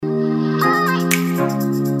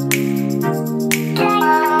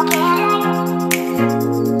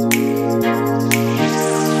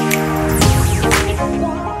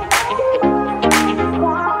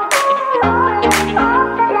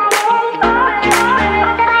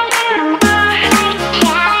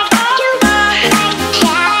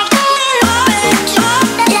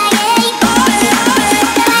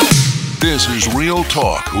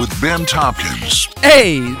Talk with Ben Tompkins.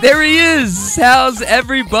 Hey, there he is. How's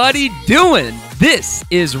everybody doing? This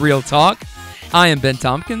is Real Talk. I am Ben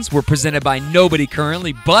Tompkins. We're presented by nobody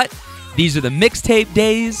currently, but these are the mixtape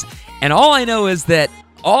days, and all I know is that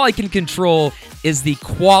all I can control is the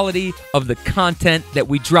quality of the content that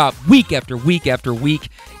we drop week after week after week.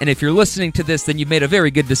 And if you're listening to this, then you've made a very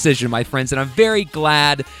good decision, my friends. And I'm very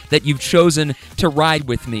glad that you've chosen to ride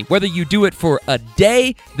with me. Whether you do it for a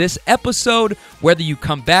day, this episode, whether you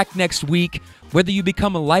come back next week, whether you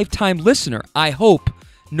become a lifetime listener, I hope,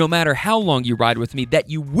 no matter how long you ride with me, that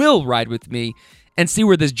you will ride with me and see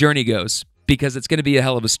where this journey goes, because it's going to be a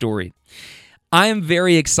hell of a story. I am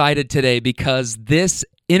very excited today because this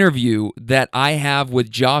interview that I have with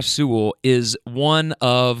Josh Sewell is one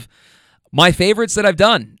of my favorites that I've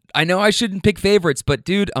done. I know I shouldn't pick favorites, but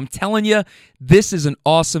dude, I'm telling you, this is an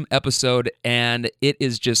awesome episode, and it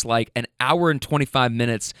is just like an hour and 25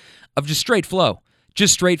 minutes of just straight flow.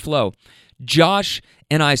 Josh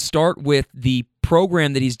and I start with the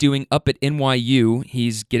program that he's doing up at NYU.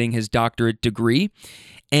 He's getting his doctorate degree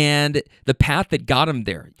and the path that got him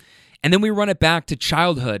there. And then we run it back to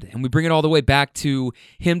childhood, and we bring it all the way back to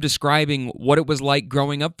him describing what it was like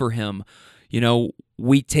growing up for him. You know,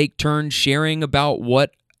 we take turns sharing about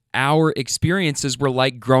what our experiences were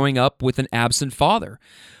like growing up with an absent father.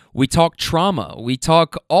 We talk trauma. We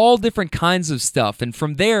talk all different kinds of stuff. And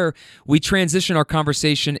from there, we transition our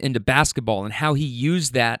conversation into basketball and how he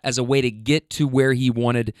used that as a way to get to where he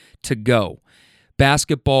wanted to go.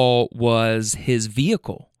 Basketball was his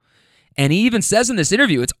vehicle. And he even says in this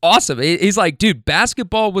interview, it's awesome. He's like, dude,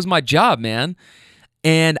 basketball was my job, man.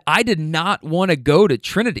 And I did not want to go to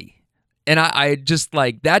Trinity. And I just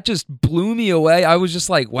like, that just blew me away. I was just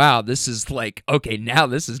like, wow, this is like, okay, now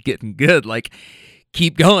this is getting good. Like,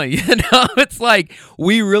 keep going. You know, it's like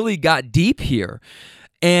we really got deep here.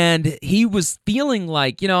 And he was feeling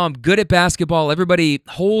like, you know, I'm good at basketball. Everybody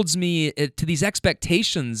holds me to these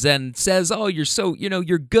expectations and says, oh, you're so, you know,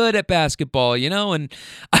 you're good at basketball, you know? And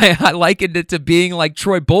I likened it to being like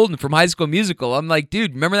Troy Bolton from High School Musical. I'm like,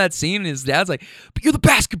 dude, remember that scene? And his dad's like, but you're the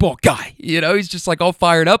basketball guy. You know, he's just like all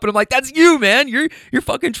fired up. And I'm like, that's you, man. You're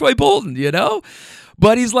fucking Troy Bolton, you know?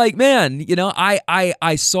 But he's like, man, you know,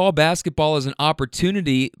 I saw basketball as an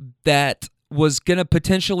opportunity that was going to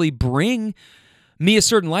potentially bring me a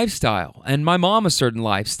certain lifestyle and my mom a certain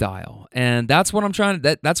lifestyle. And that's what I'm trying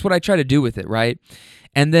to, that's what I try to do with it, right?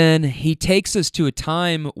 And then he takes us to a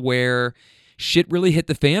time where shit really hit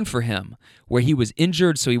the fan for him, where he was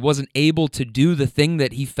injured, so he wasn't able to do the thing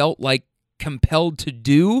that he felt like compelled to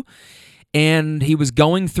do. And he was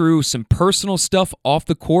going through some personal stuff off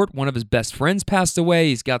the court. One of his best friends passed away.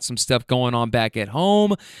 He's got some stuff going on back at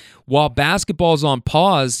home. While basketball's on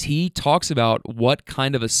pause, he talks about what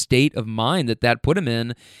kind of a state of mind that put him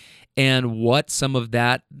in and what some of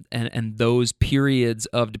that and those periods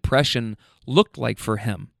of depression looked like for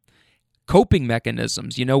him. Coping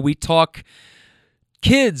mechanisms. You know, we talk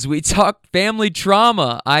kids, we talk family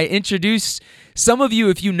trauma. I introduce some of you,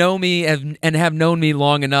 if you know me and have known me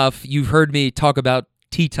long enough, you've heard me talk about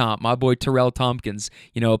T-Tomp, my boy Terrell Tompkins,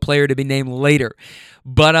 you know, a player to be named later.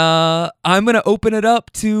 But I'm going to open it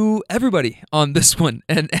up to everybody on this one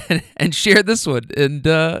and share this one. And,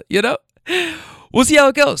 you know, we'll see how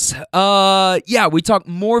it goes. Yeah, we talk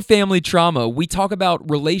more family trauma. We talk about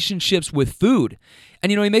relationships with food. And,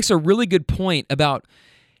 you know, he makes a really good point about,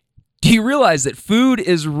 do you realize that food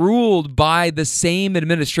is ruled by the same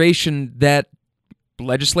administration that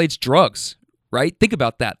legislates drugs, right? Think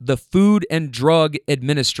about that. The Food and Drug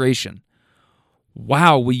Administration.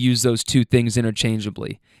 Wow, we use those two things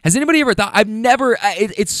interchangeably. Has anybody ever thought? I've never,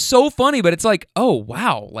 it's so funny, but it's like, oh,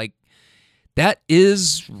 wow, like that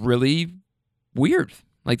is really weird.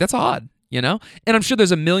 Like that's odd, you know? And I'm sure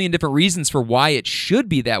there's a million different reasons for why it should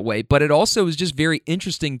be that way, but it also is just very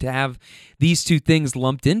interesting to have these two things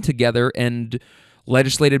lumped in together and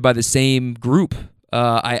legislated by the same group.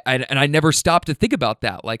 I never stopped to think about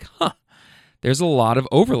that. Like, there's a lot of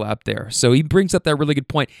overlap there. So he brings up that really good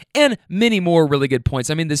point and many more really good points.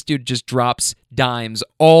 I mean, this dude just drops dimes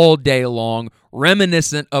all day long,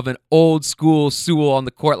 reminiscent of an old school Sewell on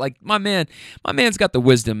the court. Like my man's got the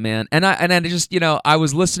wisdom, man. And I just, you know, I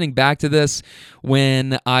was listening back to this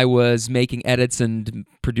when I was making edits and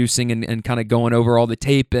producing and kind of going over all the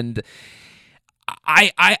tape, and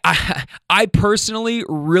I personally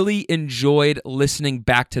really enjoyed listening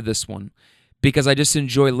back to this one because I just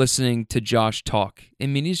enjoy listening to Josh talk. I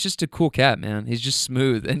mean, he's just a cool cat, man. He's just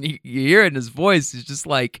smooth, and you hear it in his voice. He's just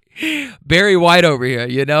like Barry White over here,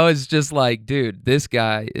 you know? It's just like, dude, this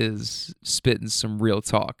guy is spitting some real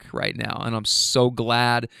talk right now, and I'm so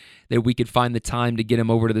glad that we could find the time to get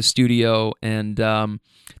him over to the studio, and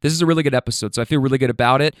this is a really good episode, so I feel really good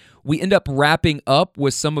about it. We end up wrapping up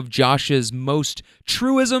with some of Josh's most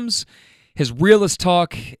truisms, his realist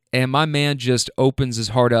talk, and my man just opens his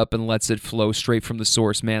heart up and lets it flow straight from the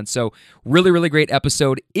source, man. So really, really great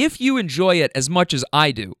episode. If you enjoy it as much as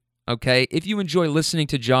I do, okay, if you enjoy listening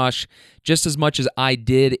to Josh just as much as I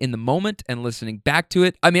did in the moment and listening back to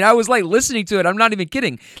it, I mean, I was like listening to it, I'm not even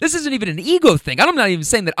kidding. This isn't even an ego thing. I'm not even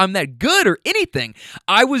saying that I'm that good or anything.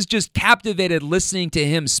 I was just captivated listening to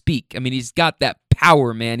him speak. I mean, he's got that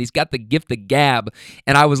power, man. He's got the gift of gab.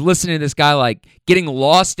 And I was listening to this guy like getting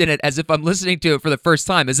lost in it as if I'm listening to it for the first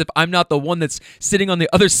time, as if I'm not the one that's sitting on the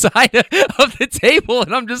other side of the table.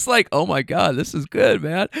 And I'm just like, oh my God, this is good,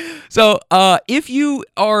 man. So if you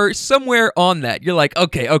are somewhere on that, you're like,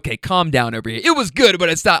 okay, calm down over here. It was good, but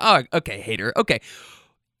it's not. Oh, okay, hater. Okay.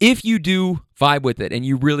 If you do vibe with it and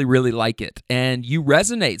you really, really like it and you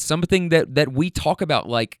resonate, something that we talk about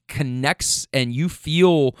like connects and you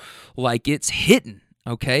feel like it's hitting,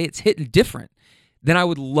 okay? It's hitting different, then I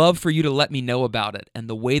would love for you to let me know about it. And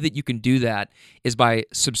the way that you can do that is by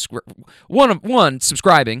subscribing,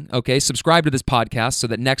 okay? Subscribe to this podcast so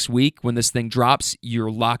that next week when this thing drops, you're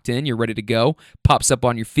locked in, you're ready to go, pops up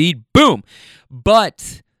on your feed, boom.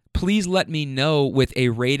 But please let me know with a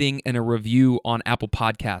rating and a review on Apple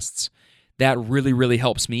Podcasts. That really, really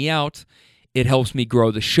helps me out. It helps me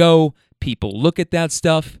grow the show. People look at that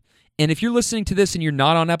stuff. And if you're listening to this and you're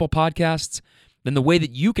not on Apple Podcasts, then the way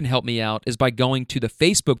that you can help me out is by going to the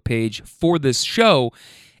Facebook page for this show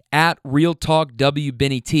at Real Talk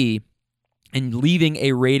WBenny and leaving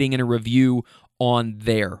a rating and a review on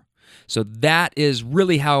there. So that is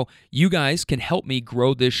really how you guys can help me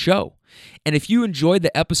grow this show. And if you enjoyed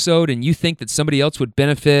the episode and you think that somebody else would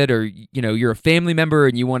benefit, or you're a family member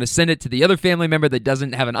and you want to send it to the other family member that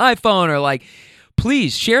doesn't have an iPhone, or like,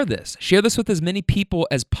 please share this. Share this with as many people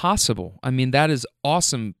as possible. I mean, that is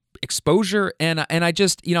awesome exposure, and I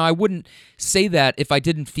just, I wouldn't say that if I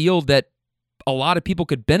didn't feel that a lot of people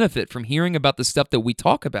could benefit from hearing about the stuff that we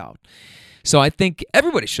talk about. So I think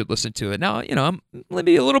everybody should listen to it. Now, I'm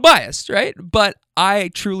maybe a little biased, right? But I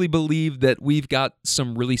truly believe that we've got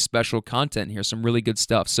some really special content here, some really good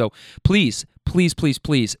stuff. So please, please, please,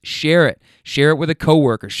 please share it. Share it with a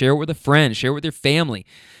coworker. Share it with a friend. Share it with your family.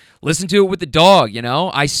 Listen to it with the dog,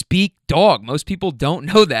 I speak dog. Most people don't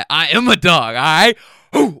know that. I am a dog, all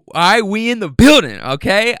right? We in the building,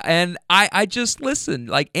 okay? And I just listen.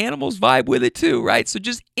 Like, animals vibe with it too, right? So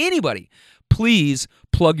just anybody, please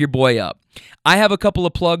plug your boy up. I have a couple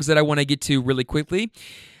of plugs that I want to get to really quickly.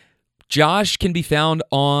 Josh can be found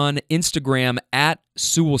on Instagram at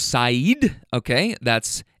Sewellside, okay?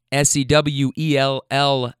 That's Sewellside,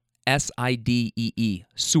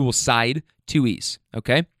 Sewellside, 2 E's,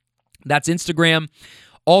 okay? That's Instagram.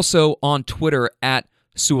 Also on Twitter at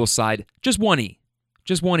Sewellside, just 1 E.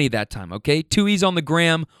 Just 1 E that time, okay? 2 E's on the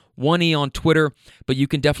gram, 1 E on Twitter, but you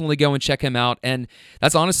can definitely go and check him out. And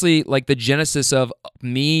that's honestly like the genesis of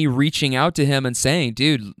me reaching out to him and saying,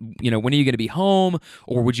 dude, when are you going to be home?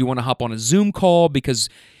 Or would you want to hop on a Zoom call? Because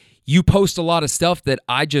you post a lot of stuff that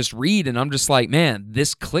I just read and I'm just like, man,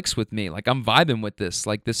 this clicks with me. Like, I'm vibing with this.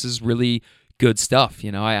 Like, this is really good stuff.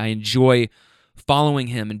 I enjoy following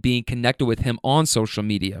him and being connected with him on social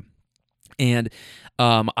media. And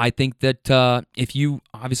I think that if you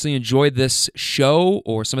obviously enjoyed this show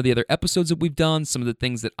or some of the other episodes that we've done, some of the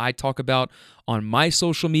things that I talk about on my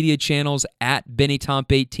social media channels at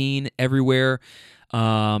BennyTomp18 everywhere,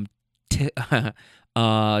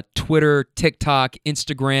 Twitter, TikTok,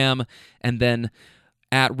 Instagram, and then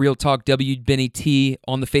at Real Talk WBenny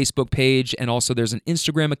on the Facebook page, and also there's an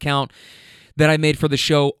Instagram account that I made for the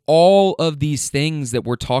show. All of these things that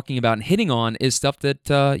we're talking about and hitting on is stuff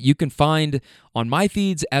that you can find on my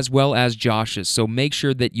feeds as well as Josh's. So make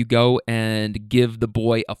sure that you go and give the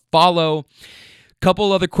boy a follow.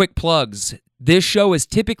 Couple other quick plugs. This show is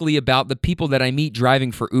typically about the people that I meet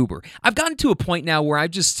driving for Uber. I've gotten to a point now where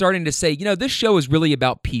I'm just starting to say, this show is really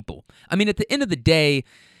about people. I mean, at the end of the day,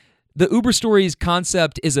 the Uber Stories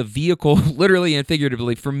concept is a vehicle, literally and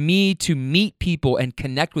figuratively, for me to meet people and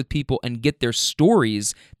connect with people and get their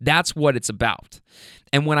stories. That's what it's about.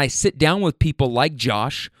 And when I sit down with people like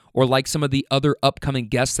Josh or like some of the other upcoming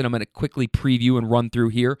guests that I'm going to quickly preview and run through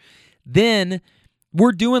here, then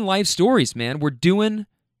we're doing life stories, man. We're doing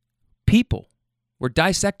people. We're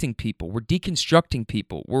dissecting people. We're deconstructing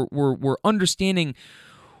people. We're understanding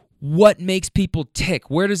what makes people tick?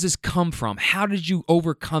 Where does this come from? How did you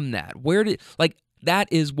overcome that? That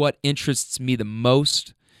is what interests me the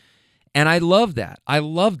most. And I love that. I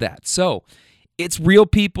love that. So it's real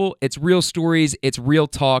people, it's real stories, it's real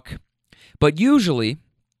talk. But usually,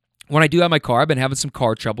 when I do have my car, I've been having some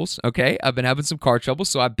car troubles, okay? I've been having some car troubles,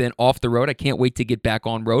 so I've been off the road. I can't wait to get back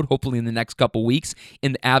on road, hopefully in the next couple weeks.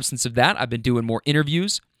 In the absence of that, I've been doing more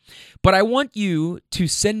interviews. But I want you to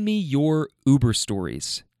send me your Uber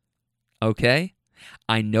stories, okay?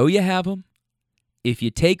 I know you have them. If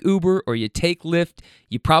you take Uber or you take Lyft,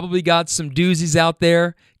 you probably got some doozies out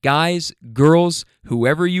there. Guys, girls,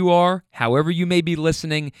 whoever you are, however you may be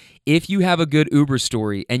listening, if you have a good Uber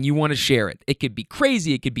story and you want to share it, it could be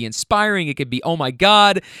crazy, it could be inspiring, it could be, oh my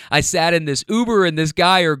God, I sat in this Uber and this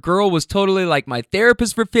guy or girl was totally like my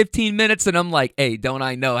therapist for 15 minutes and I'm like, hey, don't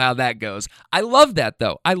I know how that goes? I love that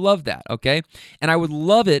though. I love that, okay? And I would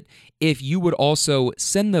love it if you would also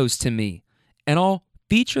send those to me and I'll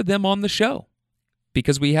feature them on the show.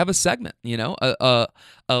 Because we have a segment, a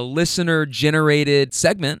listener-generated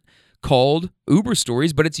segment called Uber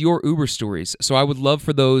Stories, but it's your Uber Stories. So I would love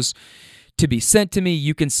for those to be sent to me.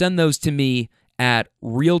 You can send those to me at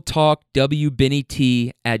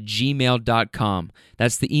realtalkwbennyt@gmail.com.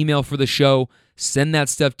 That's the email for the show. Send that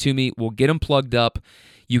stuff to me. We'll get them plugged up.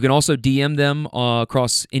 You can also DM them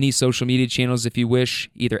across any social media channels if you wish,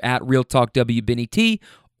 either at realtalkwbennyt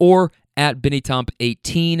or at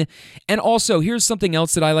BennyTomp18. And also, here's something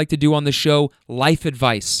else that I like to do on the show, life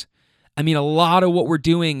advice. I mean, a lot of what we're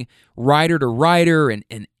doing, writer to writer and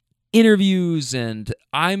interviews, and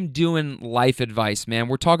I'm doing life advice, man.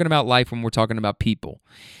 We're talking about life when we're talking about people.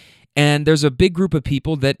 And there's a big group of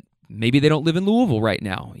people that maybe they don't live in Louisville right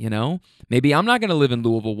now, Maybe I'm not going to live in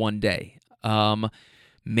Louisville one day.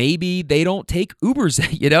 Maybe they don't take Ubers,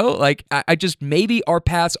 I just, maybe our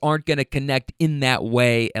paths aren't going to connect in that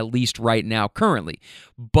way, at least right now, currently.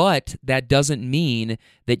 But that doesn't mean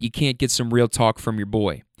that you can't get some real talk from your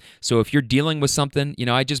boy. So if you're dealing with something,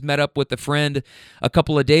 I just met up with a friend a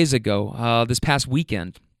couple of days ago, this past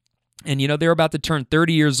weekend. And, they're about to turn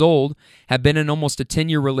 30 years old, have been in almost a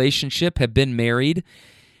 10-year relationship, have been married.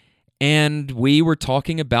 And we were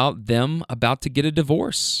talking about them about to get a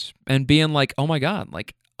divorce and being like, oh my God,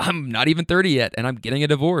 I'm not even 30 yet and I'm getting a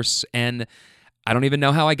divorce and I don't even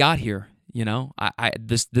know how I got here.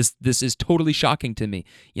 This is totally shocking to me,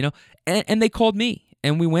 and they called me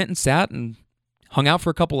and we went and sat and hung out for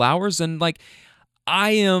a couple hours and I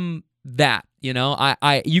am that,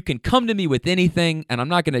 you can come to me with anything and I'm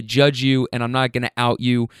not going to judge you and I'm not going to out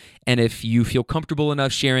you. And if you feel comfortable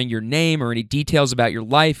enough sharing your name or any details about your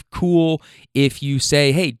life, cool. If you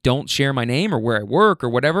say, hey, don't share my name or where I work or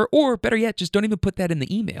whatever, or better yet, just don't even put that in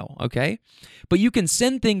the email, okay? But you can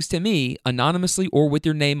send things to me anonymously or with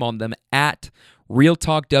your name on them at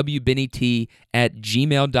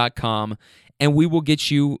realtalkwbennyt@gmail.com and we will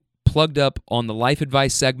get you plugged up on the life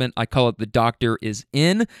advice segment. I call it The Doctor Is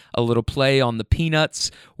In, a little play on the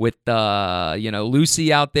Peanuts with,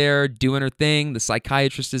 Lucy out there doing her thing. The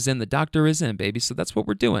psychiatrist is in, the doctor is in, baby. So that's what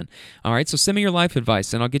we're doing. All right, so send me your life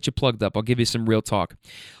advice and I'll get you plugged up. I'll give you some real talk.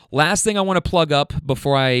 Last thing I want to plug up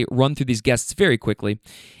before I run through these guests very quickly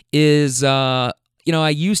is, I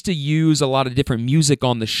used to use a lot of different music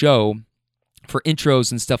on the show for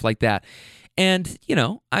intros and stuff like that. And,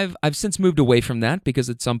 I've since moved away from that because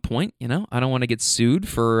at some point, I don't want to get sued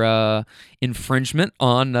for infringement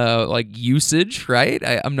on usage, right?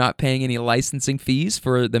 I'm not paying any licensing fees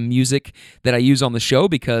for the music that I use on the show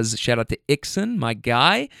because shout out to Ixon, my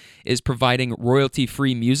guy, is providing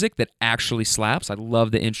royalty-free music that actually slaps. I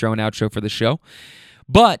love the intro and outro for the show.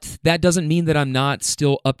 But that doesn't mean that I'm not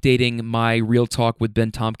still updating my Real Talk with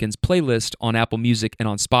Ben Tompkins playlist on Apple Music and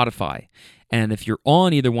on Spotify. And if you're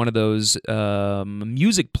on either one of those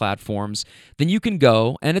music platforms, then you can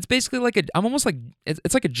go, and it's basically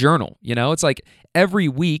it's like a journal, It's like every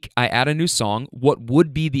week I add a new song, what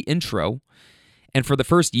would be the intro, and for the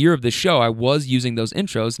first year of the show, I was using those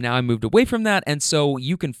intros. Now I moved away from that, and so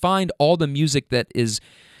you can find all the music that is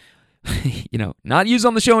not used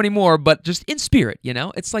on the show anymore, but just in spirit,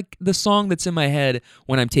 It's like the song that's in my head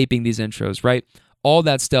when I'm taping these intros, right? All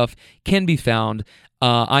that stuff can be found.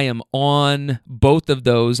 I am on both of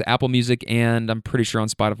those, Apple Music and I'm pretty sure on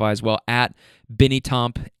Spotify as well, at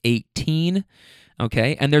BennyTomp18,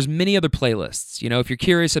 okay? And there's many other playlists. If you're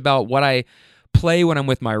curious about what I play when I'm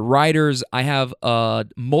with my writers, I have a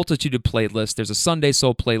multitude of playlists. There's a Sunday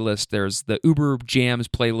Soul playlist. There's the Uber Jams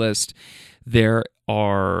playlist. There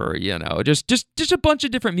are, just a bunch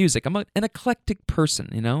of different music. I'm an eclectic person,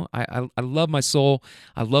 I love my soul.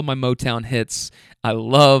 I love my Motown hits. I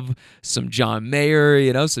love some John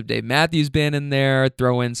Mayer, some Dave Matthews Band in there.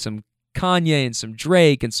 Throw in some Kanye and some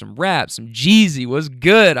Drake and some rap, some Jeezy was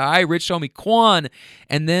good. All right, Rich Homie Quan.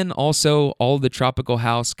 And then also all the Tropical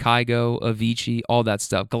House, Kygo, Avicii, all that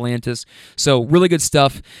stuff, Galantis. So really good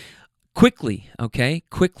stuff. Quickly.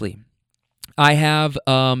 I have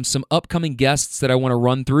some upcoming guests that I want to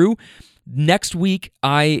run through. Next week,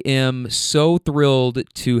 I am so thrilled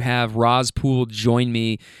to have Roz Poole join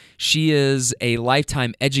me. She is a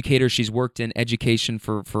lifetime educator. She's worked in education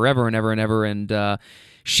for forever and ever and ever, and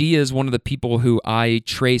she is one of the people who I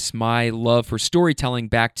trace my love for storytelling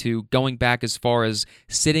back to, going back as far as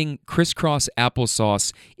sitting crisscross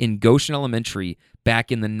applesauce in Goshen Elementary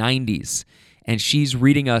back in the 90s. And she's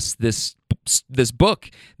reading us this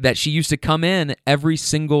book that she used to come in every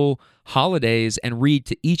single holidays and read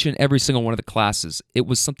to each and every single one of the classes. It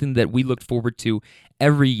was something that we looked forward to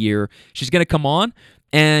every year. She's going to come on,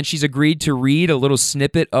 and she's agreed to read a little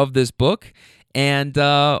snippet of this book, and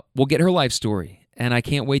we'll get her life story. And I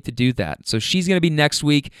can't wait to do that. So she's going to be next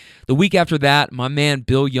week. The week after that, my man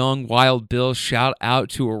Bill Young, Wild Bill, shout out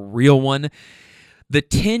to a real one. The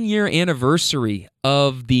 10-year anniversary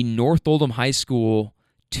of the North Oldham High School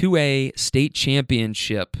 2A state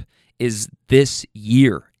championship is this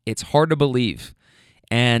year. It's hard to believe.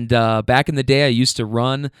 And back in the day, I used to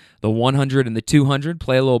run the 100 and the 200,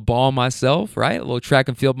 play a little ball myself, right? A little track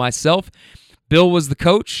and field myself. Bill was the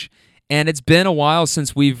coach. And it's been a while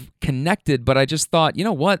since we've connected, but I just thought, you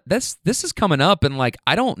know what, this is coming up, and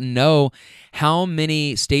I don't know how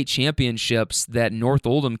many state championships that North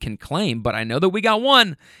Oldham can claim, but I know that we got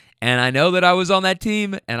one, and I know that I was on that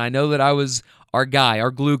team, and I know that I was our guy,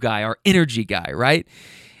 our glue guy, our energy guy, right?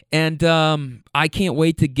 And I can't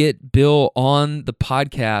wait to get Bill on the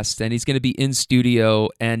podcast, and he's going to be in studio,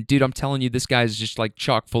 and dude, I'm telling you, this guy's just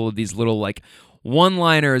chock full of these little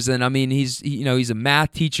one-liners, and I mean he's a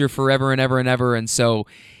math teacher forever and ever and ever, and so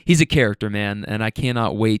he's a character, man, and I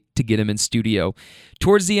cannot wait to get him in studio.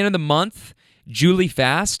 Towards the end of the month, Julie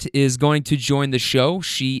Fast is going to join the show.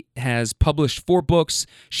 She has published 4 books.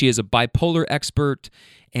 She is a bipolar expert,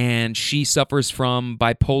 and she suffers from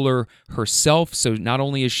bipolar herself. So not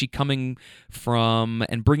only is she coming from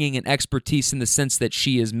and bringing an expertise in the sense that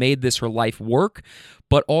she has made this her life work,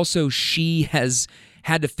 but also she has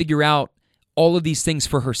had to figure out all of these things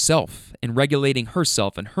for herself and regulating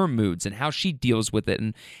herself and her moods and how she deals with it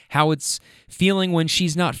and how it's feeling when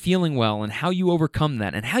she's not feeling well and how you overcome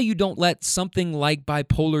that and how you don't let something like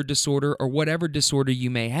bipolar disorder or whatever disorder you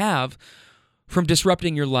may have from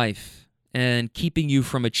disrupting your life and keeping you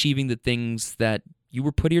from achieving the things that you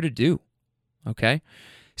were put here to do. Okay?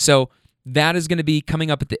 So that is going to be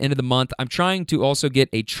coming up at the end of the month. I'm trying to also get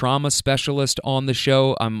a trauma specialist on the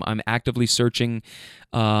show. I'm actively searching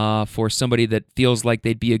for somebody that feels like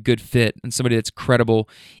they'd be a good fit and somebody that's credible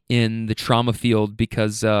in the trauma field,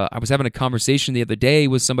 because I was having a conversation the other day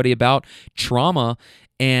with somebody about trauma,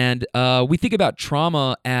 and we think about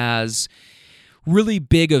trauma as really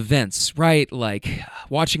big events, right? Like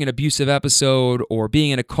watching an abusive episode or being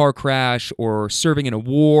in a car crash or serving in a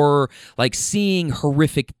war, like seeing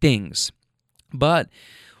horrific things. But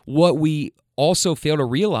what we also fail to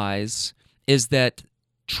realize is that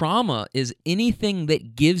trauma is anything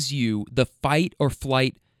that gives you the fight or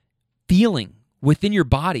flight feeling within your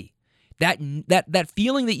body. That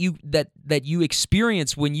feeling that you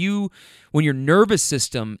experience when your nervous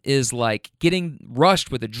system is like getting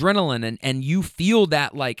rushed with adrenaline and you feel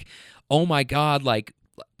that oh my God, like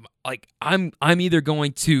I'm either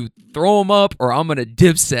going to throw them up or I'm gonna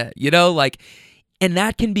dipset, and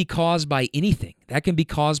that can be caused by anything. That can be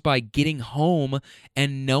caused by getting home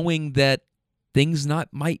and knowing that things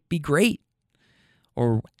might be great,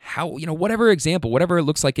 or how, whatever example, whatever it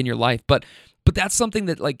looks like in your life, but that's something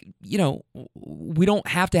that we don't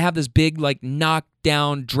have to have this big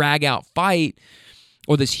knockdown, drag out fight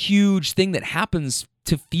or this huge thing that happens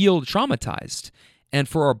to feel traumatized, and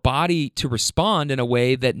for our body to respond in a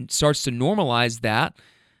way that starts to normalize that,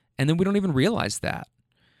 and then we don't even realize that.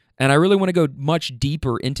 And I really want to go much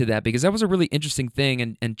deeper into that because that was a really interesting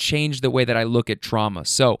thing and changed the way that I look at trauma.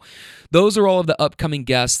 So those are all of the upcoming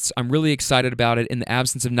guests. I'm really excited about it. In the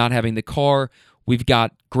absence of not having the car, we've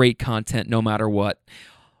got great content no matter what.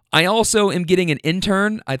 I also am getting an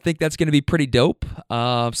intern. I think that's going to be pretty dope.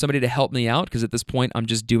 Somebody to help me out, because at this point I'm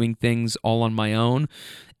just doing things all on my own.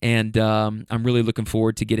 And I'm really looking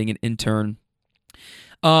forward to getting an intern.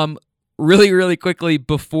 Really, really quickly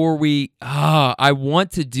before I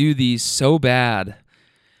want to do these so bad,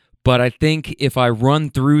 But I think if I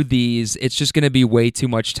run through these, it's just going to be way too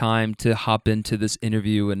much time to hop into this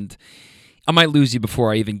interview, and I might lose you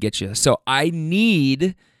before I even get you. So I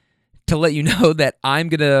need to let you know that I'm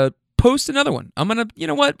going to post another one. You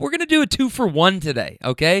know what? We're going to do a 2-for-1 today,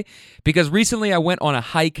 okay? Because recently I went on a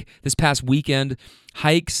hike this past weekend.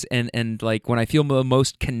 Hikes and like when I feel the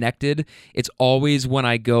most connected, it's always when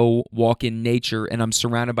I go walk in nature and I'm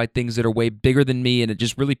surrounded by things that are way bigger than me, and it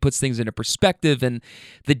just really puts things into perspective. And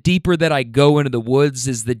the deeper that I go into the woods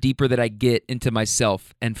is the deeper that I get into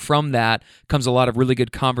myself. And from that comes a lot of really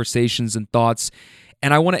good conversations and thoughts.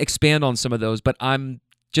 And I want to expand on some of those, but I'm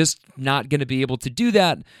just not going to be able to do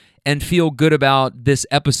that and feel good about this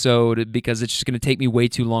episode because it's just going to take me way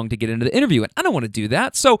too long to get into the interview, and I don't want to do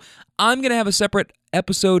that. So I'm going to have a separate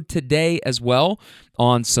episode today as well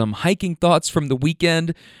on some hiking thoughts from the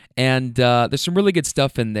weekend, and there's some really good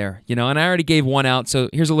stuff in there, and I already gave one out, so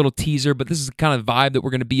here's a little teaser, but this is the kind of vibe that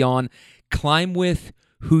we're going to be on. Climb with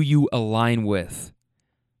who you align with.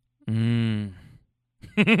 Really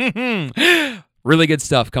good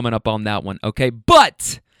stuff coming up on that one, okay?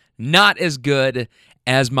 But not as good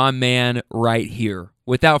as my man right here.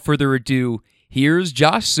 Without further ado, here's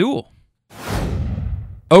Josh Sewell.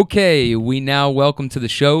 Okay, we now welcome to the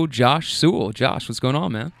show Josh Sewell. Josh, what's going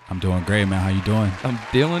on, man? I'm doing great, man. How you doing? I'm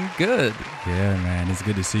feeling good. Yeah, man. It's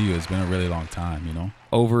good to see you. It's been a really long time,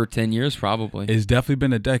 Over 10 years, probably. It's definitely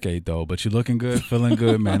been a decade, though. But you're looking good, feeling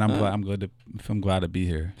good, man. I'm glad to be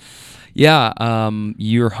here. Yeah,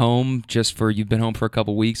 you're home you've been home for a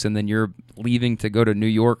couple weeks, and then you're leaving to go to New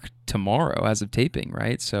York tomorrow as of taping,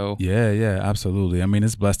 right? So Yeah, absolutely. I mean,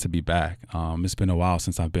 it's blessed to be back. It's been a while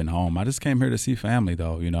since I've been home. I just came here to see family,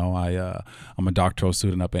 though. I'm a doctoral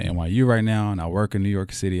student up at NYU right now, and I work in New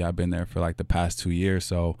York City. I've been there for like the past 2 years.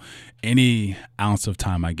 So any ounce of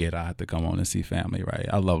time I get, I have to come on and see family, right?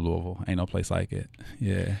 I love Louisville. Ain't no place like it.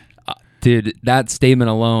 Yeah. Dude, that statement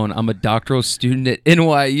alone, I'm a doctoral student at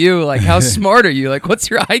NYU. Like, how smart are you? Like,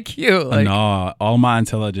 what's your IQ? Like, no, all my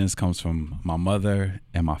intelligence comes from my mother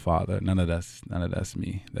and my father. None of that's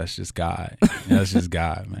me. That's just God. That's just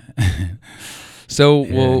God, man. So,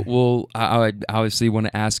 yeah. I obviously want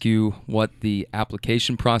to ask you what the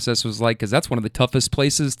application process was like, because that's one of the toughest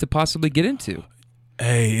places to possibly get into.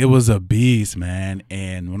 Hey, it was a beast, man.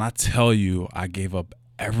 And when I tell you, I gave up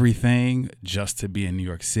everything just to be in New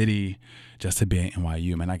York City, just to be at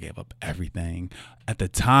NYU, man. I gave up everything. At the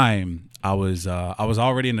time, I was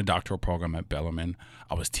already in the doctoral program at Bellarmine.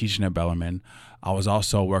 I was teaching at Bellarmine. I was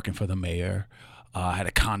also working for the mayor. I had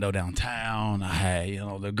a condo downtown. I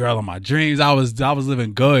had, the girl of my dreams. I was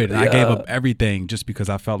living good. And I gave up everything just because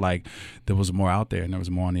I felt like there was more out there and there was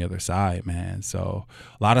more on the other side, man. So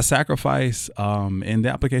a lot of sacrifice. And the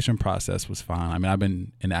application process was fine. I mean, I've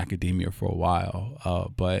been in academia for a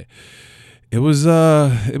while, but it was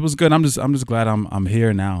good. I'm just glad I'm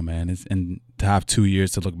here now, man. And to have 2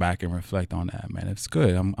 years to look back and reflect on that, man, it's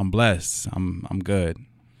good. I'm blessed. I'm good.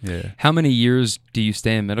 Yeah. How many years do you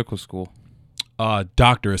stay in medical school?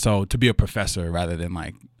 Doctor, so to be a professor rather than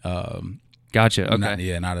like Gotcha.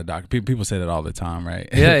 Okay. Not a doctor. People say that all the time, right?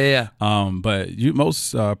 Yeah. But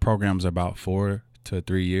most programs are about 4 to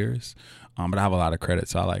 3 years. But I have a lot of credit,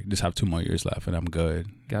 so I just have 2 more years left, and I'm good.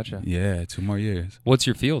 Gotcha. Yeah, 2 more years. What's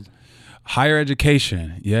your field? Higher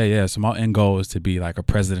education. Yeah. So my end goal is to be like a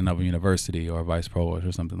president of a university or a vice provost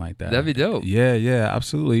or something like that. That'd be dope. Yeah,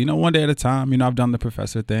 absolutely. One day at a time. I've done the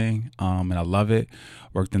professor thing, and I love it.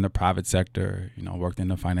 Worked in the private sector, worked in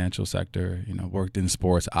the financial sector, worked in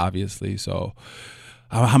sports, obviously. So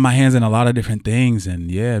I have my hands in a lot of different things, and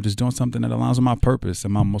just doing something that aligns with my purpose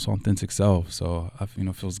and my most authentic self. So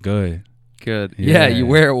feels good. Good. Yeah, you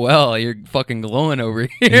wear it well. You're fucking glowing over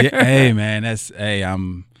here. Yeah, hey man,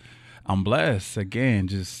 I'm blessed. Again,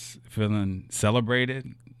 just feeling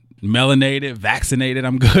celebrated, melanated, vaccinated.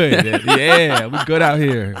 I'm good. Yeah, we're good out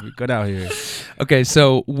here. Okay,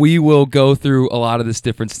 so we will go through a lot of this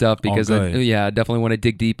different stuff because I definitely want to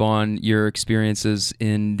dig deep on your experiences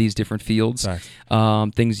in these different fields,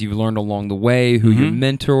 things you've learned along the way, who your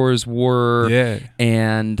mentors were,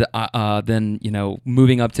 and then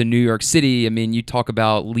moving up to New York City. I mean, you talk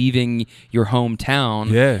about leaving your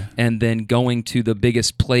hometown, and then going to the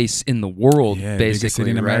biggest place in the world, basically, biggest city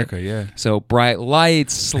in America. Yeah. So bright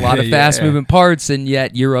lights, a lot of fast-moving parts, and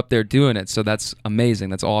yet you're up there doing it. So that's amazing.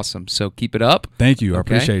 That's awesome. So keep it up. Thank you. I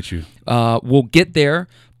appreciate you. We'll get there.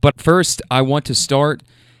 But first, I want to start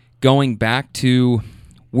going back to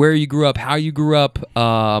where you grew up, how you grew up.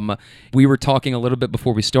 We were talking a little bit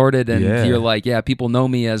before we started, and you're like, yeah, people know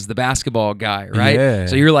me as the basketball guy, right? Yeah.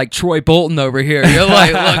 So you're like Troy Bolton over here. You're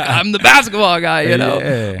like, look, I'm the basketball guy, you know?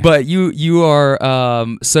 Yeah. But you are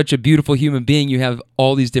such a beautiful human being. You have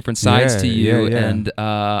all these different sides to you, and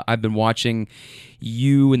I've been watching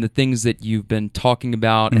you and the things that you've been talking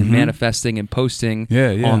about and manifesting and posting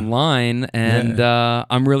online, and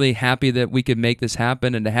I'm really happy that we could make this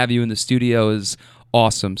happen, and to have you in the studio is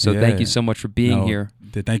awesome. So thank you so much for being here.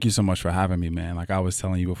 Thank you so much for having me, man. Like I was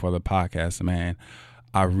telling you before the podcast, man,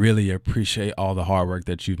 I really appreciate all the hard work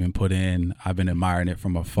that you've been put in. I've been admiring it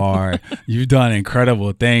from afar. You've done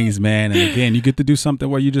incredible things, man. And again, you get to do something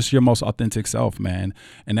where you're just your most authentic self, man.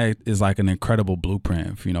 And that is like an incredible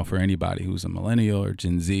blueprint, for anybody who's a millennial or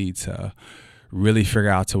Gen Z to really figure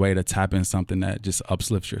out a way to tap in something that just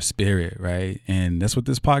uplifts your spirit, right? And that's what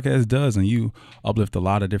this podcast does. And you uplift a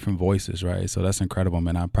lot of different voices, right? So that's incredible,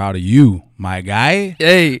 man. I'm proud of you, my guy.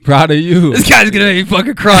 Hey. Proud of you. This guy's going to make me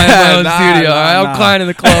fucking cry in my own studio. I'm crying in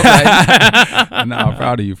the club right now. No, I'm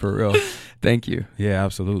proud of you, for real. Thank you. Yeah,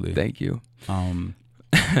 absolutely. Thank you.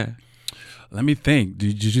 Let me think.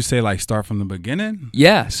 Did you say like start from the beginning?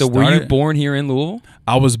 Yeah. So were you born here in Louisville?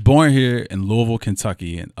 I was born here in Louisville,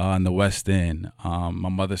 Kentucky, in the West End. My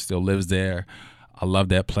mother still lives there. I love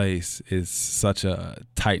that place. It's such a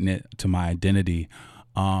tight knit to my identity.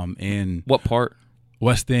 In what part?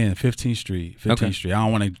 West End, 15th Street. 15th Street. I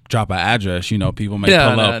don't want to drop an address. People may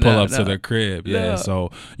pull up to their crib. Yeah.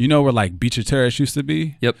 So where like Beecher Terrace used to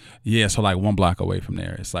be? Yep. Yeah. So like 1 block away from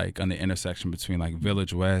there. It's like on the intersection between like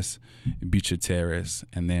Village West, Beecher Terrace,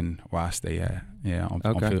 and then where I stay at. Yeah. On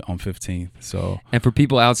 15th. So. And for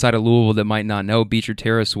people outside of Louisville that might not know, Beecher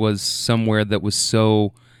Terrace was somewhere that was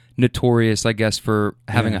so notorious, I guess, for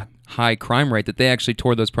having a high crime rate that they actually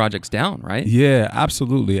tore those projects down, right? Yeah,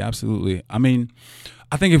 absolutely. I mean,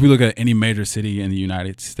 I think if we look at any major city in the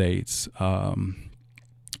United States,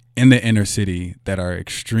 in the inner city that are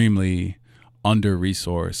extremely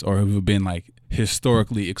under-resourced or who have been like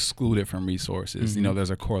historically excluded from resources, there's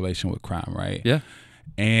a correlation with crime, right? Yeah.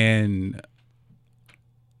 And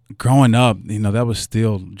growing up, that was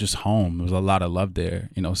still just home. There was a lot of love there.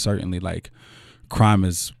 Certainly like crime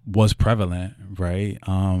was prevalent, right?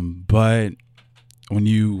 But when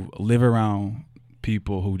you live around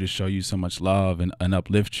people who just show you so much love and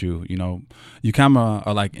uplift you, you kind of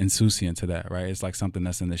are like insouciant to that, right? It's like something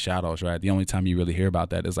that's in the shadows, right? The only time you really hear about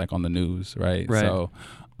that is like on the news, right? So,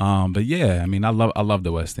 but yeah, I mean, I love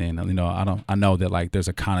the West End. I know that like there's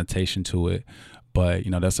a connotation to it, but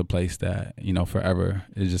that's a place that forever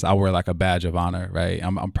is just, I wear like a badge of honor, right?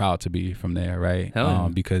 I'm proud to be from there, right?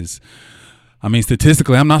 Because I mean,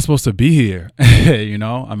 statistically, I'm not supposed to be here.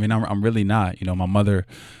 I mean, I'm really not. My mother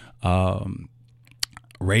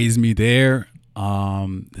raised me there,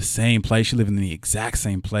 the same place. She lived in the exact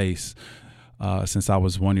same place since I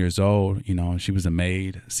was 1 year old. She was a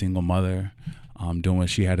maid, single mother, doing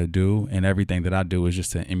what she had to do, and everything that I do is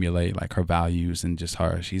just to emulate like her values and just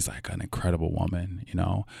her. She's like an incredible woman,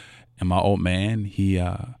 And my old man,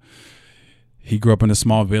 he grew up in a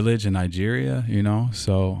small village in Nigeria,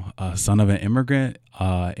 so son of an immigrant.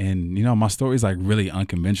 And, my story is like really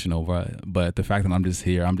unconventional, but the fact that I'm just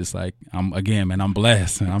here, I'm just like, I'm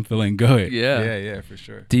blessed and I'm feeling good. Yeah, for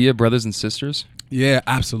sure. Do you have brothers and sisters? Yeah,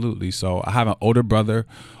 absolutely. So I have an older brother,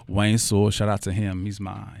 Wayne Sewell. Shout out to him. He's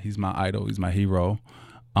my idol. He's my hero.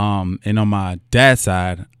 And on my dad's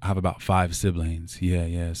side, I have about 5 siblings.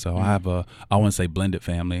 Yeah. So I wouldn't say blended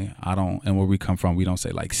family. And where we come from, we don't say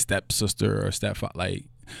like stepsister or stepfather, like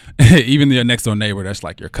even your next door neighbor, that's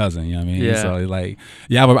like your cousin, you know what I mean? Yeah. So like,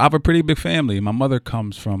 yeah, I have a pretty big family. My mother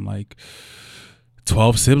comes from like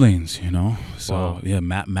 12 siblings, so wow. Yeah,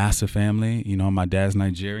 massive family. My dad's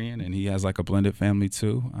Nigerian and he has like a blended family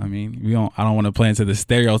too. I mean, I don't want to play into the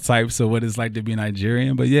stereotypes of what it's like to be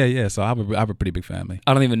Nigerian, but yeah. So I have a pretty big family.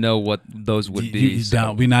 I don't even know what those would be.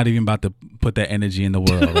 We're not even about to put that energy in the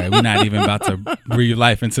world, right? We're not even about to breathe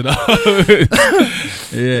life into the hood.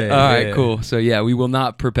 Yeah. All right, cool. So yeah, we will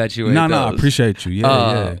not perpetuate No, those. I appreciate you.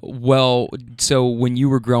 Yeah. Well, so when you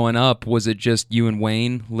were growing up, was it just you and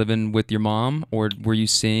Wayne living with your mom, or were you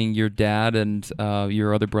seeing your dad and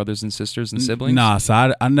your other brothers and sisters and siblings? Nah,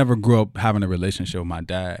 so I never grew up having a relationship with my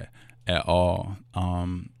dad at all.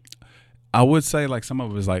 I would say like some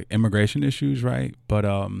of it was like immigration issues, right?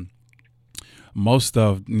 But most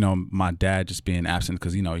of my dad just being absent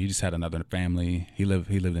because he just had another family. He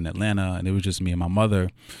lived in Atlanta, and it was just me and my mother.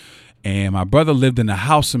 And my brother lived in the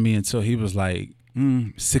house with me until he was like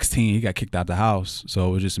 16. He got kicked out the house, so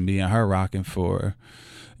it was just me and her rocking for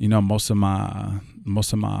most of my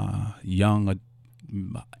young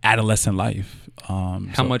adolescent life.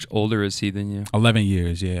 How much older is he than you? 11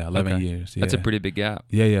 years. Yeah, 11 Okay. years. Yeah. That's a pretty big gap.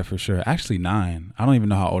 Yeah, for sure. Actually, 9. I don't even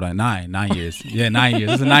know how old I am. 9 years. Yeah, 9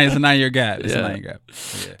 years. It's a 9 year gap. It's a 9 year gap.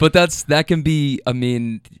 Yeah. But that can be, I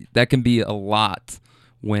mean, that can be a lot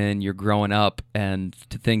when you're growing up, and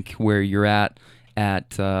to think where you're at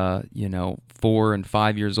 4 and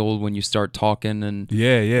 5 years old when you start talking, and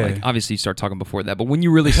Yeah. like, obviously you start talking before that, but when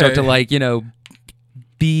you really start to like,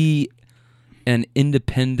 be an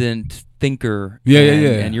independent thinker,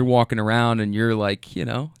 and you're walking around and you're like,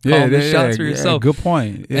 calling the shots for yourself. Good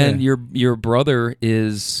point. Yeah. And your brother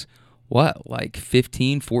is what, like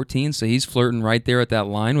 15, 14, so he's flirting right there at that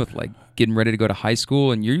line with like getting ready to go to high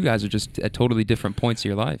school, and you guys are just at totally different points of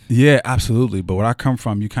your life. Yeah, absolutely. But where I come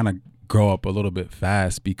from, you kind of grow up a little bit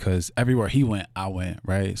fast, because everywhere he went, I went,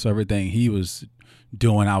 right? So everything he was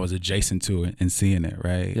doing, I was adjacent to it and seeing it,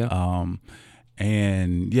 right? Yeah.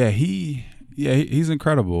 And he's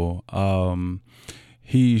incredible.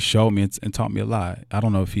 He showed me and taught me a lot. I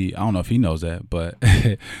don't know if he knows that, but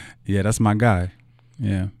yeah, that's my guy.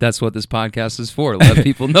 Yeah. That's what this podcast is for. Let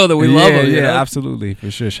people know that we love him. Yeah, absolutely. For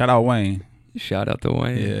sure. Shout out Wayne. Shout out to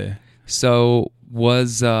Wayne. Yeah. So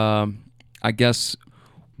was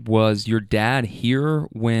your dad here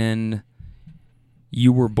when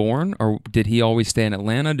you were born, or did he always stay in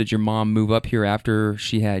Atlanta? Did your mom move up here after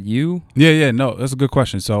she had you? Yeah. No, that's a good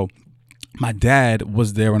question. So my dad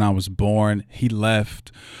was there when I was born. He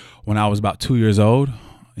left when I was about 2 years old.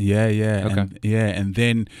 Yeah. Okay. And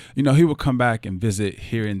then, he would come back and visit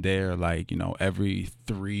here and there, like, every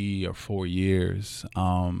 3 or 4 years.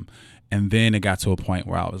 And then it got to a point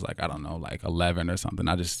where I was like, I don't know, like 11 or something.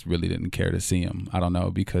 I just really didn't care to see him. I don't know,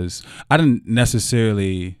 because I didn't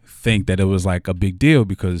necessarily think that it was like a big deal,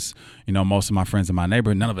 because, most of my friends in my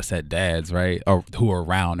neighborhood, none of us had dads, right? Or who were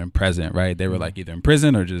around and present, right? They were like either in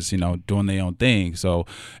prison or just, doing their own thing. So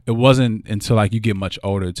it wasn't until like you get much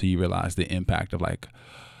older till you realize the impact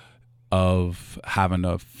of having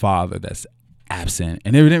a father that's absent.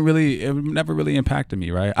 And it never really impacted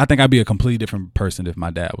me, right? I think I'd be a completely different person if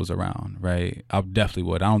my dad was around, right? I definitely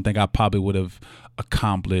would. I don't think I probably would have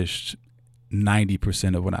accomplished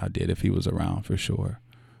 90% of what I did if he was around, for sure.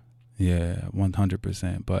 Yeah,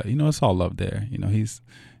 100%. But it's all love there. He's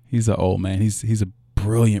an old man. He's a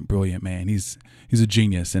brilliant man. He's a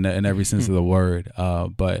genius in every sense of the word.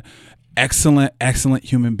 But excellent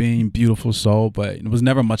human being, beautiful soul, but it was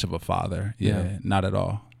never much of a father. Yeah. Not at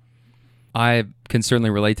all. I can certainly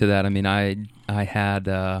relate to that. I mean, I had,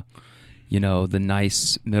 the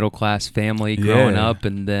nice middle-class family growing up,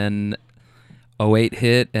 and then 2008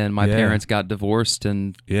 hit, and my parents got divorced,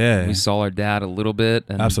 and we saw our dad a little bit.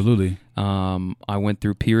 And, absolutely. I went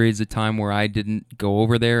through periods of time where I didn't go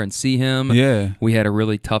over there and see him. Yeah. We had a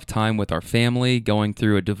really tough time with our family. Going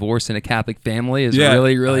through a divorce in a Catholic family is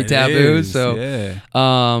really, really taboo. Is. So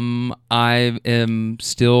I am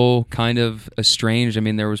still kind of estranged. I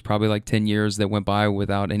mean, there was probably like 10 years that went by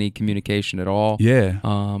without any communication at all. Yeah.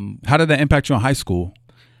 How did that impact you in high school?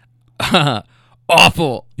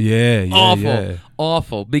 Awful. Yeah.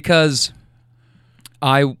 Awful. Because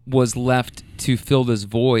I was left to fill this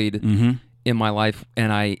void in my life,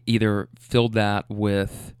 and I either filled that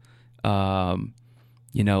with, I've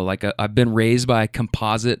been raised by a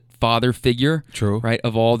composite father figure. True. Right?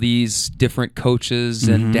 Of all these different coaches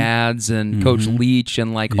and dads and Coach Leach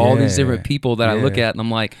and like all these different people that I look at, and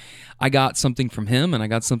I'm like, I got something from him, and I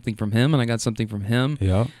got something from him, and I got something from him.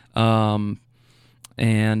 Yeah.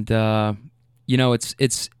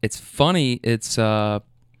 It's funny.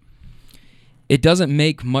 It doesn't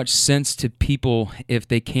make much sense to people if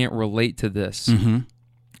they can't relate to this.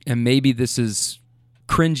 And maybe this is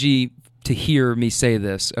cringy to hear me say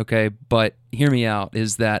this, okay? But hear me out,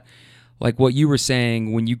 is that like what you were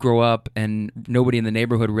saying, when you grow up and nobody in the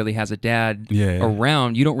neighborhood really has a dad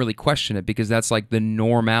around, you don't really question it, because that's like the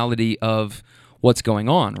normality of what's going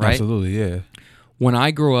on, right? Absolutely, yeah. When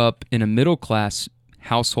I grew up in a middle-class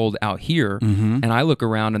household out here, and I look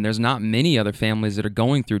around and there's not many other families that are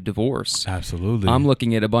going through divorce. Absolutely. I'm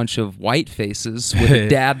looking at a bunch of white faces with a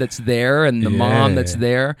dad that's there and the mom that's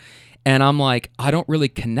there, and I'm like, I don't really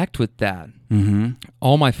connect with that.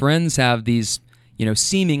 All my friends have these,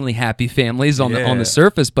 seemingly happy families on the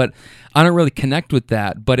surface, but I don't really connect with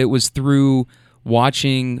that. But it was through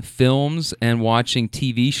watching films and watching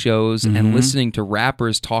TV shows and listening to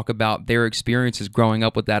rappers talk about their experiences growing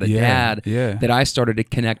up without a dad that I started to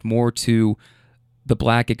connect more to the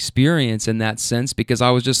Black experience in that sense, because I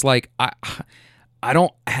was just like, I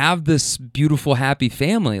don't have this beautiful, happy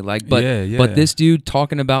family. Like, but Yeah. but this dude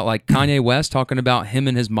talking about like Kanye West talking about him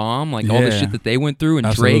and his mom, like all the Yeah. shit that they went through, and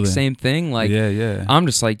Absolutely. Drake, same thing. Like, Yeah. I'm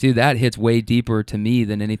just like, dude, that hits way deeper to me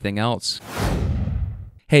than anything else.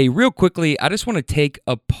 Hey, real quickly, I just want to take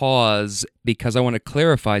a pause because I want to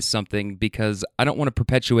clarify something, because I don't want to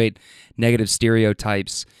perpetuate negative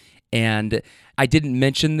stereotypes. And I didn't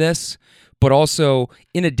mention this, but also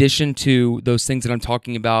in addition to those things that I'm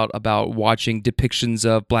talking about watching depictions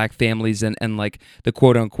of black families and like the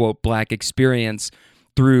quote unquote black experience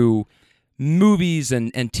through movies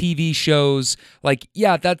and TV shows, like,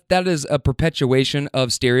 yeah, that is a perpetuation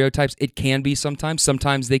of stereotypes. It can be sometimes.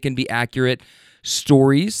 Sometimes they can be accurate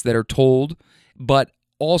stories that are told, but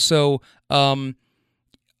also the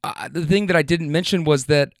thing that I didn't mention was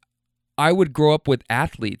that I would grow up with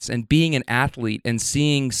athletes, and being an athlete and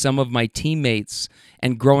seeing some of my teammates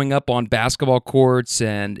and growing up on basketball courts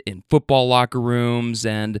and in football locker rooms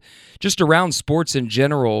and just around sports in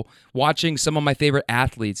general, watching some of my favorite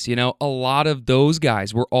athletes, you know, a lot of those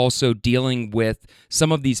guys were also dealing with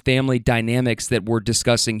some of these family dynamics that we're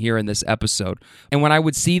discussing here in this episode. And when I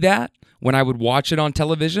would see that, when I would watch it on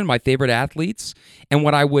television, my favorite athletes, and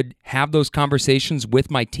when I would have those conversations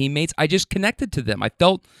with my teammates, I just connected to them. I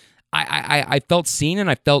felt seen,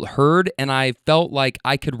 and I felt heard, and I felt like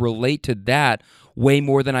I could relate to that way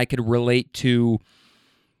more than I could relate to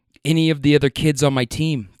any of the other kids on my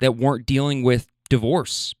team that weren't dealing with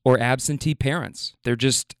divorce or absentee parents. They're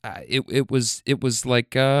just it was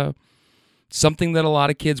like something that a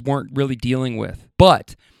lot of kids weren't really dealing with.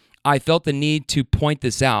 But I felt the need to point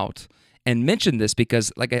this out and mention this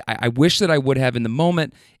because, like, I wish that I would have in the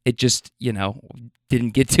moment. It just,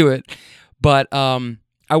 didn't get to it. But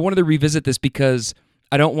I wanted to revisit this because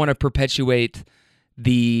I don't want to perpetuate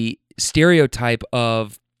the stereotype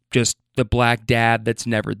of just the black dad that's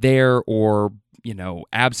never there, or,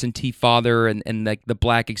 absentee father and like the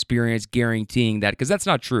black experience guaranteeing that, because that's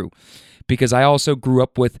not true. Because I also grew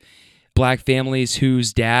up with black families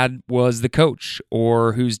whose dad was the coach,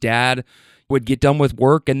 or whose dad would get done with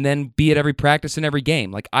work and then be at every practice and every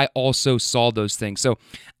game. Like, I also saw those things. So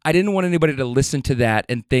I didn't want anybody to listen to that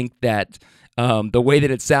and think that the way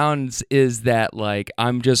that it sounds is that, like,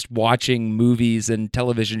 I'm just watching movies and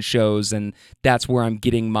television shows and that's where I'm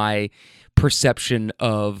getting my perception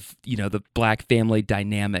of, the black family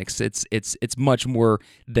dynamics. It's much more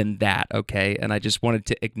than that, okay? And I just wanted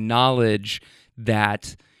to acknowledge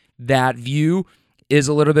that view is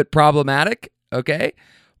a little bit problematic, okay?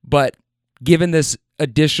 But given this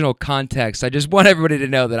additional context, I just want everybody to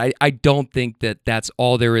know that I don't think that that's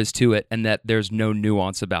all there is to it and that there's no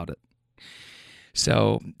nuance about it.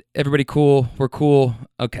 So, everybody cool? We're cool?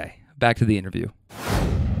 Okay, back to the interview.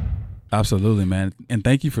 Absolutely, man. And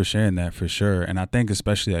thank you for sharing that, for sure. And I think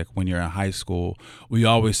especially like when you're in high school, we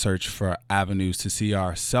always search for avenues to see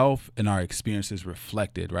ourselves and our experiences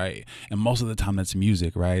reflected, right? And most of the time that's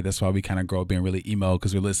music, right? That's why we kind of grow up being really emo,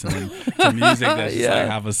 because we're listening to music that's just like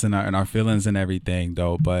have us in our feelings and everything,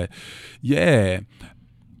 though. But yeah,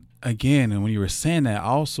 again, and when you were saying that, I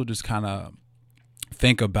also just kind of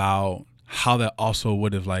think about how that also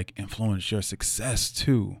would have like influenced your success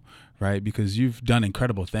too, right? Because you've done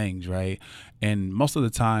incredible things, right? And most of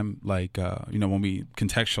the time, like, when we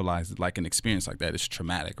contextualize like an experience like that, it's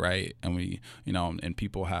traumatic, right? And we, and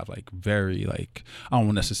people have like very like, I don't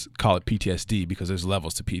want to necessarily call it PTSD because there's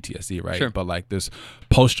levels to PTSD, right? Sure. But like this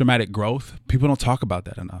post-traumatic growth, people don't talk about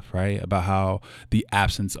that enough, right? About how the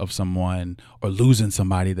absence of someone or losing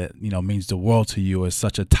somebody that, means the world to you is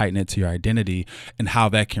such a tight knit to your identity, and how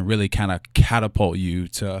that can really kind of catapult you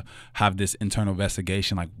to have this internal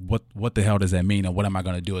investigation, like what the hell does that mean, and what am I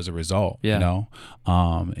going to do as a result? Yeah.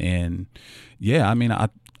 And yeah, I mean,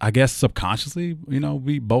 I guess subconsciously,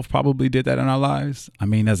 we both probably did that in our lives. I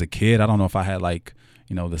mean, as a kid, I don't know if I had like,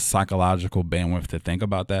 the psychological bandwidth to think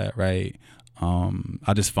about that, right?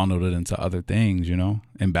 I just funneled it into other things,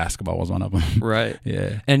 and basketball was one of them. Right.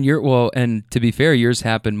 Yeah. And and to be fair, yours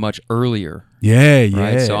happened much earlier. Yeah.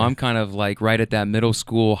 Right. So I'm kind of like right at that middle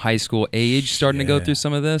school, high school age, starting to go through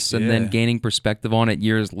some of this, and then gaining perspective on it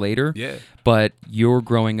years later. Yeah. But you're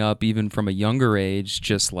growing up even from a younger age,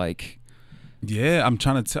 just like. Yeah, I'm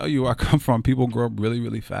trying to tell you where I come from. People grow up really,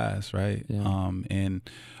 really fast, right? Yeah. And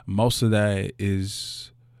most of that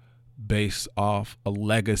is based off a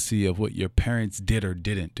legacy of what your parents did or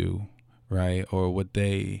didn't do, right? Or what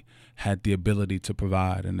they had the ability to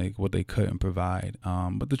provide and what they couldn't provide.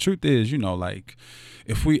 But the truth is, like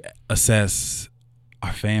if we assess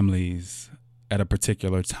our families at a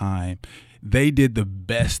particular time, they did the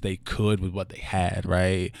best they could with what they had,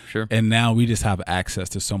 right? Sure. And now we just have access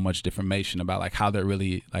to so much information about like how that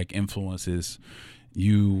really like influences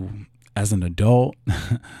you as an adult.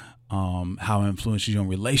 How it influences you in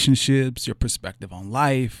relationships, your perspective on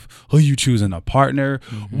life, who you choose in a partner,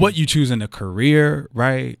 what you choose in a career,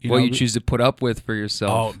 right? What you choose to put up with for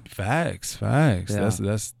yourself. Oh, facts. Yeah.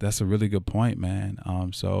 That's a really good point, man.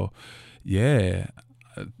 So, yeah,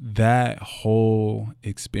 that whole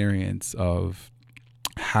experience of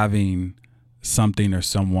having something or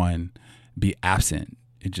someone be absent,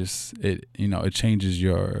 it changes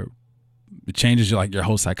your like your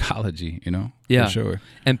whole psychology, Yeah. For sure.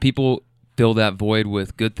 And people fill that void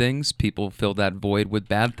with good things. People fill that void with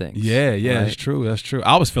bad things. Yeah, right? That's true.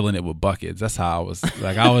 I was filling it with buckets. That's how I was.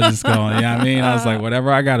 Like, I was just going, you know what I mean? I was like,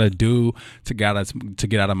 whatever I got to do to get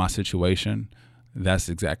out of my situation, that's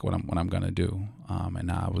exactly what I'm going to do.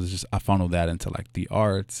 And I funneled that into like the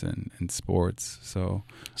arts and sports. So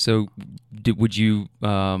would you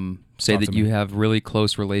say that you have really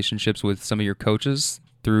close relationships with some of your coaches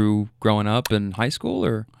through growing up in high school,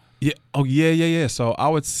 or? Yeah. Oh, yeah. So I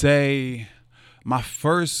would say I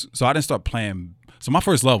didn't start playing. So my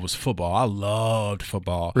first love was football. I loved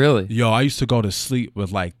football. Really? Yo, I used to go to sleep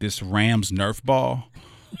with like this Rams Nerf ball.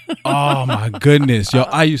 Oh my goodness, yo!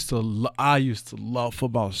 I used to love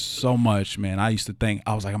football so much, man. I used to think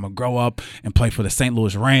I was like, I'm gonna grow up and play for the St.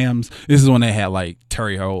 Louis Rams. This is when they had like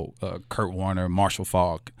Terry Ho, Kurt Warner, Marshall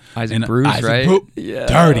Faulk, Isaac Bruce, right? Yeah,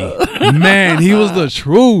 dirty man. He was the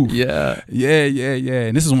truth. Yeah.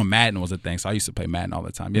 And this is when Madden was a thing, so I used to play Madden all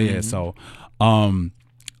the time. Yeah. So, I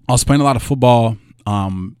was playing a lot of football,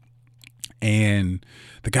 and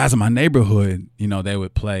the guys in my neighborhood, they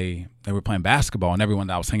were playing basketball, and everyone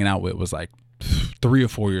that I was hanging out with was like 3 or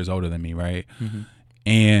 4 years older than me, right? Mm-hmm.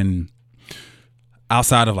 And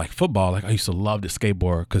outside of like football, like I used to love to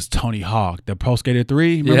skateboard because Tony Hawk, the Pro Skater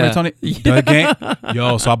 3, remember Tony? The game?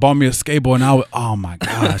 Yo, so I bought me a skateboard, and oh my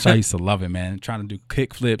gosh, I used to love it, man. Trying to do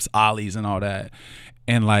kick flips, ollies, and all that.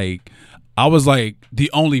 And like, I was like the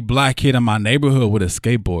only black kid in my neighborhood with a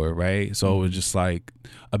skateboard, right? So it was just like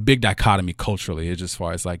a big dichotomy culturally. It's just as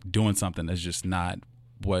far as like doing something that's just not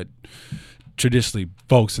what traditionally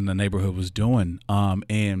folks in the neighborhood was doing.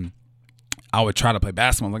 And I would try to play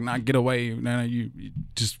basketball. I'm like, nah, get away. Nah, you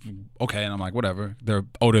just okay. And I'm like, whatever. They're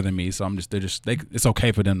older than me, so it's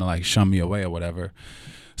okay for them to like shun me away or whatever.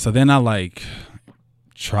 So then I like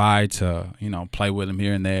tried to, play with them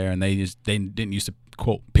here and there, and they didn't used to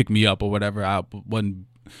quote pick me up or whatever. I wasn't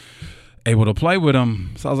able to play with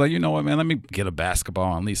them. So I was like, you know what, man, let me get a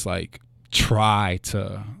basketball and at least like try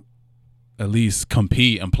to at least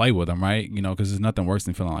compete and play with them, right? Because there's nothing worse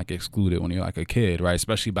than feeling like excluded when you're like a kid, right?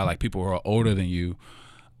 Especially by like people who are older than you.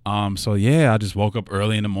 So yeah, I just woke up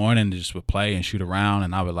early in the morning and just would play and shoot around,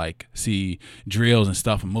 and I would like see drills and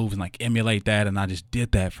stuff and moves and like emulate that, and I just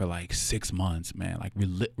did that for like 6 months, man, like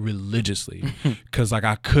religiously, because like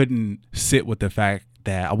I couldn't sit with the fact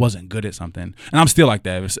that I wasn't good at something, and I'm still like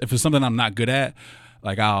that. If it's something I'm not good at,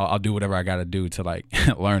 like I'll do whatever I got to do to like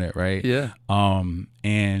learn it, right? Yeah.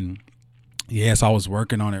 And yeah, so I was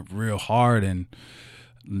working on it real hard, and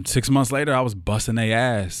 6 months later, I was busting their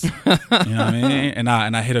ass. You know what I mean? And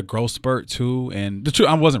I hit a growth spurt too. And the truth,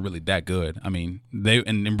 I wasn't really that good. I mean,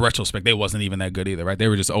 in retrospect, they wasn't even that good either, right? They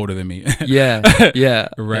were just older than me. Yeah.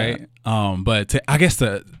 Right. Yeah. But I guess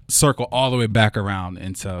to circle all the way back around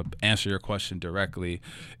and to answer your question directly,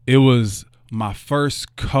 it was my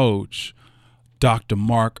first coach, Dr.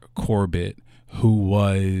 Mark Corbett, who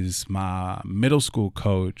was my middle school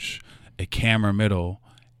coach at Cameron Middle,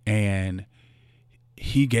 and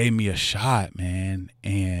he gave me a shot, man,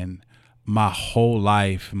 and my whole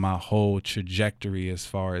life, my whole trajectory as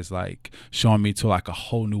far as like showing me to like a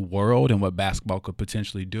whole new world and what basketball could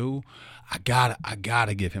potentially do, I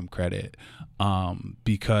gotta give him credit.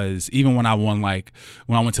 Because even when I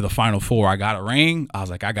went to the Final Four, I got a ring, I was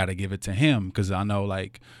like, I gotta give it to him, because I know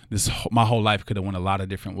like my whole life could have went a lot of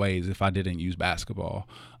different ways if I didn't use basketball.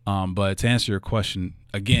 But to answer your question,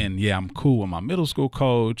 again, yeah, I'm cool with my middle school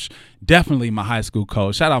coach, definitely my high school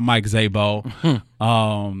coach. Shout out Mike Szabo.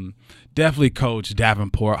 Definitely Coach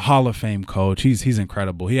Davenport, Hall of Fame coach. He's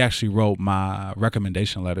incredible. He actually wrote my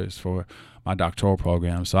recommendation letters for my doctoral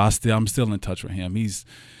program. So I'm still in touch with him.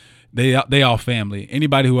 They all family.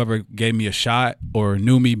 Anybody who ever gave me a shot or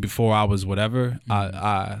knew me before I was whatever,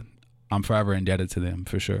 I'm forever indebted to them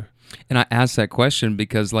for sure. And I asked that question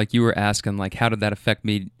because, like, you were asking, like, how did that affect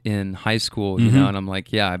me in high school, you know? And I'm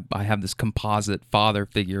like, yeah, I have this composite father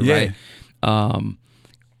figure, right?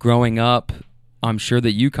 Growing up, I'm sure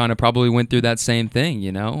that you kind of probably went through that same thing,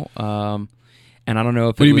 you know? And I don't know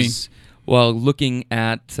if it was, well, looking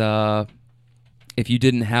at if you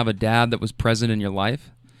didn't have a dad that was present in your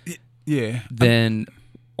life, Yeah. then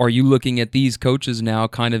are you looking at these coaches now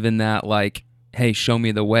kind of in that like, hey, show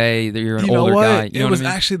me the way, that you're an older guy? You know it was what I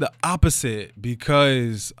mean? actually the opposite,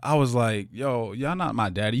 because I was like, yo, y'all not my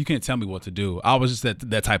daddy. You can't tell me what to do. I was just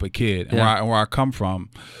that type of kid. And where I come from,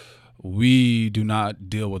 we do not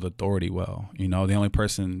deal with authority well. You know, the only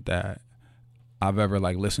person that I've ever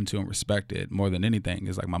like listened to and respected more than anything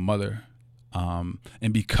is like my mother. And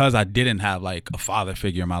because I didn't have like a father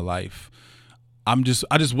figure in my life, I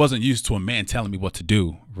just wasn't used to a man telling me what to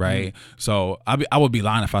do, right? So I would be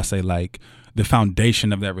lying if I say like the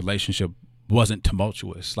foundation of that relationship wasn't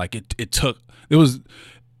tumultuous. Like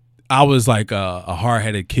I was like a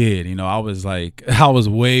hard-headed kid, you know. I was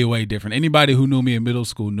way different. Anybody who knew me in middle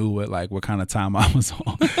school knew what kind of time I was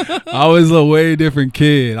on. I was a way different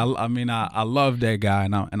kid. I mean, I love that guy,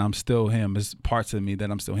 and I'm still him. There's parts of me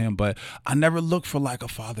that I'm still him, but I never looked for like a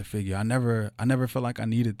father figure. I never felt like I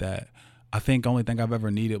needed that. I think the only thing I've ever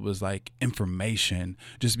needed was like information,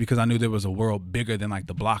 just because I knew there was a world bigger than like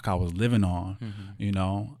the block I was living on, you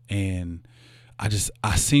know. And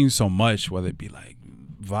I seen so much, whether it be like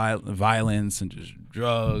violence and just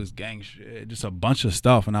drugs, gang shit, just a bunch of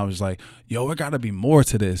stuff, and I was like, yo, there gotta be more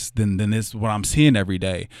to this than this what I'm seeing every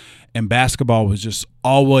day. And basketball was just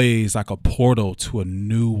always like a portal to a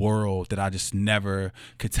new world that I just never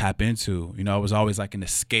could tap into. You know, it was always like an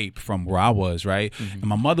escape from where I was, right? And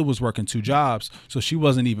my mother was working 2 jobs, so she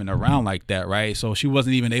wasn't even around like that, right? So she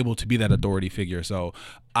wasn't even able to be that authority figure. So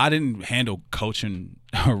I didn't handle coaching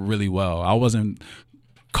really well. I wasn't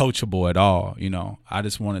coachable at all, you know. I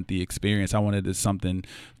just wanted the experience. I wanted something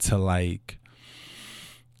to like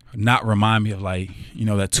not remind me of like, you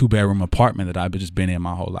know, that 2-bedroom apartment that I've just been in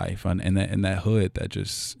my whole life, and in that hood that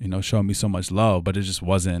just, you know, showed me so much love, but it just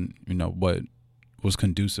wasn't, you know, what was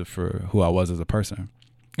conducive for who I was as a person.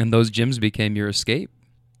 And those gyms became your escape.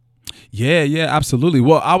 Yeah, absolutely.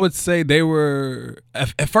 Well, I would say they were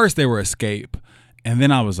at first they were escape, and then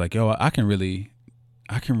I was like, yo, I can really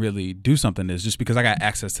do something this, just because I got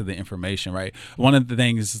access to the information, right? One of the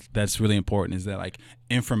things that's really important is that like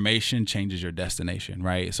information changes your destination,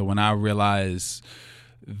 right? So when I realized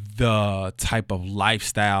the type of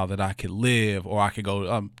lifestyle that I could live, or I could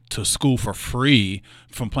go to school for free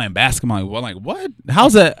from playing basketball, well, like what? How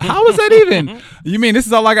is that even? You mean this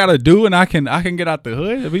is all I gotta do, and I can get out the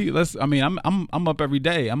hood? I'm up every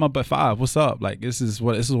day. I'm up at 5. What's up? Like this is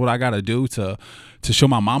what I gotta do to show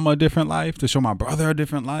my mama a different life, to show my brother a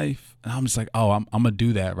different life. And I'm just like, oh, I'm gonna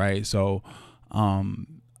do that, right? So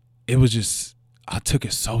it was just, I took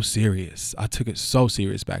it so serious.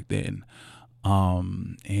 Back then.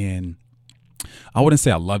 And I wouldn't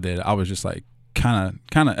say I loved it. I was just like kind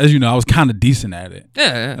of, as you know, I was kind of decent at it.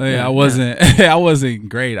 I wasn't I wasn't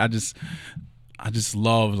great. I just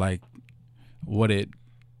loved like what it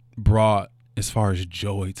brought as far as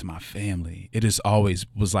joy to my family. It just always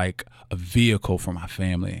was like a vehicle for my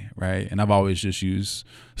family, right? And I've always just used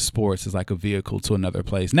sports as like a vehicle to another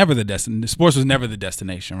place. Never the destination. Sports was never the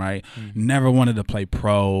destination, right? Never wanted to play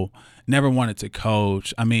pro. Never wanted to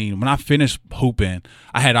coach. I mean, when I finished hooping,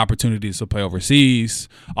 I had opportunities to play overseas.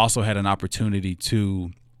 Also had an opportunity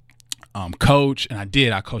to coach, and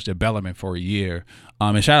I coached at Bellarmine for a year.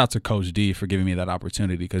 And shout out to Coach D for giving me that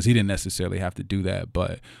opportunity, because he didn't necessarily have to do that,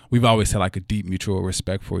 but we've always had like a deep mutual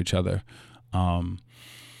respect for each other.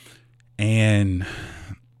 And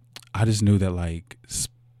I just knew that like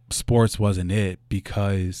sports wasn't it,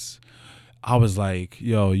 because I was like,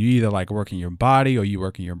 yo, you either like working your body or you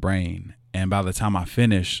working your brain. And by the time I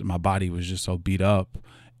finished, my body was just so beat up,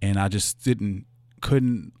 and I just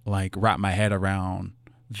couldn't like wrap my head around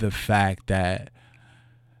the fact that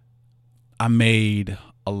I made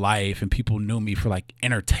a life and people knew me for like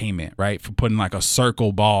entertainment, right? For putting like a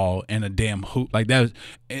circle ball in a damn hoop. Like that,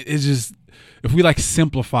 it's just, if we like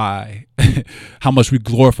simplify how much we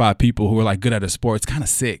glorify people who are like good at a sport, it's kind of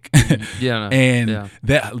sick.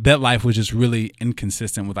 That life was just really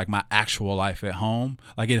inconsistent with like my actual life at home.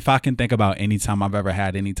 Like if I can think about any time I've ever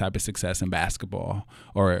had any type of success in basketball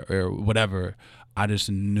or whatever, I just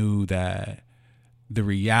knew that the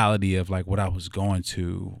reality of like what I was going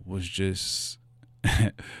to was just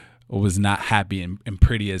was not happy and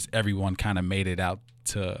pretty as everyone kind of made it out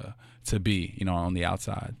to be, you know, on the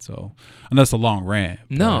outside. So I know it's a long rant.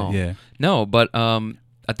 But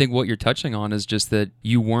I think what you're touching on is just that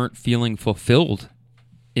you weren't feeling fulfilled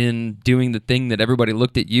in doing the thing that everybody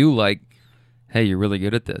looked at you like, hey, you're really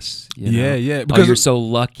good at this. You know? Because you're so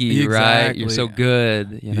lucky, right? You're so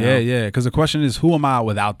good. You know? Because the question is, who am I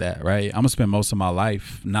without that, right? I'm gonna spend most of my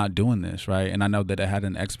life not doing this, right? And I know that it had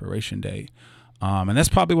an expiration date, and that's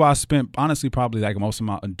probably why I spent, honestly, probably like most of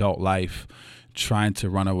my adult life trying to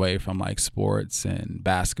run away from like sports and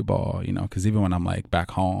basketball, you know, because even when I'm like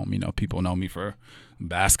back home, you know, people know me for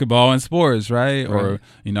basketball and sports, right? Or,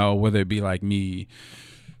 you know, whether it be like me,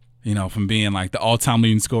 you know, from being like the all-time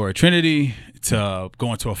leading scorer at Trinity to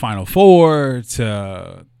going to a Final Four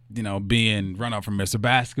to, you know, being run up for Mr.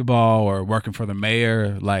 Basketball or working for the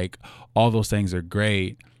mayor, like all those things are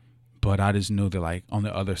great. But I just knew that like on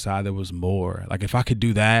the other side, there was more. Like if I could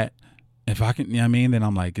do that, if I can, you know what I mean, then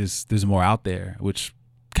I'm like, there's more out there, which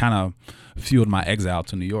kind of fueled my exile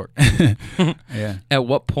to New York. Yeah. At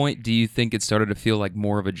what point do you think it started to feel like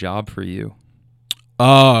more of a job for you?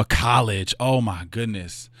 College. Oh my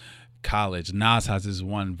goodness. College. Nas has this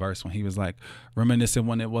one verse when he was like reminiscing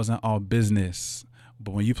when it wasn't all business.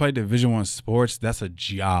 But when you play Division I sports, that's a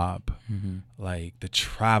job. Like the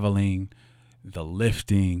traveling, the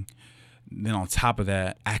lifting, then on top of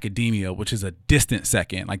that, academia, which is a distant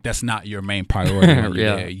second. Like that's not your main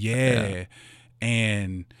priority. Yeah.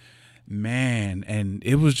 And man, and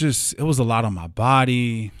it was a lot on my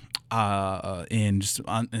body, and just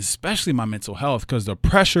especially my mental health, because the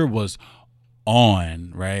pressure was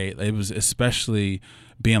on, right? It was especially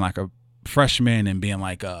being like a freshman and being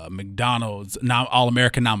like a McDonald's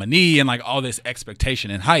All-American nominee and like all this expectation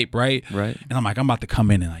and hype, right? Right. And I'm like, I'm about to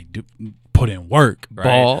come in and like put in work, right?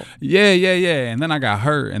 Ball. Yeah. And then I got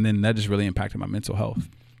hurt, and then that just really impacted my mental health.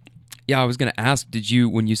 Yeah, I was gonna ask,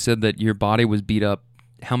 when you said that your body was beat up,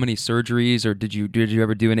 how many surgeries, or did you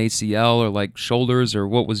ever do an ACL or like shoulders, or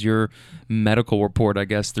what was your medical report, I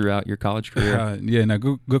guess, throughout your college career?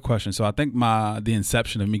 Good question. So I think the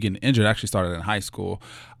inception of me getting injured actually started in high school.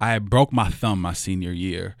 I had broke my thumb my senior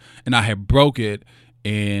year, and I had broke it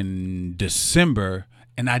in December,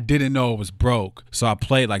 and I didn't know it was broke. So I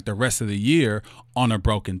played like the rest of the year on a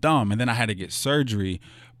broken thumb, and then I had to get surgery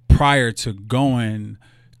prior to going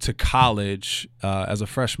to college as a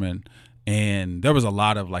freshman. And there was a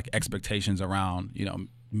lot of like expectations around, you know,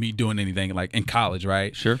 me doing anything like in college,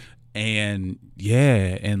 right? Sure. And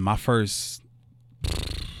yeah, in my first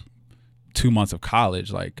 2 months of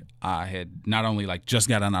college, like I had not only like just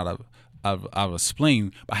gotten out of a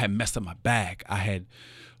spleen, but I had messed up my back. I had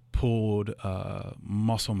pulled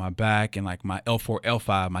muscle in my back, and like my L4,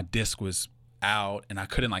 L5, my disc was out, and I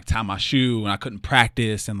couldn't like tie my shoe, and I couldn't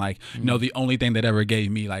practice, and like you know, the only thing that ever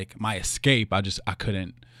gave me like my escape, I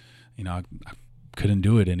couldn't, you know, I couldn't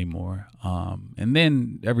do it anymore. And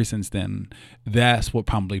then ever since then, that's what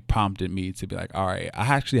probably prompted me to be like, all right, I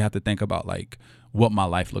actually have to think about like what my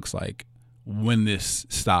life looks like when this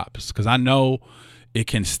stops, because I know it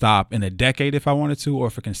can stop in a decade if I wanted to, or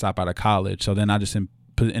if it can stop out of college. So then I just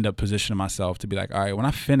end up positioning myself to be like, all right, when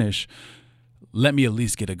I finish, let me at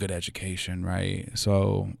least get a good education, right?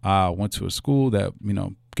 So I went to a school that, you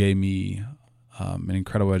know, gave me an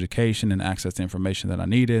incredible education and access to information that I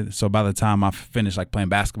needed. So by the time I finished like playing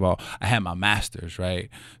basketball, I had my master's, right?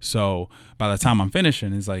 So by the time I'm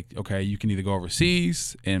finishing, it's like, okay, you can either go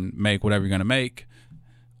overseas and make whatever you're going to make,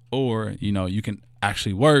 or, you know, you can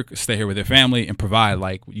actually work, stay here with your family, and provide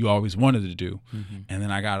like you always wanted to do. And then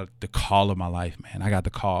I got the call of my life, man. I got the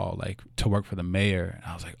call like to work for the mayor,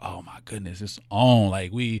 and I was like, oh my goodness, it's on.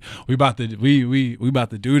 Like we about to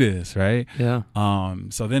do this, right? Yeah.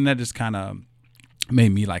 So then that just kind of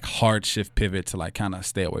made me like hard shift pivot to like kind of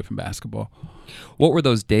stay away from basketball. What were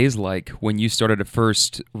those days like when you started to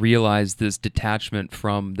first realize this detachment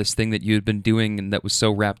from this thing that you had been doing and that was so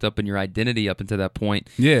wrapped up in your identity up until that point?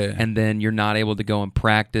 Yeah. And then you're not able to go and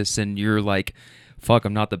practice, and you're like, fuck,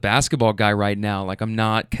 I'm not the basketball guy right now. Like I'm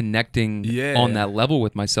not connecting on that level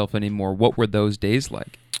with myself anymore. What were those days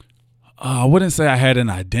like? I wouldn't say I had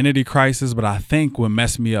an identity crisis, but I think what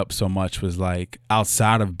messed me up so much was like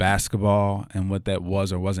outside of basketball and what that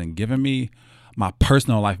was or wasn't giving me, my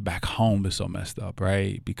personal life back home is so messed up,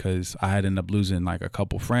 right? Because I had ended up losing like a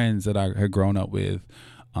couple friends that I had grown up with.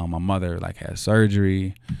 My mother like had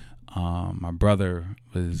surgery. My brother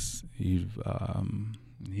was he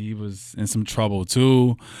was in some trouble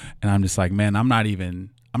too, and I'm just like, man, I'm not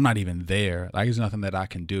even there. Like there's nothing that I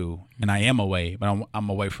can do, and I am away, but I'm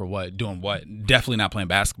away for what? Doing what? Definitely not playing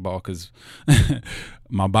basketball because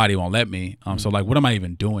my body won't let me. So like, what am I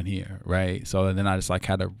even doing here, right? So then I just like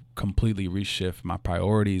had to completely reshift my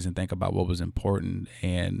priorities and think about what was important,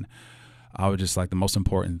 and I was just like, the most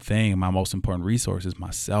important thing, my most important resource is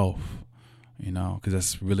myself, you know, because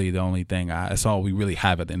that's really the only thing. That's all we really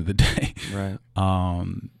have at the end of the day, right?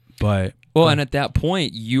 But well, and at that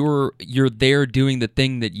point, you're there doing the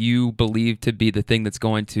thing that you believe to be the thing that's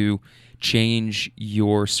going to change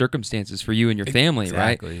your circumstances for you and your family,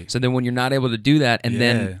 exactly. Right? So then when you're not able to do that, and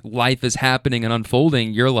then life is happening and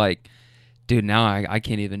unfolding, you're like, dude, now I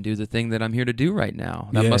can't even do the thing that I'm here to do right now.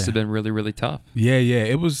 That must have been really, really tough. Yeah.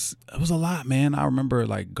 It was a lot, man. I remember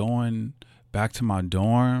like going back to my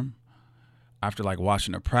dorm after like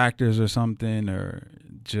watching a practice or something, or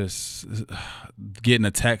just getting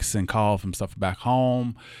a text and call from stuff back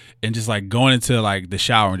home, and just like going into like the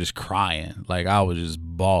shower and just crying. Like I was just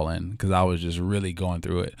bawling because I was just really going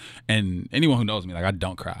through it. And anyone who knows me, like I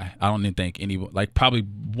don't cry. I don't even think anyone, like probably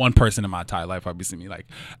one person in my entire life probably see me like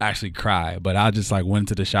actually cry. But I just like went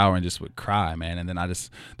into the shower and just would cry, man. And then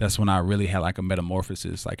that's when I really had like a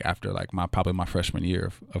metamorphosis, like after like probably my freshman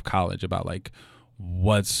year of college, about like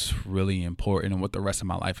what's really important and what the rest of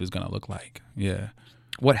my life is going to look like. Yeah.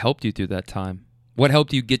 What helped you through that time? What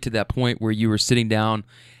helped you get to that point where you were sitting down,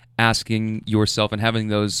 asking yourself and having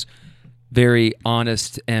those very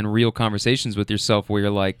honest and real conversations with yourself where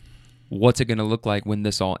you're like, what's it going to look like when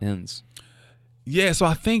this all ends? Yeah, so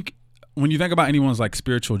I think when you think about anyone's like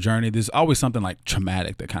spiritual journey, there's always something like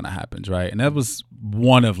traumatic that kind of happens, right? And that was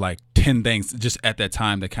one of like 10 things just at that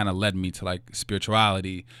time that kind of led me to like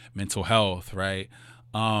spirituality, mental health, right?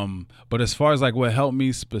 But as far as like what helped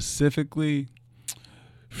me specifically,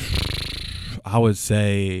 I would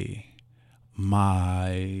say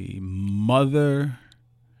my mother,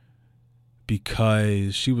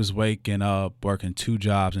 because she was waking up, working 2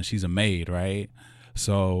 jobs, and she's a maid, right?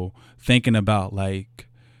 So thinking about like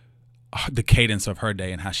the cadence of her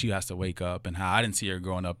day and how she has to wake up, and how I didn't see her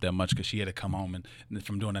growing up that much because she had to come home and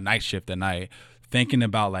from doing a night shift at night, thinking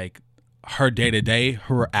about like her day to day,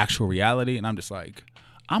 her actual reality. And I'm just like,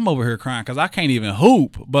 I'm over here crying because I can't even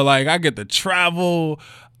hoop, but like I get to travel,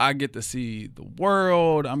 I get to see the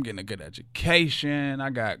world, I'm getting a good education,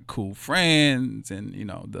 I got cool friends, and you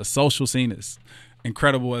know the social scene is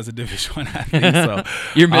incredible as a Division I athlete. So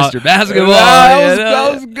you're Mr. Basketball.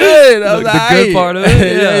 I was good. I was the good part of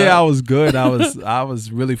it. Yeah, I was good. I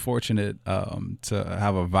was really fortunate to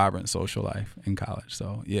have a vibrant social life in college.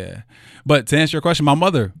 So yeah. But to answer your question, my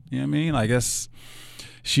mother, you know what I mean? Like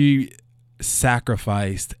she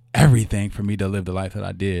sacrificed everything for me to live the life that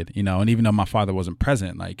I did, you know. And even though my father wasn't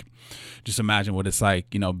present, like just imagine what it's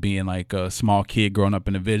like, you know, being like a small kid growing up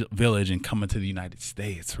in a village and coming to the United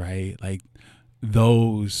States, right? Like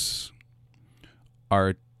those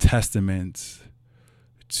are testaments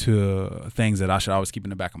to things that I should always keep in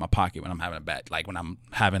the back of my pocket when I'm having when I'm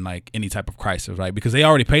having like any type of crisis, right? Because they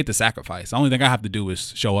already paid the sacrifice. The only thing I have to do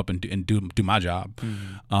is show up and do my job.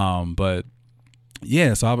 Mm-hmm. But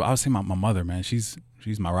yeah, so I would say my mother, man, she's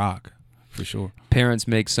my rock for sure. Parents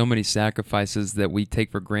make so many sacrifices that we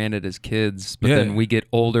take for granted as kids, but then we get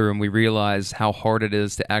older and we realize how hard it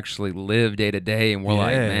is to actually live day to day, and we're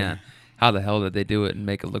like, man, how the hell did they do it and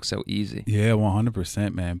make it look so easy? Yeah,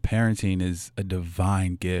 100%, man. Parenting is a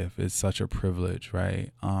divine gift. It's such a privilege,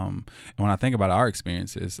 right? And when I think about our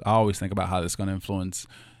experiences, I always think about how it's going to influence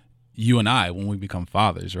you and I when we become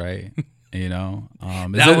fathers, right? You know,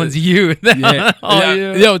 that one's you. You.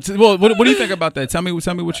 Yo, well, what do you think about that? Tell me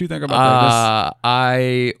what you think about that.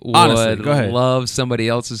 I would love somebody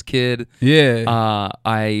else's kid. Yeah.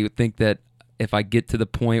 I think that if I get to the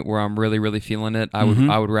point where I'm really, really feeling it, I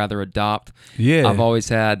would rather adopt. Yeah. I've always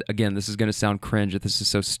had, again, this is going to sound cringe if this is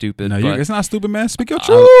so stupid. No, but it's not stupid, man. Speak your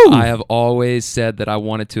truth. I have always said that I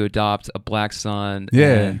wanted to adopt a black son.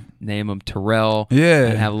 And name him Terrell. Yeah.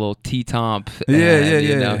 And have a little T-Tomp. Yeah.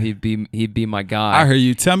 You know, he'd be my guy. I hear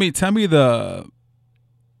you. Tell me the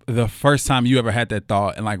first time you ever had that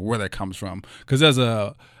thought and like where that comes from. Because as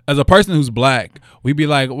a person who's black, we'd be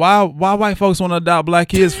like, why white folks want to adopt black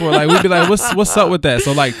kids for? Like, we'd be like, what's up with that?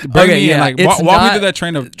 So like, bring me in, like, walk me through that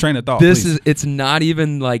train of thought. It's not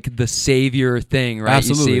even like the savior thing, right?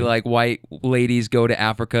 Absolutely. You see like white ladies go to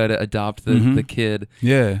Africa to adopt the kid.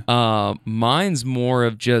 Yeah. Mine's more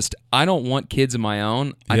of just, I don't want kids of my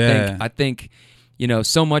own. I think, you know,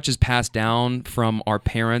 so much is passed down from our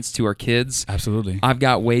parents to our kids. Absolutely. I've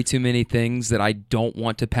got way too many things that I don't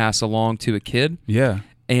want to pass along to a kid. Yeah.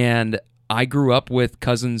 And I grew up with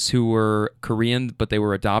cousins who were Korean, but they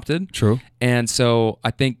were adopted. True. And so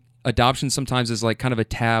I think adoption sometimes is like kind of a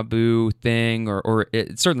taboo thing, or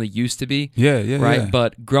it certainly used to be. Yeah. Right.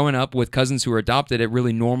 But growing up with cousins who were adopted, it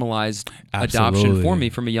really normalized adoption for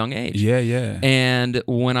me from a young age. Yeah. And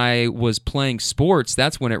when I was playing sports,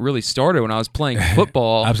 that's when it really started. When I was playing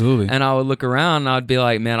football. Absolutely. And I would look around and I'd be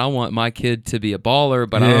like, man, I want my kid to be a baller,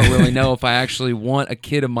 but I don't really know if I actually want a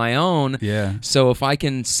kid of my own. Yeah. So if I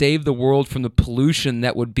can save the world from the pollution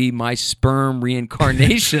that would be my sperm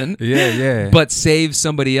reincarnation, but save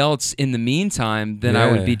somebody else in the meantime, then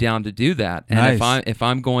I would be down to do that. And if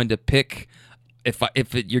I'm going to pick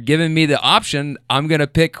you're giving me the option, I'm gonna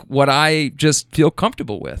pick what I just feel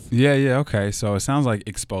comfortable with. Yeah, okay. So it sounds like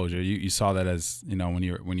exposure. You saw that as, when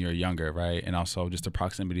you're younger, right? And also just the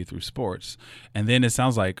proximity through sports. And then it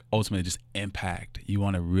sounds like ultimately just impact. You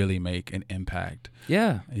want to really make an impact.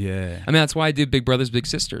 Yeah. Yeah. I mean, that's why I do Big Brothers Big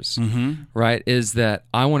Sisters. Mm-hmm. Right? Is that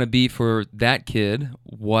I want to be for that kid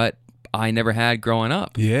what I never had growing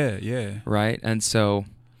up. Yeah. Right? And so,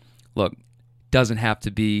 look, doesn't have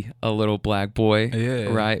to be a little black boy,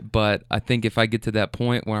 right? But I think if I get to that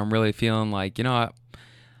point where I'm really feeling like, I'm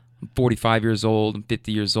 45 years old, I'm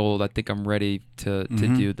 50 years old, I think I'm ready to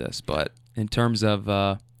do this. But in terms of,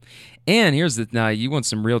 and here's now you want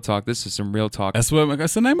some real talk. This is some real talk. That's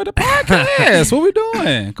the name of the podcast. What we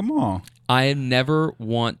doing? Come on. I never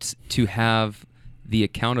want to have the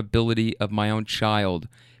accountability of my own child,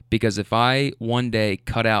 because if I one day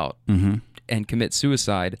cut out and commit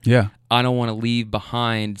suicide, I don't want to leave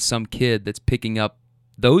behind some kid that's picking up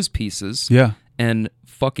those pieces and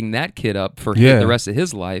fucking that kid up for the rest of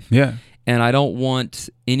his life. Yeah. And I don't want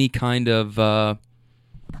any kind of I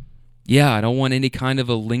don't want any kind of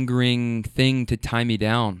a lingering thing to tie me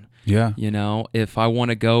down. Yeah. If I want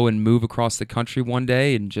to go and move across the country one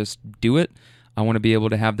day and just do it, I want to be able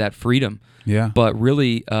to have that freedom. Yeah. But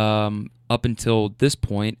really, up until this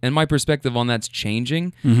point, and my perspective on that's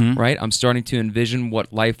changing, right? I'm starting to envision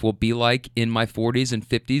what life will be like in my 40s and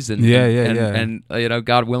 50s and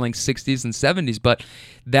God willing, 60s and 70s. But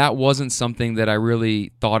that wasn't something that I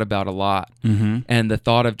really thought about a lot. And the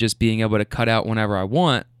thought of just being able to cut out whenever I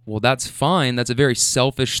want, well, that's fine. That's a very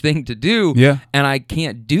selfish thing to do. Yeah. And I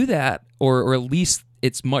can't do that, or at least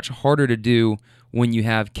it's much harder to do when you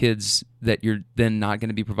have kids that you're then not going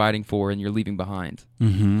to be providing for and you're leaving behind.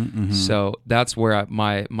 So that's where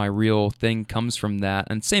my real thing comes from that.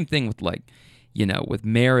 And same thing with with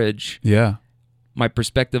marriage. Yeah. My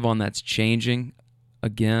perspective on that's changing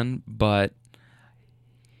again, but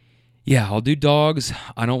I'll do dogs.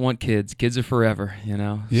 I don't want kids. Kids are forever,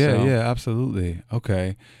 Yeah, so. yeah, absolutely.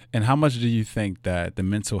 Okay. And how much do you think that the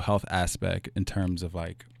mental health aspect in terms of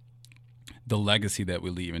the legacy that we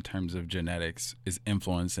leave in terms of genetics is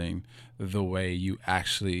influencing the way you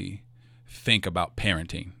actually think about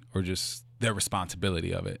parenting or just the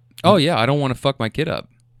responsibility of it? Oh, yeah. I don't want to fuck my kid up.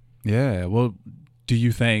 Yeah. Well, do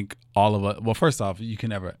you think all of us, well, first off, you can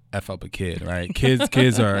never F up a kid, right?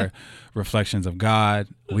 Kids are reflections of God.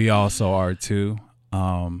 We also are too.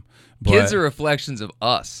 Kids are reflections of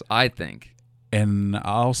us, I think. And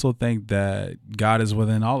I also think that God is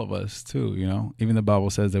within all of us too, Even the Bible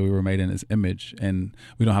says that we were made in his image, and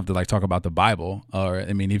we don't have to talk about the Bible.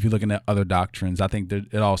 If you're looking at other doctrines, I think that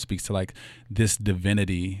it all speaks to this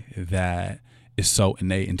divinity that is so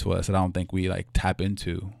innate into us that I don't think we tap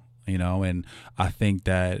into, And I think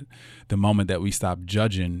that the moment that we stop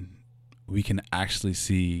judging, we can actually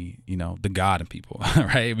see, the God in people,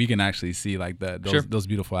 right? We can actually see those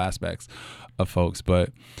beautiful aspects of folks.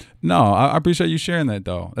 But no, I appreciate you sharing that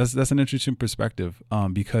though. That's an interesting perspective,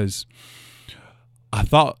 because I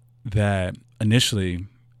thought that initially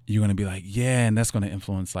you're going to be and that's going to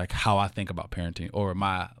influence how I think about parenting or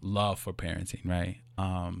my love for parenting, right?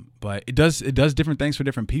 But it does different things for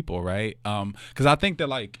different people, right? Because I think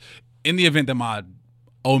that in the event that my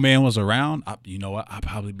old man was around, I'd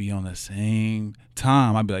probably be on the same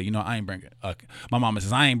time. I'd be I ain't bring my mama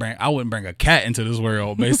says I wouldn't bring a cat into this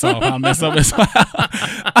world based off how messed up it's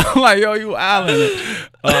I'm like, yo, you island.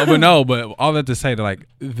 But all that to say that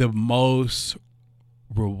the most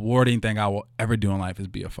rewarding thing I will ever do in life is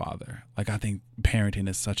be a father. I think parenting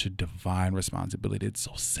is such a divine responsibility. It's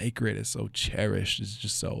so sacred. It's so cherished. It's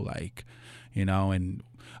just so and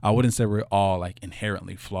I wouldn't say we're all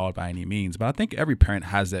inherently flawed by any means, but I think every parent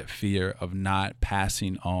has that fear of not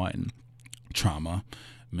passing on trauma,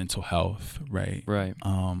 mental health, right? Right.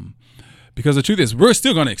 Because the truth is, we're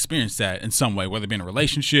still going to experience that in some way, whether it be in a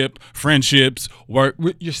relationship, friendships, work.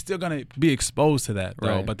 You're still going to be exposed to that,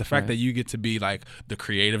 though. Right, but the fact that you get to be the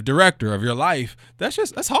creative director of your life, that's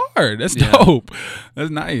hard. That's dope. That's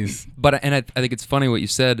nice. But I think it's funny what you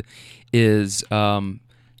said is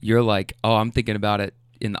you're I'm thinking about it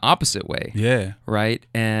in the opposite way. Yeah. Right.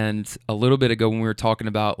 And a little bit ago when we were talking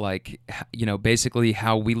about basically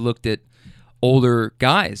how we looked at older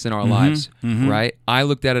guys in our lives, right? I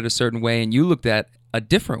looked at it a certain way and you looked at a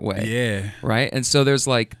different way. Yeah. Right. And so there's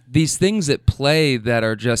these things at play that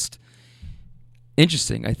are just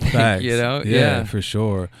interesting, I think. Facts. Yeah, for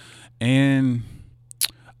sure. And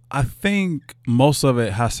I think most of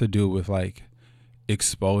it has to do with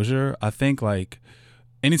exposure. I think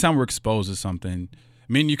anytime we're exposed to something,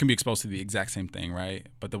 me and you can be exposed to the exact same thing, right?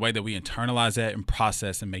 But the way that we internalize that and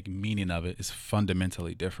process and make meaning of it is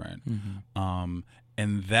fundamentally different.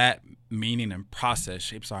 And that meaning and process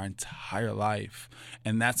shapes our entire life.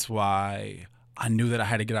 And that's why I knew that I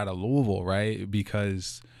had to get out of Louisville, right?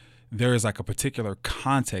 Because there is like a particular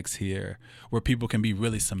context here where people can be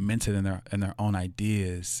really cemented in their own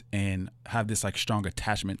ideas and have this like strong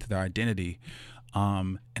attachment to their identity.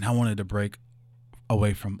 And I wanted to break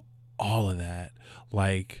away from all of that.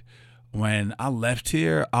 Like when I left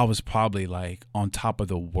here, I was probably like on top of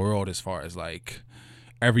the world as far as like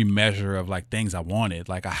every measure of like things I wanted.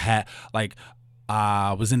 Like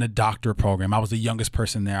I was in the doctor program. I was the youngest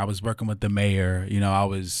person there. I was working with the mayor. You know, I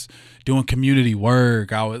was doing community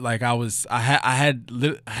work. I had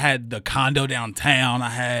the condo downtown. I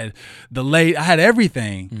had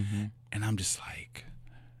everything. And I'm just like,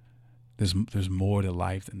 there's more to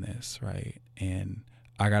life than this, right? And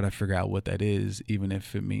I got to figure out what that is, even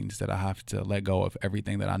if it means that I have to let go of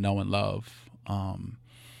everything that I know and love.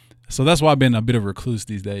 So that's why I've been a bit of a recluse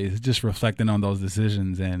these days, just reflecting on those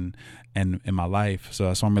decisions and in my life.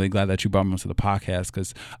 So I'm really glad that you brought me onto the podcast,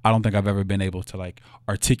 because I don't think I've ever been able to like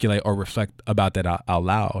articulate or reflect about that out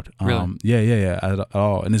loud. Really? Yeah, at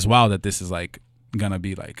all. And it's wild that this is like gonna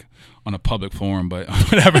be like on a public forum, but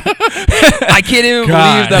whatever. I can't even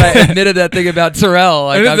believe that I admitted that thing about Terrell.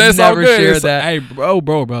 Like, I've never shared that. Hey, bro,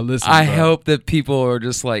 listen. I hope that people are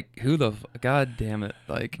just like, who the God damn it,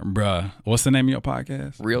 like, bruh, what's the name of your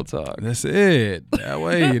podcast? Real Talk. That's it. That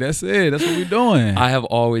way. That's it. That's what we're doing. I have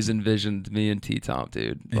always envisioned me and T-Tom,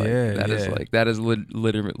 dude. Like, that is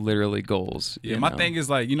literally goals. Yeah, my thing is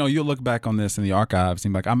like, you'll look back on this in the archives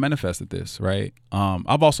and be like, I manifested this, right?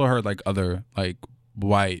 I've also heard like other like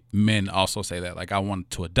white men also say that, like, I want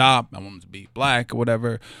to adopt, I want to be black or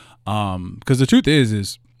whatever, because the truth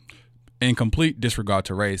is in complete disregard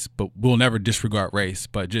to race, but we'll never disregard race,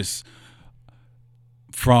 but just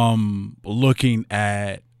from looking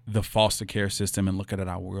at the foster care system and looking at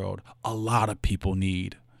our world, a lot of people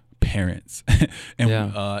need parents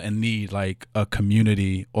and need like a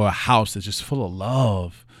community or a house that's just full of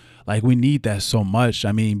love. Like, we need that so much.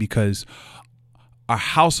 I mean, because our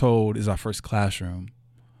household is our first classroom,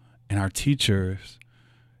 and our teachers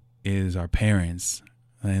is our parents.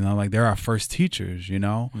 Like, they're our first teachers,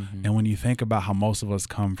 And when you think about how most of us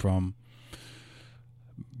come from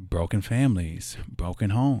broken families,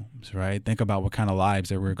 broken homes, right? Think about what kind of lives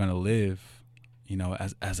that we're going to live,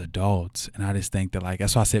 as adults. And I just think that, like,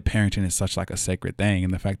 that's why I said parenting is such like a sacred thing.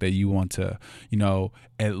 And the fact that you want to,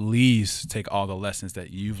 at least take all the lessons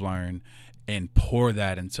that you've learned and pour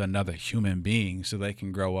that into another human being so they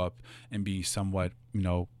can grow up and be somewhat,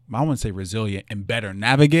 I wouldn't say resilient and better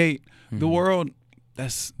navigate the world.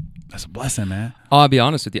 That's a blessing, man. I'll be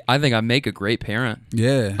honest with you. I think I make a great parent.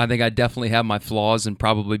 Yeah. I think I definitely have my flaws and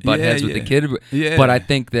probably butt heads with the kid. Yeah. But I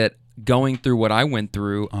think that going through what I went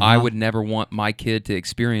through, I would never want my kid to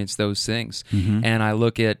experience those things. And I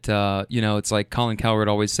look at, it's like Colin Cowherd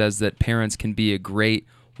always says that parents can be a great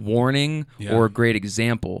warning or a great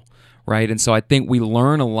example. Right. And so I think we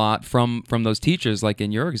learn a lot from those teachers, like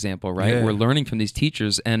in your example, right? Yeah. We're learning from these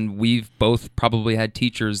teachers, and we've both probably had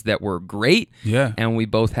teachers that were great. Yeah. And we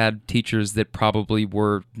both had teachers that probably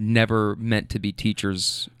were never meant to be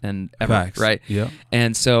teachers and ever. Facts. Right. Yeah.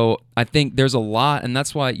 And so I think there's a lot, and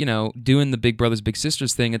that's why, doing the Big Brothers Big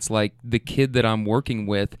Sisters thing, it's like the kid that I'm working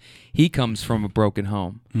with, he comes from a broken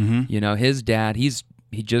home. His dad, he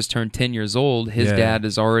just turned 10 years old. His dad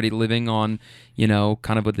is already living on,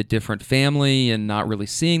 kind of with a different family and not really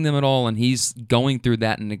seeing them at all. And he's going through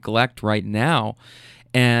that neglect right now.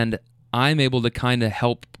 And I'm able to kind of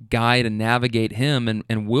help guide and navigate him,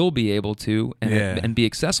 and will be able to and be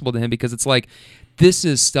accessible to him, because it's like, this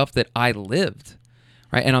is stuff that I lived.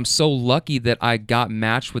 Right. And I'm so lucky that I got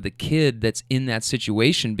matched with a kid that's in that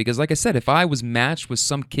situation, because like I said, if I was matched with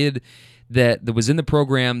some kid that was in the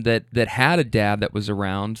program that had a dad that was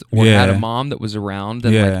around, or had a mom that was around,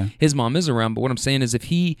 and like, his mom is around, but what I'm saying is, if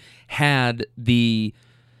he had the,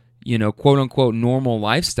 quote unquote normal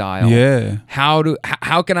lifestyle,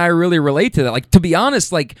 how can I really relate to that? Like, to be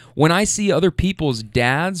honest, like, when I see other people's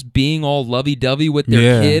dads being all lovey-dovey with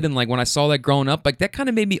their kid, and like when I saw that growing up, like, that kind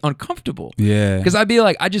of made me uncomfortable. Because I'd be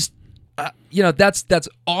like, I just that's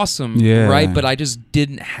awesome, right? But I just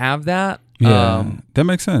didn't have that. That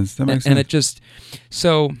makes sense. And it just,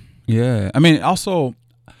 so. Yeah. I mean, also,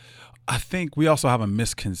 I think we also have a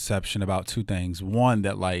misconception about two things. One,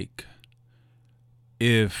 that like,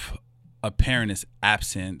 if a parent is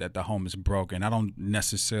absent, that the home is broken. I don't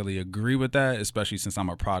necessarily agree with that, especially since I'm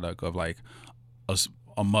a product of like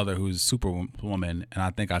a mother who's superwoman, and I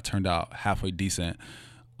think I turned out halfway decent.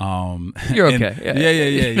 You're and- okay.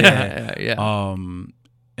 yeah. Yeah.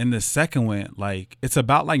 And the second one, like, it's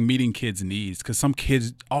about like meeting kids' needs, because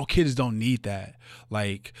all kids don't need that.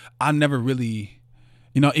 Like, I never really,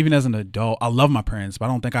 even as an adult, I love my parents, but I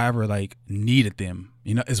don't think I ever like needed them.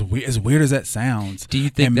 As weird as that sounds. Do you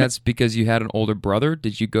think that's because you had an older brother?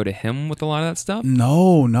 Did you go to him with a lot of that stuff?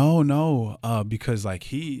 No. Because like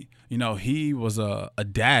he was a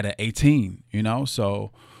dad at 18.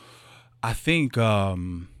 So I think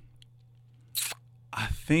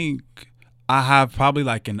I have probably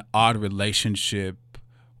like an odd relationship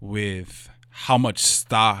with how much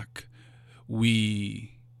stock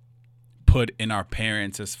we put in our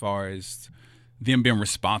parents as far as them being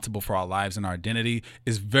responsible for our lives and our identity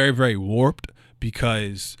is very, very warped,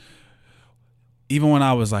 because even when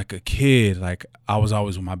I was like a kid, like I was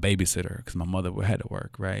always with my babysitter because my mother had to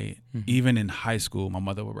work, right? Mm-hmm. Even in high school, my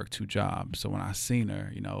mother would work 2 jobs. So when I seen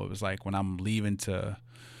her, it was like when I'm leaving to,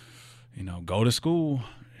 go to school,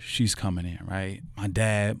 she's coming in, right? My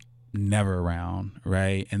dad never around,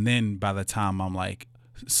 right? And then by the time I'm like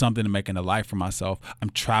something to making a life for myself, I'm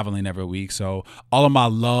traveling every week. So all of my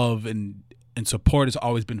love and support has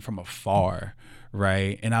always been from afar,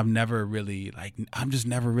 right? And I've never really I'm just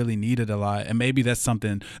never really needed a lot. And maybe that's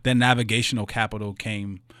something that navigational capital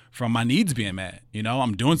came from my needs being met.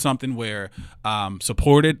 I'm doing something where I'm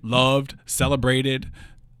supported, loved, celebrated.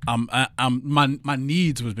 My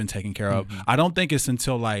needs was been taken care of. Mm-hmm. I don't think it's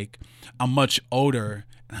until like I'm much older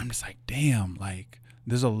and I'm just like, damn, like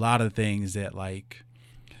there's a lot of things that like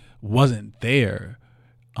wasn't there.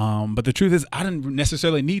 But the truth is I didn't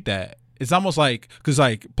necessarily need that. It's almost like, because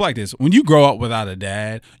like this, when you grow up without a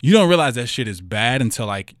dad, you don't realize that shit is bad until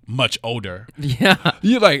like much older. Yeah.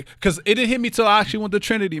 You like, because it didn't hit me till I actually went to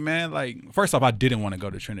Trinity, man. Like, first off, I didn't want to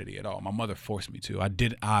go to Trinity at all. My mother forced me to. I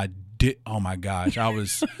did. Oh my gosh. I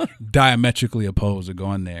was diametrically opposed to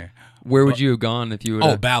going there. Where would you have gone if you would?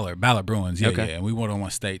 Oh, Ballard Bruins. Yeah, okay. Yeah. We won on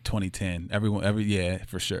state 2010. Yeah,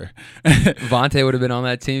 for sure. Devontae would have been on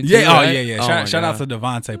that team too, yeah. right? Oh, yeah. Shout out to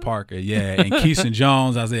Devontae Parker. Yeah, and Keeson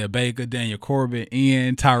Jones, Isaiah Baker, Daniel Corbett,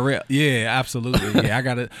 Ian, Tyrell. Yeah, absolutely. Yeah, I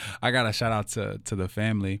got to shout out to the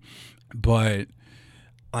family. But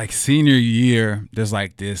like senior year, there's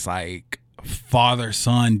like this like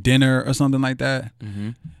father-son dinner or something like that. Mm-hmm.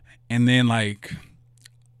 And then like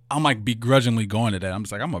I'm like begrudgingly going to that. I'm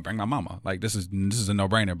just like, I'm gonna bring my mama. Like this is a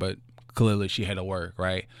no-brainer, but clearly she had to work,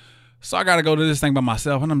 right? So I gotta go to this thing by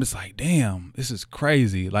myself, and I'm just like, damn, this is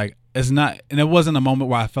crazy. Like it's not, and it wasn't a moment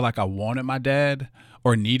where I felt like I wanted my dad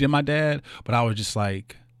or needed my dad, but I was just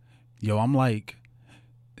like, yo, I'm like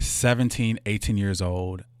 17, 18 years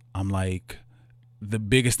old. I'm like the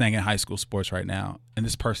biggest thing in high school sports right now, and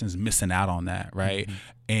this person's missing out on that, right? Mm-hmm.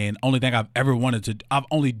 And only thing I've ever wanted to, I've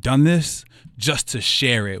only done this just to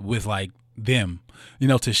share it with like them,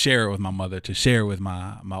 to share it with my mother, to share it with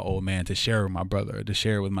my old man, to share it with my brother, to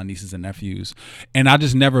share it with my nieces and nephews. And I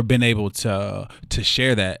just never been able to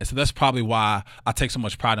share that. So that's probably why I take so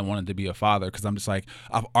much pride in wanting to be a father, because I'm just like,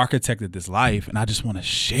 I've architected this life and I just want to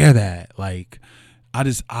share that. Like, I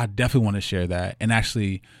definitely want to share that and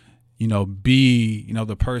actually, be,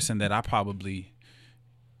 the person that I probably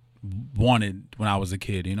wanted when I was a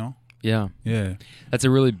kid, Yeah. Yeah. That's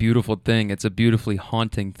a really beautiful thing. It's a beautifully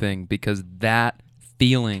haunting thing, because that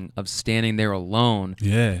feeling of standing there alone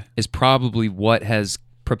is probably what has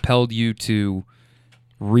propelled you to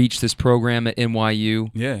reach this program at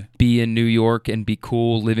NYU, be in New York and be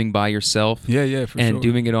cool living by yourself, and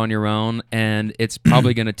doing it on your own. And it's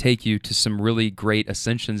probably going to take you to some really great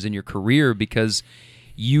ascensions in your career, because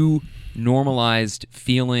you normalized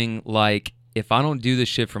feeling like, if I don't do this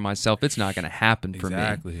shit for myself, it's not going to happen for me.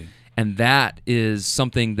 Exactly. And that is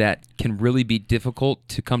something that can really be difficult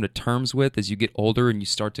to come to terms with as you get older and you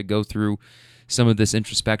start to go through some of this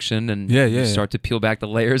introspection and you start to peel back the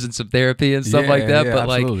layers and some therapy and stuff like that. But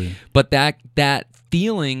absolutely. but that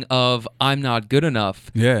feeling of I'm not good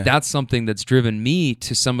enough, that's something that's driven me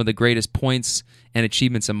to some of the greatest points and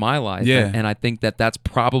achievements in my life. And I think that that's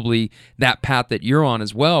probably that path that you're on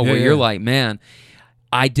as well, where you're like, man,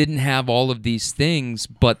 I didn't have all of these things,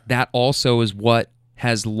 but that also is what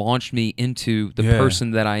has launched me into the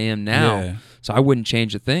person that I am now. Yeah. So I wouldn't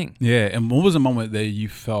change a thing. Yeah. And what was a moment that you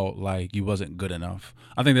felt like you wasn't good enough?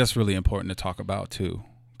 I think that's really important to talk about too,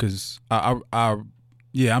 because I've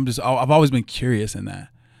always been curious in that.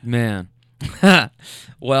 Man.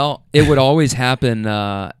 Well, it would always happen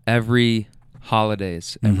every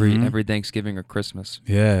holidays, every Thanksgiving or Christmas.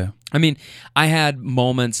 Yeah. I mean, I had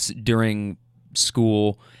moments during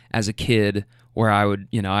school as a kid where I would,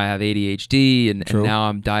 I have ADHD and now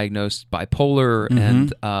I'm diagnosed bipolar,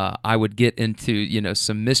 and I would get into,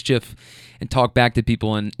 some mischief and talk back to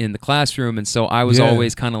people in the classroom. And so I was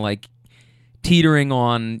always kind of like teetering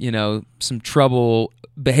on, some trouble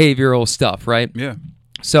behavioral stuff, right? Yeah.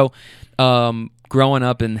 So growing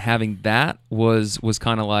up and having that was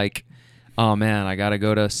kind of like, oh man, I got to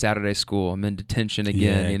go to Saturday school. I'm in detention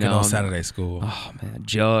again. Good old Saturday school. Oh man,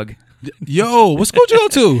 Jug. Yo, what school did you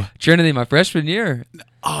go to? Trinity, my freshman year.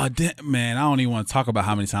 Oh, man, I don't even want to talk about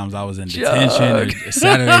how many times I was in detention or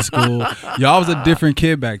Saturday school. Yo, I was a different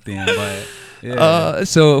kid back then, but yeah.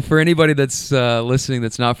 So for anybody that's listening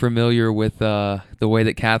that's not familiar with the way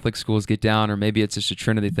that Catholic schools get down, or maybe it's just a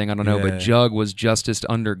Trinity thing, I don't know, but Jug was Justice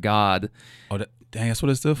Under God. Oh, dang, that's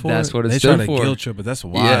what it stood for? That's what it stood stood for. They tried to guilt trip, but that's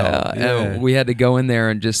wild. Yeah, and we had to go in there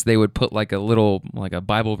and they would put like a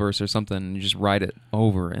Bible verse or something and just write it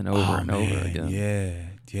over and over and over again.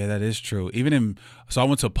 Yeah, that is true. So I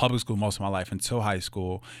went to public school most of my life until high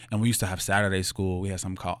school, and we used to have Saturday school. We had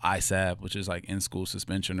something called ISAP, which is like in-school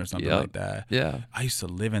suspension or something like that. Yeah. I used to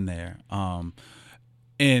live in there.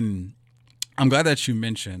 And I'm glad that you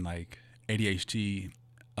mentioned like ADHD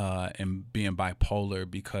and being bipolar,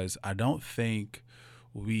 because I don't think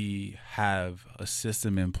we have a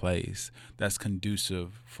system in place that's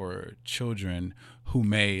conducive for children who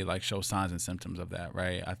may like show signs and symptoms of that,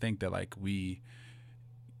 right? I think that like we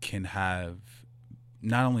can have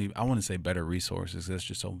not only, I want to say better resources, that's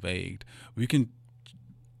just so vague. We can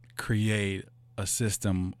create a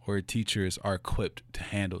system where teachers are equipped to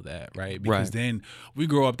handle that, right? Because then we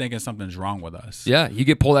grow up thinking something's wrong with us. Yeah, you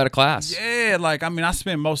get pulled out of class. Yeah, like, I mean, I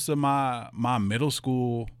spent most of my middle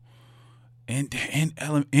school in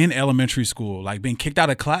elementary school, like being kicked out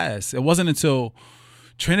of class. It wasn't until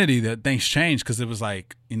Trinity that things changed, because it was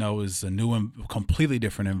like, it was a new and completely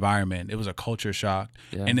different environment. It was a culture shock.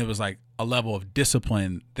 Yeah. And it was like a level of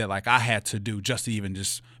discipline that like I had to do just to even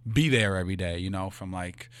just be there every day, from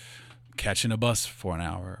like catching a bus for an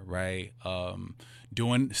hour, right?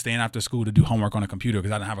 Staying after school to do homework on a computer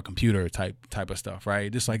because I didn't have a computer type of stuff,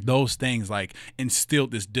 right? Just like those things like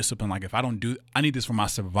instilled this discipline. Like if I don't I need this for my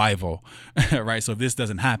survival, right? So if this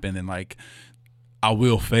doesn't happen, then like I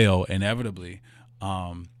will fail inevitably.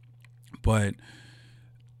 But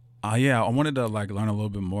I wanted to like learn a little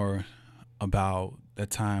bit more about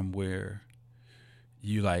that time where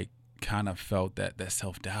you like kind of felt that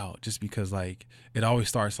self-doubt, just because like it always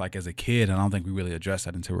starts like as a kid, and I don't think we really address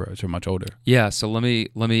that until we're much older. Yeah, so let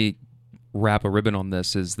me wrap a ribbon on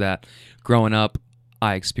this, is that growing up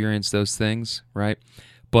I experienced those things, right?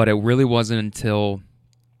 But it really wasn't until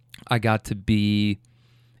I got to be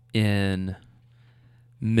in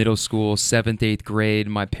middle school, 7th, 8th grade,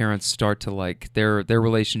 my parents start to like their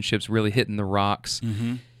relationships really hitting the rocks.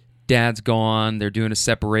 Mm-hmm. Dad's gone, they're doing a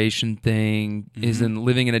separation thing, mm-hmm.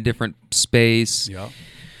 living in a different space. Yeah.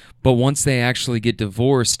 But once they actually get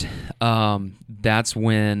divorced, that's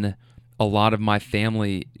when a lot of my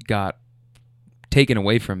family got taken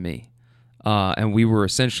away from me. And we were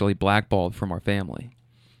essentially blackballed from our family,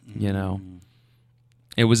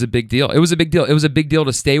 It was a big deal. It was a big deal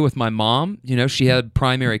to stay with my mom. She had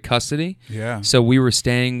primary custody. Yeah. So we were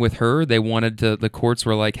staying with her. They wanted to, the courts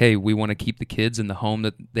were like, hey, we want to keep the kids in the home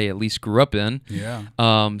that they at least grew up in. Yeah.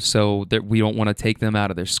 So that we don't want to take them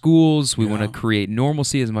out of their schools. We want to create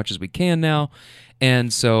normalcy as much as we can now.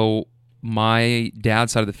 And so my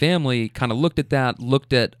dad's side of the family kind of looked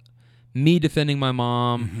at me defending my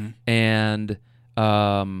mom, mm-hmm. and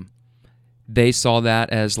they saw that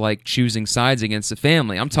as like choosing sides against the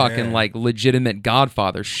family. I'm talking like legitimate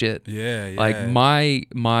Godfather shit. Yeah. Like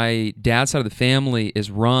my dad's side of the family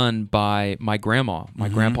is run by my grandma. My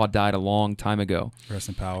mm-hmm. grandpa died a long time ago. Rest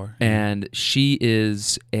in power. And she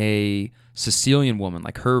is a Sicilian woman.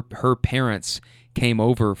 Like her parents came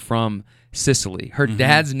over from Sicily. Her mm-hmm.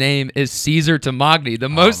 dad's name is Caesar Tamagni, the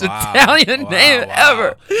most Italian name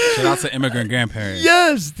ever. Shout out to immigrant grandparents.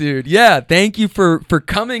 Yes, dude. Yeah, thank you for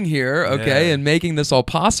coming here, okay, and making this all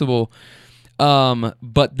possible.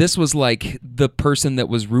 But this was like the person that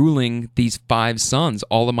was ruling these 5 sons,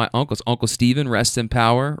 all of my uncles. Uncle Stephen, rest in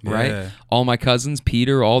power, right? All my cousins,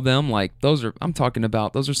 Peter, all them, like those are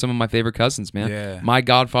some of my favorite cousins, man. Yeah. My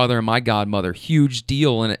godfather and my godmother, huge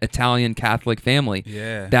deal in an Italian Catholic family.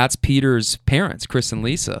 Yeah. That's Peter's parents, Chris and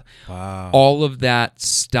Lisa. Wow. All of that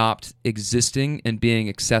stopped existing and being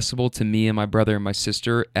accessible to me and my brother and my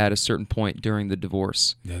sister at a certain point during the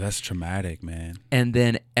divorce. Yeah, that's traumatic, man. And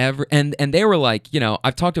then and they were like,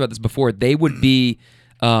 I've talked about this before. They would be,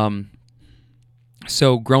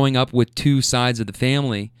 so growing up with 2 sides of the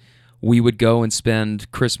family, we would go and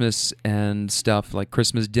spend Christmas and stuff like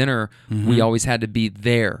Christmas dinner. Mm-hmm. We always had to be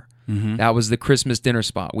there. That was the Christmas dinner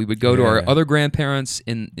spot. We would go to our other grandparents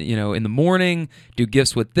in the morning, do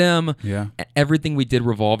gifts with them. Yeah. Everything we did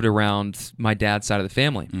revolved around my dad's side of the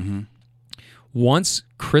family. Once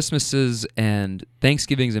Christmases and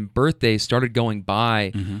Thanksgivings and birthdays started going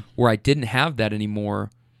by where I didn't have that anymore,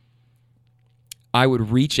 I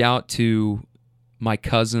would reach out to my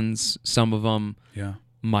cousins, some of them,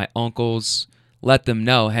 my uncles, let them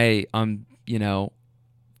know, hey,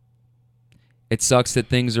 it sucks that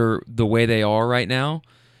things are the way they are right now.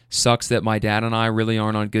 Sucks that my dad and I really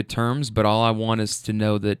aren't on good terms, but all I want is to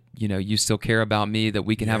know that, you still care about me, that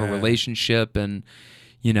we can have a relationship, and,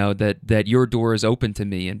 that your door is open to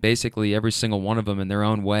me. And basically every single one of them in their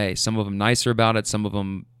own way, some of them nicer about it, some of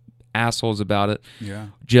them assholes about it,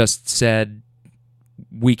 just said,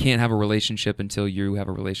 we can't have a relationship until you have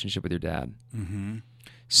a relationship with your dad.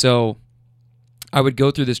 So I would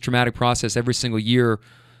go through this traumatic process every single year,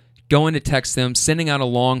 going to text them, sending out a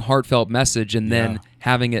long, heartfelt message, and then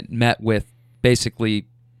having it met with basically,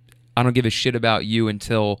 I don't give a shit about you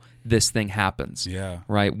until this thing happens.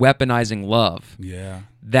 Right? Weaponizing love.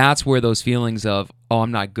 That's where those feelings of, oh,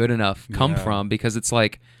 I'm not good enough come from, because it's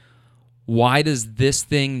like, why does this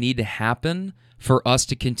thing need to happen for us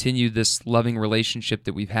to continue this loving relationship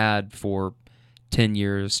that we've had for 10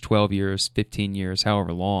 years, 12 years, 15 years,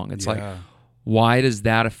 however long? It's like, why does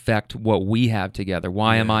that affect what we have together?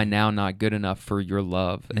 Why am I now not good enough for your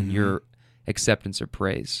love and your acceptance or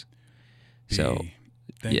praise? Thank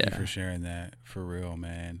you for sharing that, for real,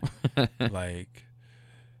 man. Like,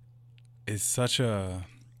 it's such a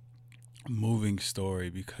moving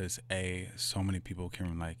story because so many people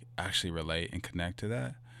can like actually relate and connect to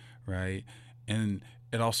that, right? And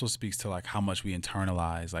it also speaks to like how much we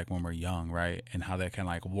internalize like when we're young, right? And how that can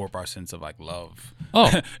like warp our sense of like love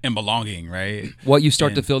and belonging, right? What you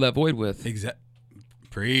start to fill that void with.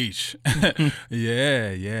 Preach.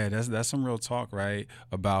 Yeah. That's some real talk, right?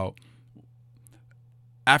 About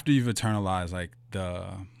after you've internalized like the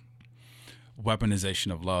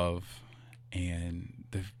weaponization of love and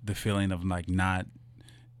the feeling of like not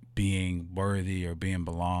being worthy or being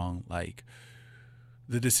belong, like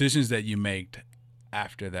the decisions that you make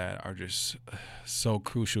after that are just so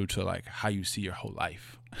crucial to like how you see your whole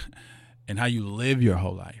life and how you live your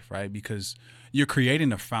whole life, right? Because you're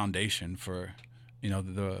creating a foundation for,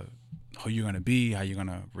 who you're going to be, how you're going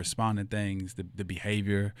to respond to things, the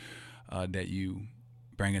behavior that you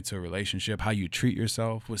bring into a relationship, how you treat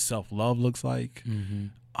yourself, what self-love looks like.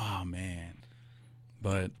 Oh man.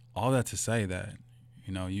 But all that to say that,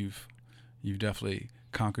 you've definitely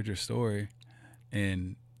conquered your story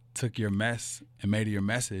and took your mess and made it your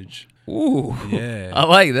message. Ooh, yeah, I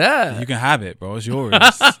like that. You can have it, bro. It's yours. You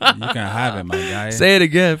can have it, my guy. Say it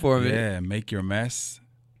again for me. Yeah, make your mess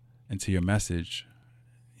into your message.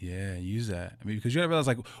 Yeah, use that. I mean, because you gotta realize,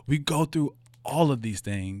 like, we go through all of these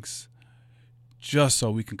things just so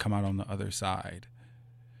we can come out on the other side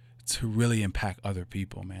to really impact other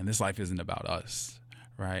people, man. This life isn't about us.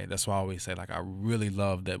 Right. That's why I always say, like, I really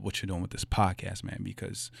love that what you're doing with this podcast, man,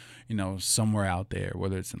 because, somewhere out there,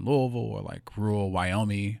 whether it's in Louisville or like rural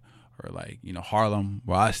Wyoming or like, Harlem,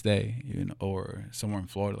 where I stay, or somewhere in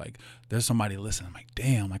Florida, like there's somebody listening. I'm like,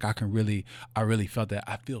 damn, like I really felt that.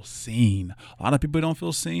 I feel seen. A lot of people don't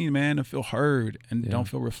feel seen, man, and feel heard and don't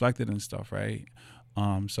feel reflected and stuff. Right.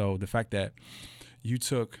 So the fact that you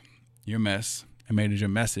took your mess and made it your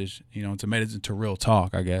message, to made it into real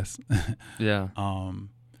talk, I guess. Yeah.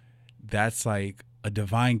 That's like a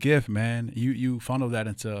divine gift, man. You funnel that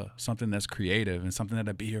into something that's creative and something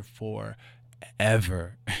that'll be here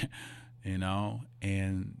forever,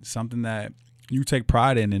 and something that you take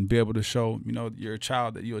pride in and be able to show, your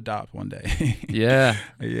child that you adopt one day. Yeah.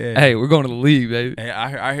 Yeah. Hey, we're going to the league, baby. Hey,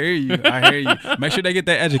 I hear you. I hear you. Make sure they get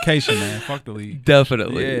that education, man. Fuck the league.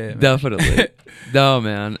 Definitely. Yeah, definitely. No,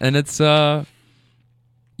 man. And it's, I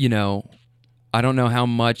don't know how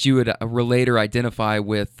much you would relate or identify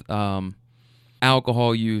with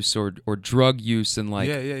alcohol use or drug use and like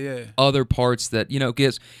other parts that,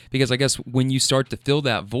 because I guess when you start to fill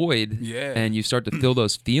that void and you start to feel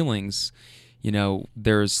those feelings,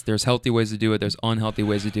 there's healthy ways to do it. There's unhealthy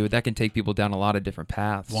ways to do it. That can take people down a lot of different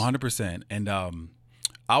paths. 100%. And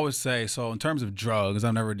I would say, so in terms of drugs, I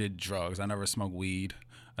never did drugs. I never smoked weed.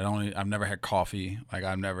 I've never had coffee. Like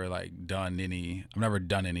I've never done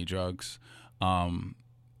any drugs.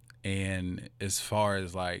 And as far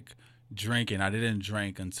as like drinking, I didn't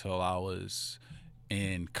drink until I was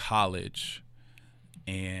in college.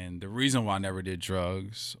 And the reason why I never did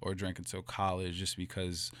drugs or drink until college, just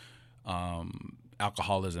because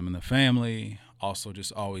alcoholism in the family, also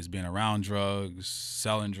just always being around drugs,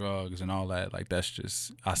 selling drugs and all that. Like that's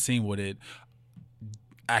just, I seen what it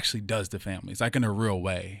actually does to families, like in a real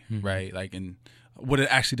way, right? Like in what it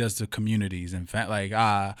actually does to communities. In fact, like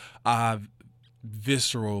I have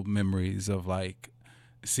visceral memories of like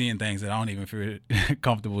seeing things that I don't even feel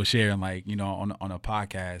comfortable sharing, like, you know, on a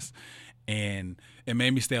podcast. And it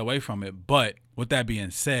made me stay away from it. But with that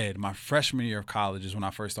being said, my freshman year of college is when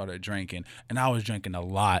I first started drinking, and I was drinking a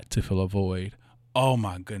lot to fill a void. Oh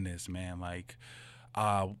my goodness, man. Like,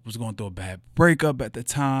 I was going through a bad breakup at the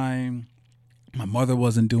time. My mother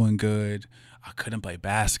wasn't doing good. I couldn't play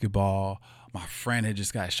basketball. My friend had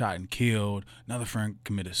just got shot and killed. Another friend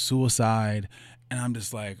committed suicide. And I'm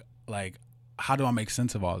just like, how do I make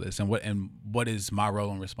sense of all this? And what is my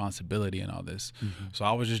role and responsibility in all this? So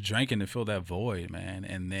I was just drinking to fill that void, man.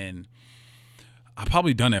 And then I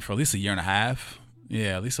probably done that for at least a year and a half.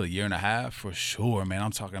 Yeah, at least a year and a half for sure, man.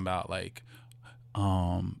 I'm talking about like,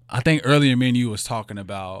 I think earlier me and you was talking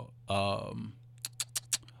about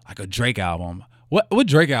like a Drake album. What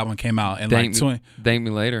Drake album came out in Thank like Me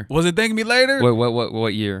Later. Was it Thank Me Later?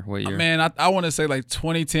 What year? What year? Man, I want to say like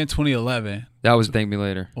 2010, 2011. That was Thank Me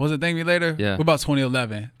Later. Was it Thank Me Later? Yeah. What about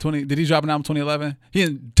 2011? Did he drop an album 2011? He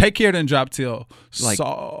didn't. Take Care didn't drop till Like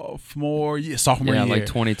sophomore year. Yeah, like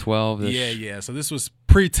 2012. Yeah. So this was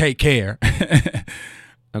pre Take Care.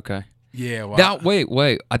 Okay. Yeah. Wow.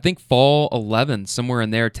 Wait. I think fall 11, somewhere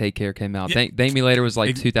in there, Take Care came out. Yeah. Thank Me Later was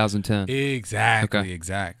like 2010. Exactly. Okay.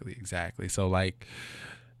 Exactly. So like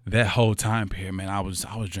that whole time period, man, I was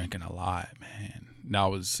drinking a lot, man. I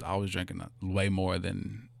was drinking way more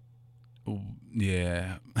than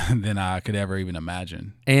than I could ever even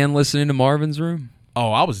imagine. And listening to Marvin's Room.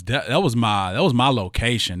 Oh, that was my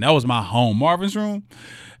location. That was my home, Marvin's Room.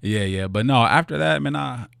 Yeah. But no, after that,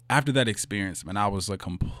 man, after that experience, man, I was a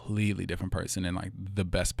completely different person in like the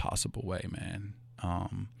best possible way, man.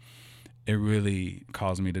 It really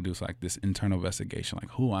caused me to do like this internal investigation,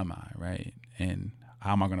 like who am I, right? And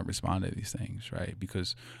how am I going to respond to these things, right?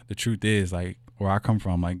 Because the truth is, like where I come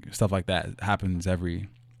from, like stuff like that happens every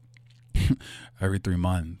 3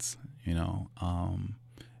 months, you know.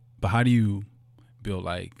 But how do you build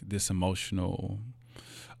like this emotional,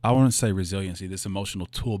 I wouldn't say resiliency, this emotional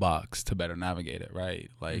toolbox to better navigate it,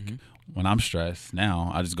 right? Like when I'm stressed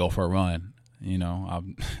now, I just go for a run. You know,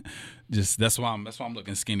 I'm just that's why I'm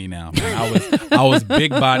looking skinny now. Man. I was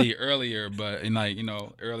big body earlier, but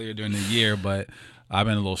earlier during the year, but I've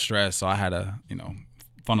been a little stressed, so I had to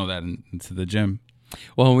funnel that into the gym.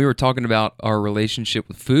 Well, and we were talking about our relationship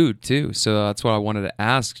with food too, so that's what I wanted to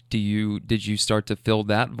ask. Did you start to fill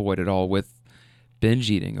that void at all with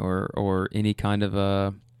binge eating or any kind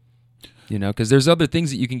of because there's other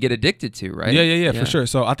things that you can get addicted to, right? Yeah, for sure.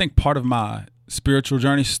 So I think part of my spiritual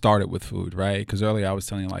journey started with food, right? Because earlier I was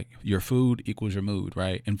telling you, like, your food equals your mood,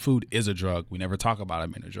 right? And food is a drug. We never talk about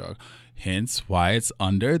it being a drug. Hence why it's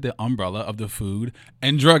under the umbrella of the Food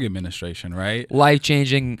and Drug Administration, right?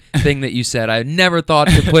 Life-changing thing that you said. I never thought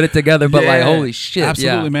to put it together, but like, holy shit.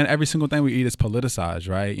 Absolutely, man. Every single thing we eat is politicized,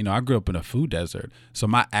 right? I grew up in a food desert. So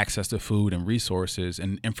my access to food and resources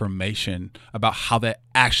and information about how that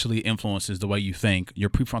actually influences the way you think,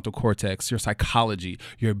 your prefrontal cortex, your psychology,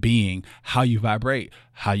 your being, how you vibrate,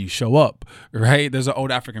 how you show up, right? There's an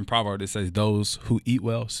old African proverb that says, those who eat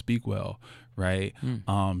well speak well, right?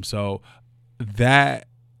 So that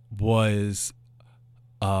was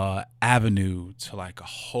avenue to like a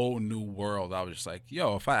whole new world. I was just like,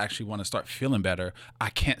 yo, if I actually want to start feeling better, I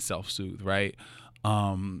can't self-soothe, right?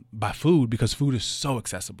 By food, because food is so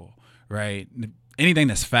accessible, right? Anything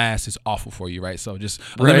that's fast is awful for you, right? So just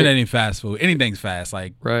eliminating fast food. Anything's fast,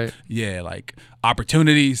 like like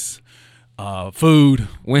opportunities, food,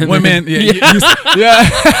 women. Yeah.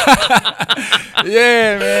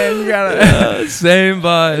 Yeah, man, you gotta same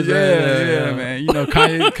vibes. Yeah, man.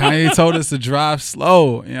 Kanye told us to drive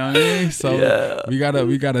slow. You know what I mean? So we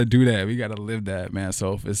gotta do that. We gotta live that, man.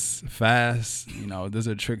 So if it's fast, there's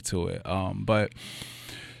a trick to it. But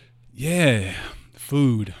yeah,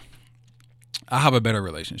 food. I have a better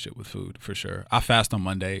relationship with food for sure. I fast on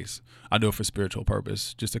Mondays. I do it for spiritual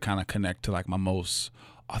purpose, just to kind of connect to like my most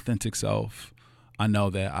authentic self. I know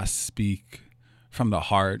that I speak from the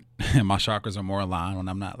heart and my chakras are more aligned when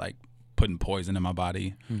I'm not like putting poison in my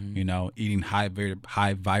body, eating high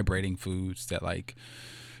vibrating foods that like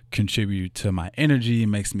contribute to my energy,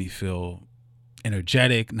 makes me feel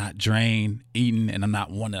energetic, not drained, eating, and I'm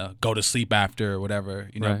not want to go to sleep after or whatever,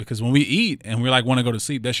 because when we eat and we're like want to go to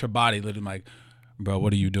sleep, that's your body literally like, bro,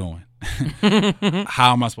 what are you doing?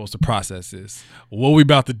 How am I supposed to process this? What are we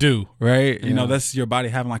about to do? Right? That's your body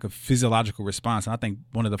having like a physiological response. And I think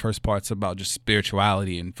one of the first parts about just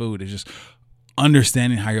spirituality and food is just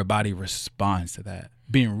understanding how your body responds to that,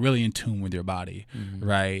 being really in tune with your body,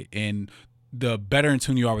 right? And the better in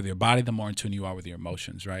tune you are with your body, the more in tune you are with your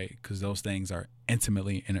emotions, right? Because those things are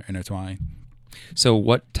intimately intertwined. So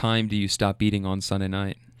what time do you stop eating on Sunday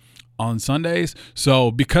night? On Sundays, so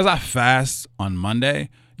because I fast on Monday,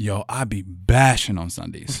 I be bashing on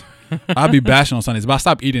Sundays. I be bashing on Sundays, but I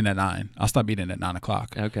stop eating at 9. I stop eating at 9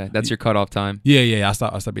 o'clock. Okay, that's your cutoff time. Yeah. I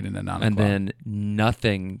stop eating at 9 o'clock. And then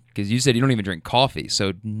nothing, because you said you don't even drink coffee,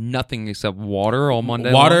 so nothing except water all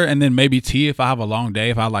Monday. Water long? and then maybe tea if I have a long day,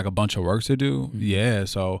 if I have like a bunch of work to do. Mm-hmm. Yeah,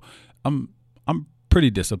 so I'm pretty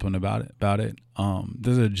disciplined about it.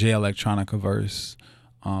 There's a Jay Electronica verse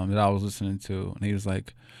that I was listening to, and he was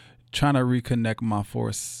like, trying to reconnect my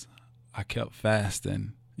force, I kept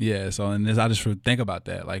fasting. Yeah, so and I just think about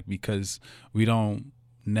that, like, because we don't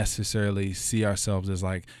necessarily see ourselves as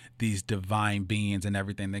like these divine beings, and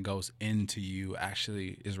everything that goes into you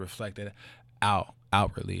actually is reflected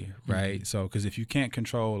outwardly, right? Mm-hmm. So because if you can't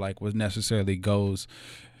control like what necessarily goes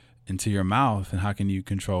into your mouth, then how can you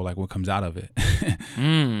control like what comes out of it?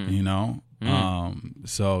 You know?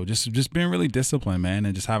 So just being really disciplined, man,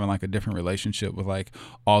 and just having like a different relationship with like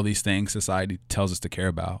all these things society tells us to care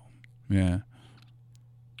about. Yeah.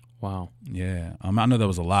 Wow. Yeah. I know that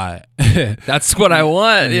was a lot. That's what I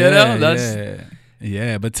want, you know? That's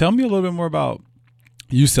Yeah. But tell me a little bit more about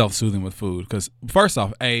you self-soothing with food. Because first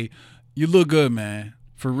off, you look good, man.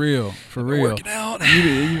 For real. Working out.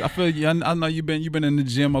 I feel I know you've been in the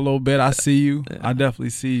gym a little bit. I see you. Yeah. I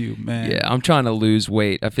definitely see you, man. Yeah, I'm trying to lose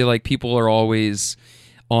weight. I feel like people are always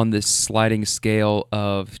on this sliding scale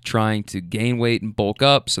of trying to gain weight and bulk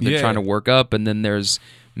up, so they're trying to work up, and then there's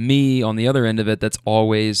me on the other end of it that's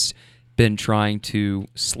always been trying to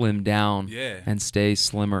slim down and stay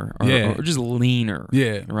slimmer or just leaner.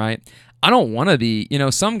 Yeah. Right? I don't want to be,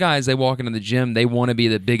 some guys, they walk into the gym, they want to be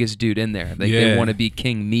the biggest dude in there. They want to be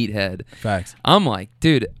King Meathead. Facts. I'm like,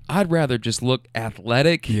 dude, I'd rather just look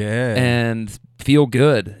athletic and feel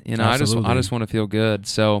good. I just want to feel good.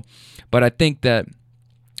 So, but I think that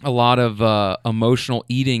a lot of emotional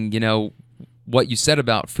eating, what you said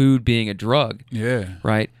about food being a drug. Yeah.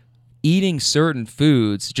 Right? Eating certain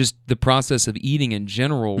foods, just the process of eating in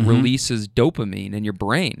general, releases dopamine in your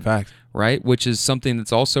brain. Facts. Right? Which is something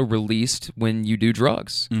that's also released when you do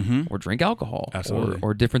drugs or drink alcohol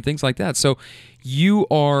or different things like that. So you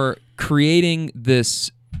are creating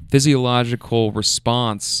this physiological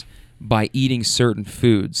response by eating certain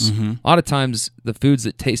foods. A lot of times the foods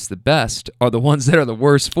that taste the best are the ones that are the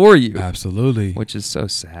worst for you. Absolutely. Which is so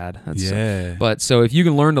sad. So if you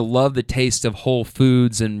can learn to love the taste of whole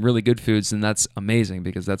foods and really good foods, then that's amazing,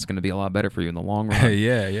 because that's going to be a lot better for you in the long run.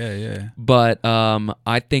 Yeah. But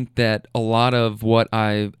I think that a lot of what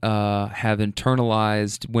I have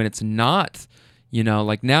internalized when it's not,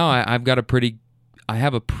 like now I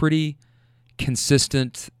have a pretty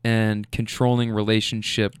consistent and controlling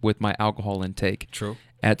relationship with my alcohol intake. True.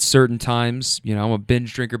 At certain times, I'm a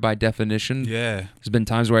binge drinker by definition. Yeah. There's been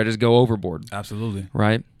times where I just go overboard. Absolutely.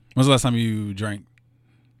 Right? When's the last time you drank?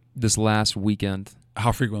 This last weekend.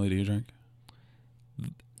 How frequently do you drink?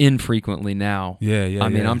 Infrequently now. Yeah. I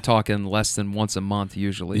mean, I'm talking less than once a month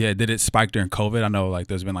usually. Yeah. Did it spike during COVID? I know like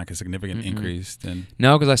there's been like a significant increase.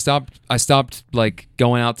 No, because I stopped like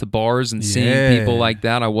going out to bars and seeing people like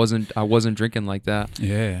that. I wasn't drinking like that.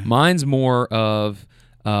 Yeah. Mine's more of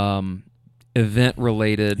event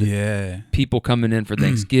related. Yeah. People coming in for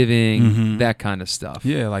Thanksgiving, that kind of stuff.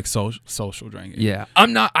 Yeah, like social drinking. Yeah.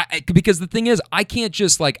 I'm not because the thing is, I can't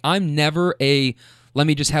just I'm never let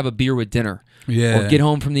me just have a beer with dinner. Yeah. Or get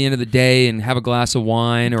home from the end of the day and have a glass of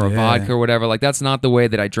wine or a vodka or whatever. Like, that's not the way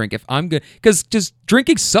that I drink. If I'm good, because just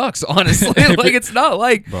drinking sucks, honestly. Like, it's not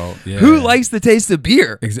like, who likes the taste of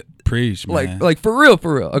beer? Preach, man. Like for real.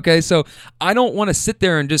 Okay, so I don't want to sit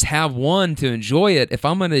there and just have one to enjoy it. If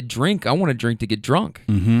I'm going to drink, I want to drink to get drunk.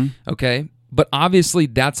 Okay, but obviously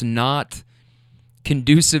that's not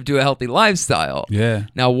conducive to a healthy lifestyle. Yeah.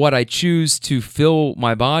 Now, what I choose to fill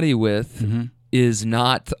my body with is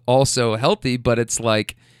not also healthy, but it's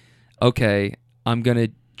like, okay, I'm going to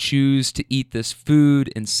choose to eat this food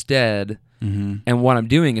instead, and what I'm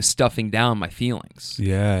doing is stuffing down my feelings.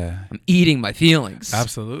 Yeah. I'm eating my feelings.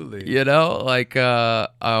 Absolutely. Like,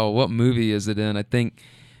 what movie is it in? I think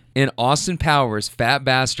in Austin Powers, Fat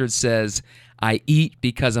Bastard says, I eat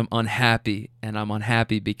because I'm unhappy, and I'm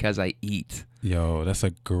unhappy because I eat. Yo, that's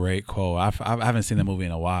a great quote. I haven't seen that movie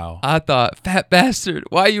in a while. I thought, Fat Bastard,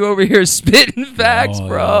 why are you over here spitting facts,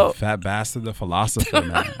 bro? Fat Bastard, the philosopher,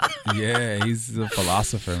 man. Yeah, he's the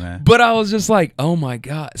philosopher, man. But I was just like, oh my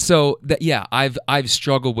God. So I've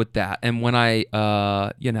struggled with that. And when I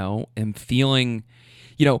am feeling,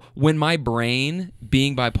 when my brain,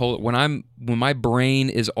 being bipolar, when my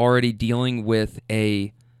brain is already dealing with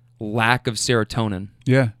a lack of serotonin,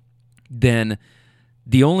 Yeah. then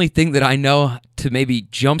the only thing that I know to maybe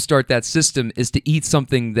jumpstart that system is to eat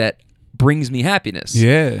something that brings me happiness.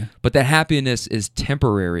 Yeah. But that happiness is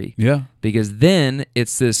temporary. Yeah. Because then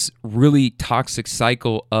it's this really toxic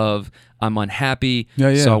cycle of I'm unhappy,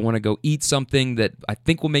 Yeah. so I want to go eat something that I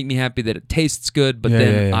think will make me happy, that it tastes good, but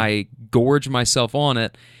then I gorge myself on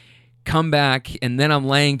it, come back, and then I'm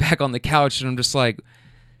laying back on the couch and I'm just like,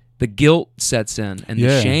 the guilt sets in and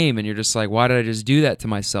the shame, and you're just like, why did I just do that to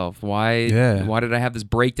myself? Why did I have this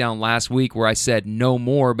breakdown last week where I said no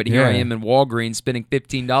more, but here I am in Walgreens spending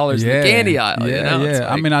 $15 in the candy aisle? Yeah, you know? yeah.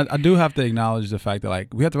 Like, I mean, I do have to acknowledge the fact that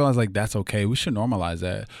like we have to realize like that's okay. We should normalize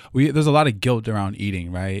that. There's a lot of guilt around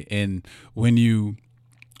eating, right? And when you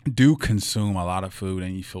do consume a lot of food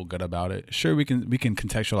and you feel good about it, sure, we can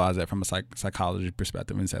contextualize that from a psychology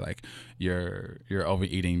perspective and say like you're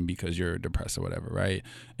overeating because you're depressed or whatever, right?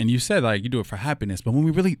 And you said like you do it for happiness, but when we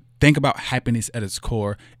really think about happiness at its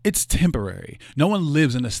core, it's temporary. No one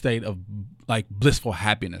lives in a state of like blissful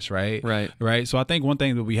happiness, right? Right. So I think one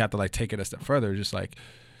thing that we have to like take it a step further, just like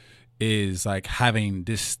is like having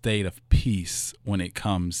this state of peace when it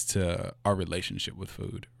comes to our relationship with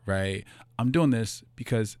food, right? I'm doing this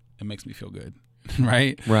because it makes me feel good,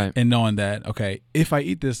 right? Right. And knowing that, okay, if I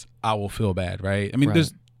eat this, I will feel bad, right? I mean,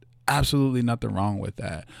 there's absolutely nothing wrong with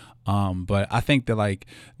that. But I think that like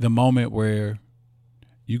the moment where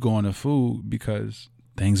you go into food because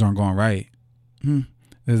things aren't going right,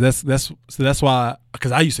 that's why,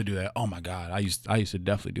 because I used to do that. Oh my God, I used to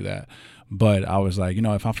definitely do that. But I was like,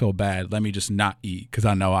 if I feel bad, let me just not eat because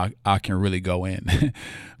I know I can really go in.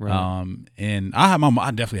 Right. And I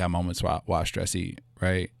definitely have moments where I stress eat,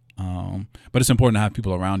 right? But it's important to have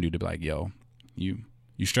people around you to be like, yo, you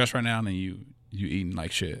stress right now and you eating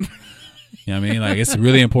like shit. You know what I mean? Like it's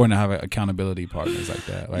really important to have accountability partners like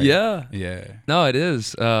that. Like, yeah. No, it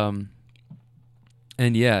is. And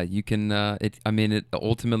yeah, you can. It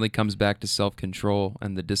ultimately comes back to self-control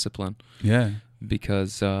and the discipline. Yeah.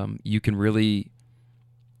 Because you can really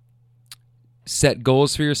set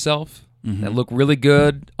goals for yourself that look really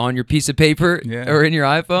good on your piece of paper or in your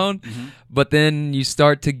iPhone, but then you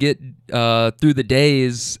start to get through the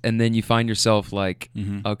days, and then you find yourself like,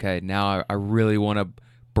 okay, now I really want to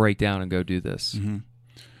break down and go do this.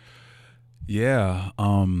 Yeah,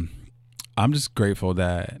 I'm just grateful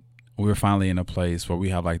that we're finally in a place where we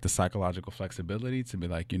have like the psychological flexibility to be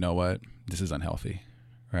like, you know what, this is unhealthy,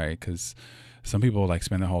 right? Because some people like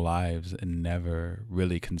spend their whole lives and never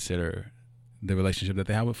really consider the relationship that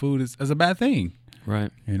they have with food as a bad thing.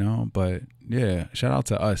 Right. But yeah, shout out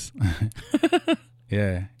to us.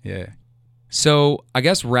 Yeah. So I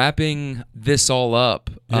guess wrapping this all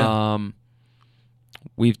up,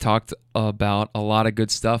 we've talked about a lot of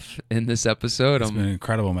good stuff in this episode. It's been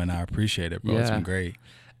incredible, man. I appreciate it, bro. It's been great.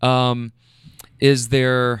 Is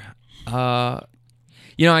there...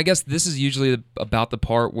 I guess this is usually about the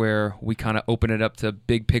part where we kind of open it up to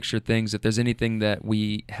big picture things. If there's anything that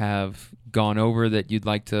we have gone over that you'd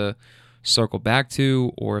like to circle back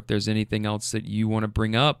to, or if there's anything else that you want to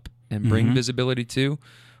bring up and bring visibility to,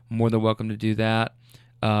 more than welcome to do that.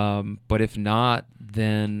 But if not,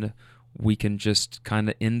 then we can just kind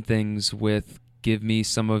of end things with give me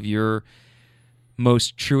some of your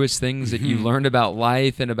most truest things that you learned about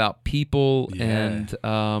life and about people. And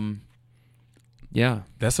yeah,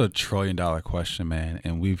 that's a $1 trillion question, man.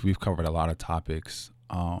 And we've covered a lot of topics.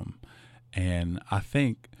 And I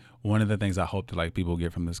think one of the things I hope that like people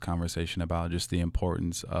get from this conversation about just the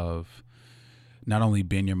importance of not only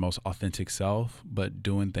being your most authentic self, but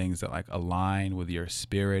doing things that like align with your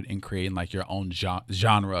spirit and creating like your own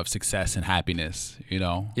genre of success and happiness,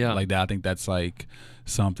 like that. I think that's like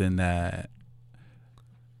something that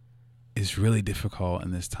is really difficult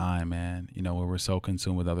in this time, man, where we're so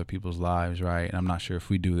consumed with other people's lives, right? And I'm not sure if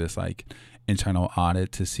we do this like internal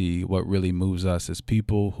audit to see what really moves us as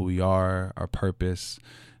people, who we are, our purpose,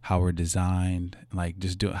 how we're designed, like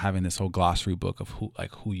just having this whole glossary book of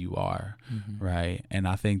who you are, right? And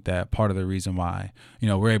I think that part of the reason why,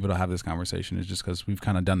 we're able to have this conversation is just because we've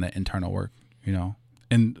kind of done that internal work,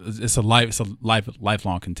 and it's a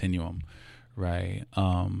lifelong continuum, right?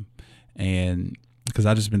 And because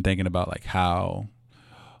I've just been thinking about like how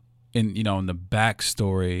in the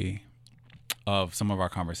backstory of some of our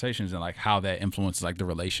conversations and like how that influences like the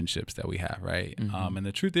relationships that we have, right? And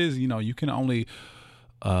the truth is, you can only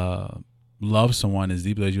love someone as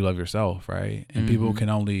deeply as you love yourself, right? And people can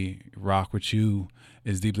only rock with you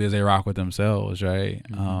as deeply as they rock with themselves, right?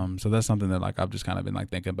 So that's something that like I've just kind of been like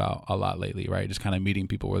thinking about a lot lately, right? Just kind of meeting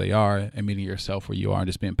people where they are and meeting yourself where you are, and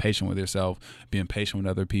just being patient with yourself, being patient with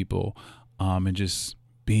other people, and just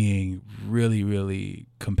being really, really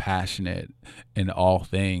compassionate in all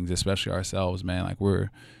things, especially ourselves, man. Like, we're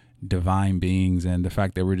divine beings, and the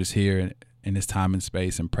fact that we're just here in this time and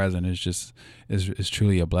space and present is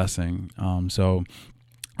truly a blessing. So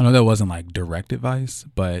I know that wasn't like direct advice,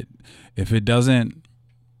 but if it doesn't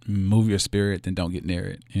move your spirit, then don't get near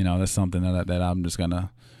it. That's something that I'm just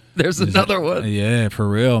gonna. There's another one. Yeah, for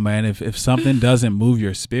real, man. If something doesn't move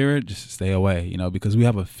your spirit, just stay away. Because we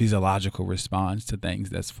have a physiological response to things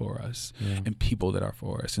that's for us, and people that are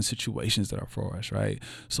for us, and situations that are for us, right?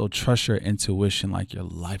 So trust your intuition, like your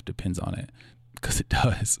life depends on it, because it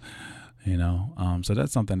does. So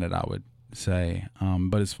that's something that I would say.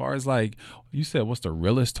 But as far as like you said, what's the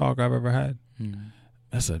realest talk I've ever had?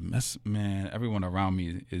 That's man. Everyone around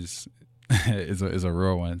me is a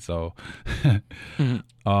real one. So I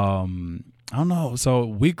don't know. So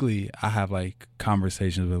weekly, I have like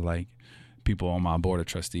conversations with like people on my board of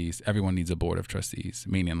trustees. Everyone needs a board of trustees,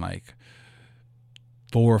 meaning like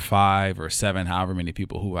 4 or 5 or 7, however many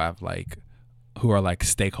people who are like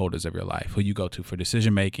stakeholders of your life, who you go to for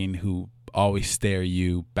decision making, who always steer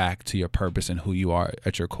you back to your purpose and who you are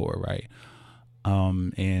at your core, right?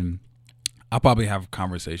 And I'll probably have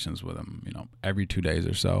conversations with them, every 2 days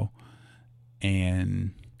or so.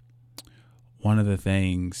 And one of the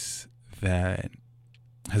things that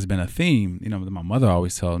has been a theme, that my mother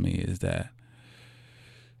always tells me is that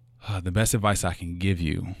the best advice I can give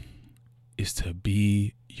you is to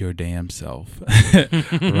be your damn self,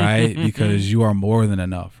 right? Because you are more than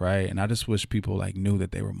enough, right? And I just wish people like knew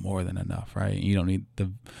that they were more than enough, right? You don't need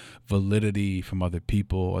the validity from other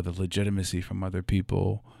people or the legitimacy from other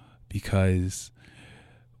people, because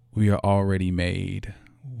we are already made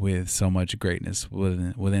with so much greatness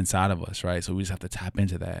within inside of us, right? So we just have to tap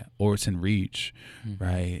into that, or it's in reach,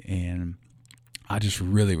 right? And I just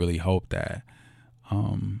really, really hope that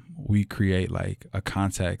we create like a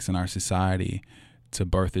context in our society to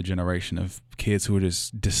birth a generation of kids who are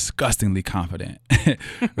just disgustingly confident,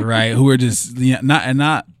 right? Who are just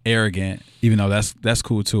not arrogant, even though that's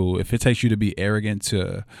cool too. If it takes you to be arrogant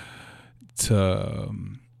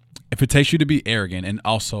if it takes you to be arrogant and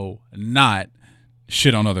also not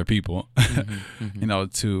shit on other people,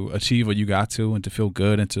 to achieve what you got to and to feel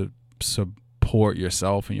good and to support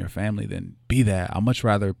yourself and your family, then be that. I'd much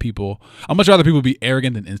rather people be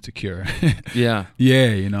arrogant than insecure. Yeah.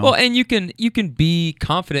 Yeah, Well, and you can be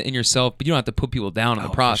confident in yourself, but you don't have to put people down in the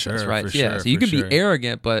process, right? Sure, so you can be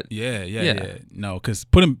arrogant, but yeah. No, because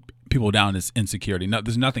putting people down is insecurity. No,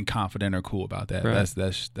 there's nothing confident or cool about that. Right.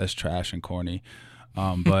 That's trash and corny.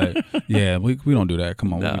 But yeah, we don't do that.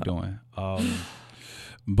 Come on, what are we doing?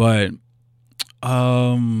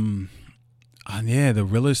 The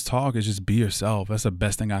realest talk is just be yourself. That's the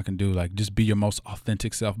best thing I can do. Like, just be your most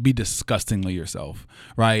authentic self. Be disgustingly yourself,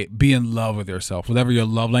 right? Be in love with yourself. Whatever your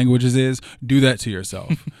love languages is, do that to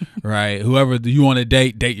yourself, right? Whoever you want to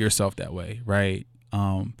date yourself that way, right?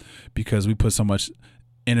 Because we put so much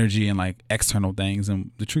energy in like external things,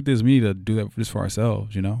 and the truth is we need to do that just for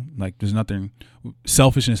ourselves. Like, there's nothing.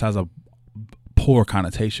 Selfishness has a poor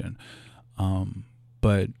connotation,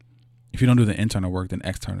 but if you don't do the internal work, then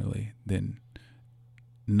externally, then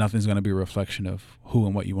nothing's going to be a reflection of who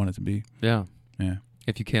and what you want it to be. Yeah. Yeah.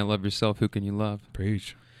 If you can't love yourself, who can you love?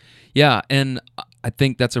 Preach. Yeah, and I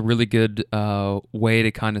think that's a really good way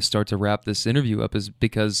to kind of start to wrap this interview up, is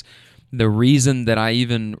because the reason that I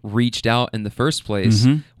even reached out in the first place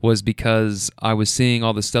was because I was seeing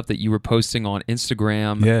all the stuff that you were posting on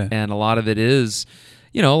Instagram, and a lot of it is,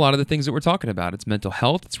 a lot of the things that we're talking about. It's mental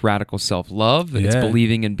health, it's radical self-love, and it's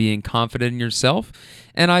believing and being confident in yourself.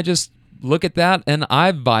 And I just look at that and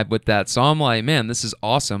I vibe with that. So I'm like, man, this is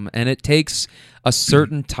awesome. And it takes a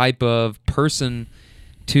certain type of person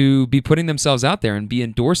to be putting themselves out there and be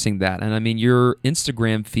endorsing that. And I mean, your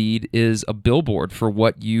Instagram feed is a billboard for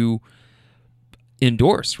what you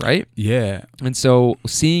endorse, right? Yeah. And so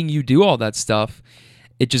seeing you do all that stuff,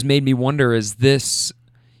 it just made me wonder, is this,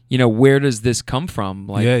 where does this come from?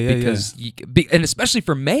 Like, because and especially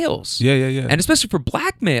for males. Yeah. And especially for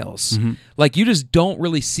black males. Like, you just don't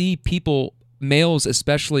really see people, males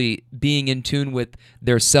especially, being in tune with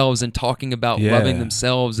themselves and talking about loving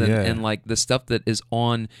themselves and like the stuff that is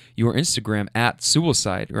on your Instagram at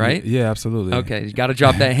Suicide, right? Yeah, absolutely. Okay, you got to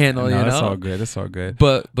drop that handle. No, that's all good.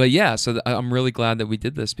 But yeah, so I'm really glad that we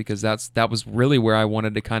did this, because that was really where I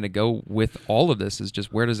wanted to kind of go with all of this, is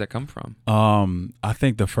just, where does that come from? I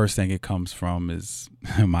think the first thing it comes from is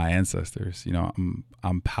my ancestors.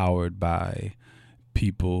 I'm powered by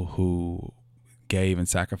people who gave and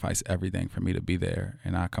sacrificed everything for me to be there,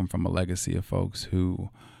 and I come from a legacy of folks who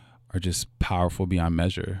are just powerful beyond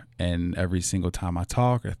measure. And every single time I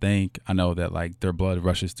talk or think, I know that like their blood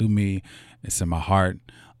rushes through me. It's in my heart.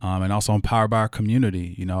 And also I'm powered by our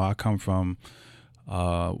community. You know, I come from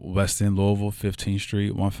West End, Louisville, 15th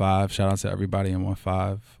Street, 15. Shout out to everybody in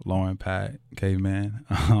 15, Lauren, Pat, Caveman.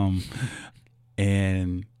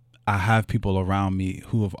 And I have people around me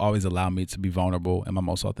who have always allowed me to be vulnerable and my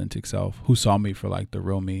most authentic self, who saw me for like the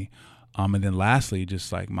real me. And then lastly,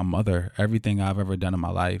 just like my mother, everything I've ever done in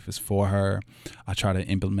my life is for her. I try to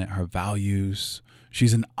implement her values.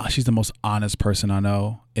 She's the most honest person I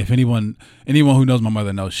know. If anyone who knows my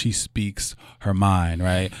mother knows she speaks her mind,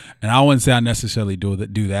 right? And I wouldn't say I necessarily do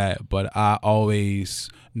that, but I always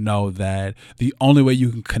know that the only way you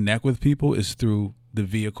can connect with people is through the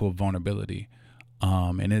vehicle of vulnerability.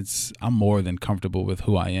 And I'm more than comfortable with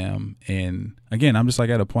who I am. And again, I'm just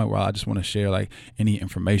like at a point where I just want to share like any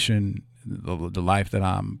information, the life that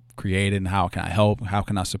I'm creating, how can I help, how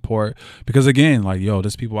can I support? Because again, like,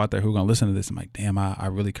 there's people out there who are going to listen to this. I'm like, damn, I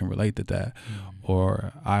really can relate to that.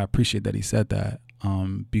 Or I appreciate that he said that.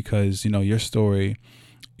 Because, your story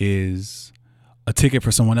is a ticket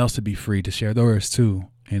for someone else to be free to share theirs too,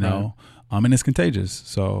 and it's contagious.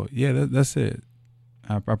 So yeah, that's it.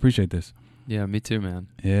 I appreciate this. Yeah, me too, man.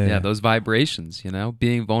 Yeah, those vibrations,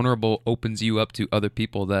 being vulnerable opens you up to other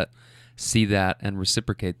people that see that and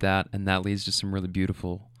reciprocate that, and that leads to some really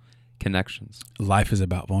beautiful connections. Life is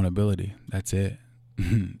about vulnerability. That's it.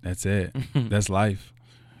 That's it. That's life.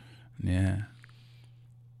 Yeah.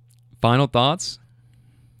 Final thoughts?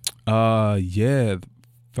 Yeah.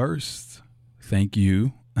 First, thank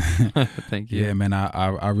you. Thank you. Yeah, man,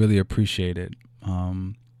 I really appreciate it.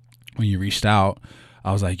 When you reached out,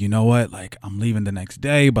 I was like, you know what? Like, I'm leaving the next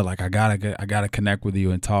day, but like, I gotta connect with you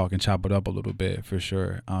and talk and chop it up a little bit for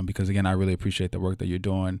sure. Because again, I really appreciate the work that you're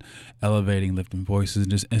doing, elevating, lifting voices,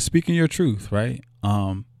 and speaking your truth, right?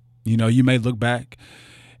 You may look back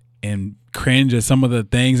and cringe at some of the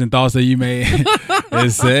things and thoughts that you may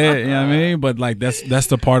have said, you know what I mean? But like, that's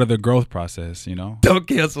the part of the growth process, Don't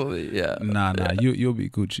cancel me. Yeah. Nah, you'll be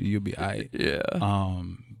Gucci. You'll be aight. Yeah.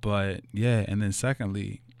 But yeah, and then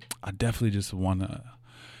secondly, I definitely just want to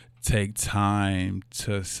take time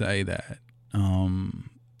to say that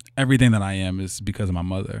everything that I am is because of my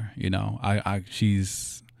mother.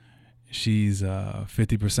 She's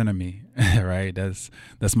 50% of me, right?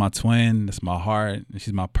 That's my twin. That's my heart.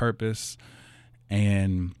 She's my purpose,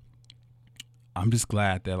 and I'm just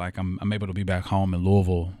glad that like I'm able to be back home in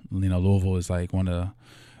Louisville. Louisville is like one of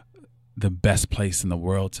the best place in the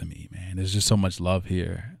world to me, man. There's just so much love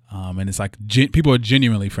here. And it's like people are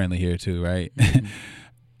genuinely friendly here too, right? Mm-hmm.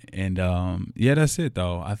 And yeah, that's it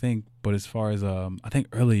though. I think. But as far as I think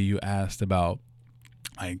earlier you asked about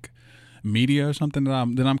like media or something that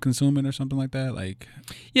I'm consuming or something like that. Like,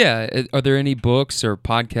 yeah, are there any books or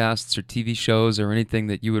podcasts or TV shows or anything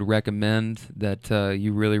that you would recommend that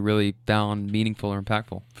you really, really found meaningful or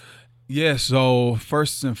impactful? Yeah. So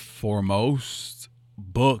first and foremost,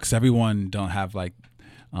 books. Everyone don't have like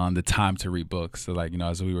the time to read books. So like,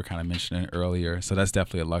 as we were kind of mentioning earlier, so that's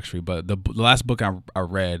definitely a luxury. But the last book I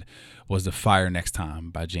read was The Fire Next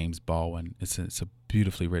Time by James Baldwin. It's a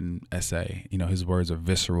beautifully written essay. His words are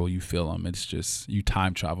visceral. You feel them. It's just, you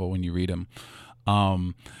time travel when you read them.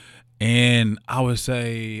 And I would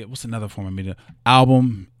say, what's another form of media?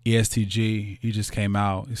 Album, ESTG. He just came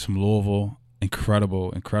out. He's from Louisville.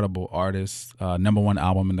 Incredible artist. #1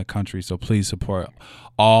 album in the country. So please support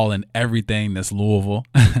all and everything that's Louisville.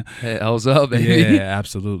 Hey, how's up, baby? Yeah,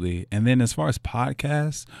 absolutely. And then as far as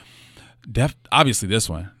podcasts, obviously this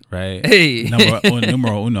one, right? Hey,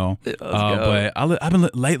 numero uno. But I've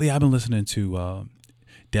been listening to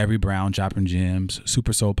Debbie Brown, Dropping Gems,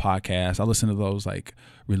 Super Soul Podcast. I listen to those like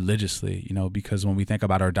religiously, because when we think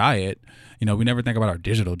about our diet, we never think about our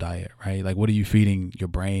digital diet, right? Like, what are you feeding your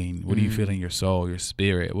brain? What are you feeding your soul, your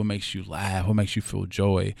spirit? What makes you laugh? What makes you feel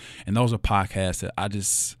joy? And those are podcasts that I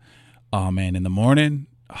just, in the morning,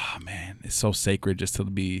 it's so sacred just to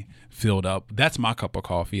be filled up. That's my cup of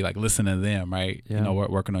coffee, like listening to them, right? Yeah.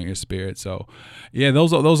 Working on your spirit. So yeah,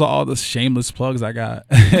 those are all the shameless plugs I got.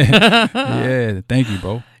 Yeah, thank you,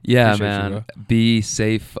 bro. Yeah, Appreciate man. you, be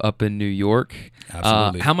safe up in New York.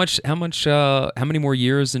 Absolutely. How many more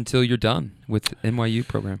years until you're done with NYU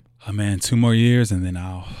program? Oh man, 2 more years and then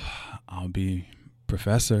I'll be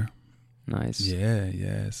professor. Nice.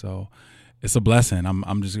 Yeah. So it's a blessing.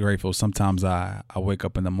 I'm just grateful. Sometimes I wake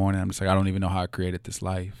up in the morning, I'm just like, I don't even know how I created this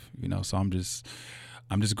life, so I'm just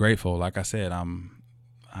grateful. Like I said,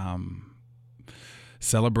 I'm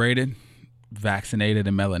celebrated, vaccinated,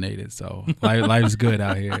 and melanated. So life's good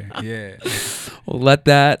out here. Yeah. Well,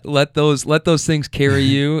 let those things carry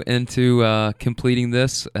you into completing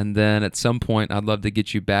this, and then at some point, I'd love to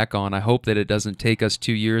get you back on. I hope that it doesn't take us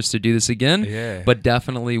 2 years to do this again. Yeah. But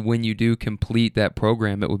definitely, when you do complete that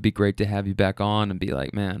program, it would be great to have you back on and be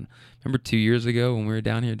like, man, remember 2 years ago when we were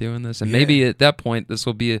down here doing this? And maybe at that point, this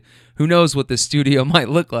will be who knows what this studio might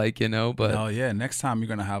look like, But oh yeah, next time you're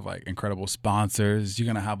gonna have like incredible sponsors. You're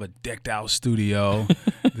gonna have a decked out studio.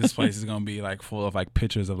 This place is gonna be like full of like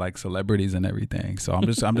pictures of like celebrities and everything. So I'm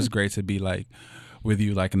just great to be like with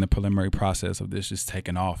you like in the preliminary process of this just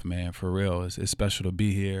taking off, man. For real, it's special to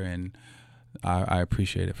be here, and I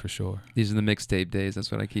appreciate it for sure. These are the mixtape days.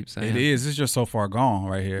 That's what I keep saying. It is. It's just so far gone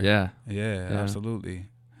right here. Yeah. Absolutely.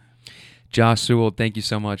 Josh Sewell, thank you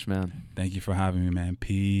so much, man. Thank you for having me, man.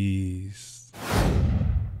 Peace.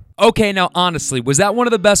 Okay, now honestly, was that one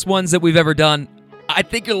of the best ones that we've ever done? I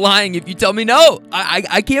think you're lying if you tell me no.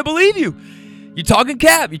 I can't believe you. You're talking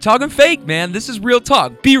cap. You're talking fake, man. This is real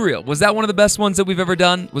talk. Be real. Was that one of the best ones that we've ever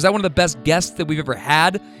done? Was that one of the best guests that we've ever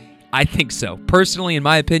had? I think so. Personally, in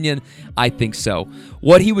my opinion, I think so.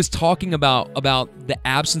 What he was talking about the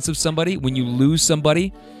absence of somebody, when you lose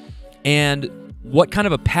somebody, and what kind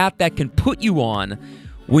of a path that can put you on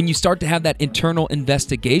when you start to have that internal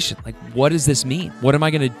investigation. Like, what does this mean? What am I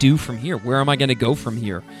going to do from here? Where am I going to go from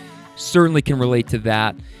here? Certainly can relate to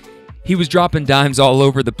that. He was dropping dimes all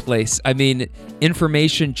over the place. I mean,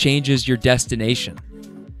 information changes your destination.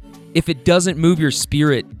 If it doesn't move your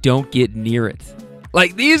spirit, don't get near it.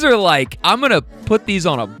 Like, these are like, I'm going to put these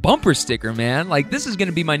on a bumper sticker, man. Like, this is going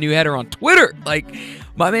to be my new header on Twitter. Like,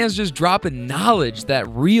 my man's just dropping knowledge, that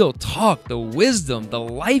real talk, the wisdom, the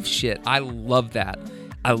life shit. I love that.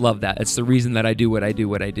 I love that. It's the reason that I do what I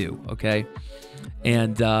do, okay?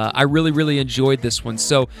 And I really, really enjoyed this one.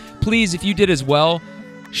 So please, if you did as well,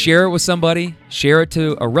 share it with somebody. Share it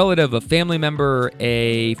to a relative, a family member,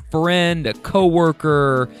 a friend, a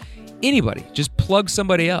coworker, anybody. Just plug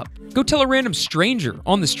somebody up. Go tell a random stranger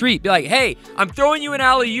on the street. Be like, hey, I'm throwing you an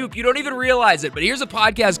alley-oop. You don't even realize it, but here's a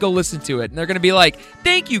podcast. Go listen to it. And they're going to be like,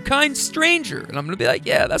 thank you, kind stranger. And I'm going to be like,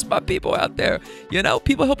 yeah, that's my people out there.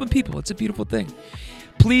 People helping people. It's a beautiful thing.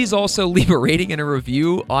 Please also leave a rating and a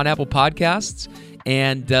review on Apple Podcasts.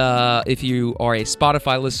 And if you are a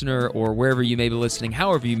Spotify listener or wherever you may be listening,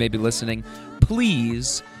 however you may be listening,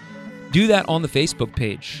 please do that on the Facebook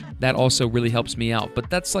page. That also really helps me out. But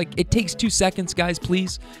that's like, it takes 2 seconds, guys,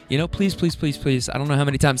 please. Please. I don't know how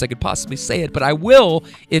many times I could possibly say it, but I will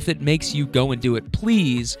if it makes you go and do it.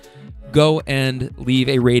 Please go and leave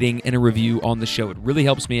a rating and a review on the show. It really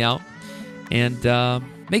helps me out and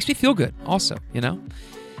makes me feel good also,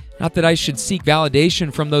 Not that I should seek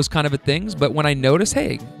validation from those kind of things, but when I notice,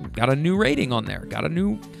 hey, got a new rating on there, got a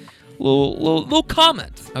new little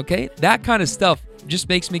comment, okay? That kind of stuff just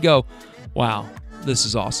makes me go, wow, this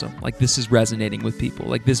is awesome. Like, this is resonating with people.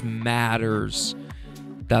 Like, this matters.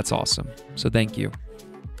 That's awesome. So thank you.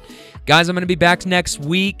 Guys, I'm going to be back next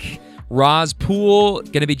week. Roz Poole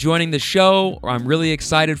going to be joining the show. I'm really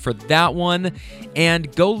excited for that one.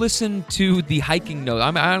 And go listen to the hiking note.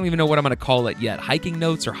 I don't even know what I'm going to call it yet. Hiking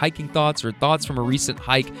notes or hiking thoughts or thoughts from a recent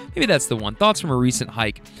hike. Maybe that's the one. Thoughts from a recent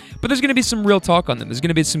hike. But there's going to be some real talk on them. There's going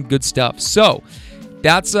to be some good stuff. So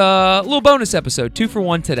that's a little bonus episode. 2 for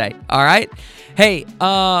 1 today. All right. Hey,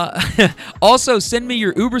 also send me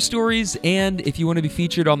your Uber stories. And if you want to be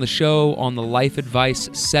featured on the show on the life advice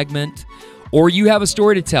segment, or you have a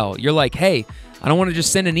story to tell, you're like, hey, I don't want to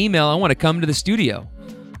just send an email. I want to come to the studio.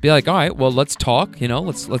 Be like, all right, well, let's talk.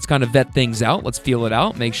 Let's kind of vet things out. Let's feel it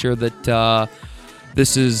out. Make sure that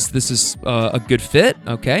this is a good fit.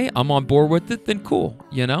 Okay, I'm on board with it. Then cool,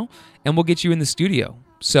 and we'll get you in the studio.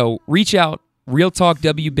 So reach out,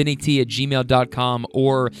 realtalkwbennyt@gmail.com,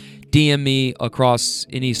 or DM me across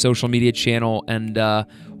any social media channel, and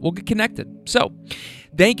we'll get connected. So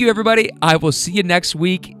thank you, everybody. I will see you next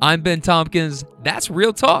week. I'm Ben Tompkins. That's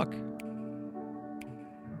Real Talk.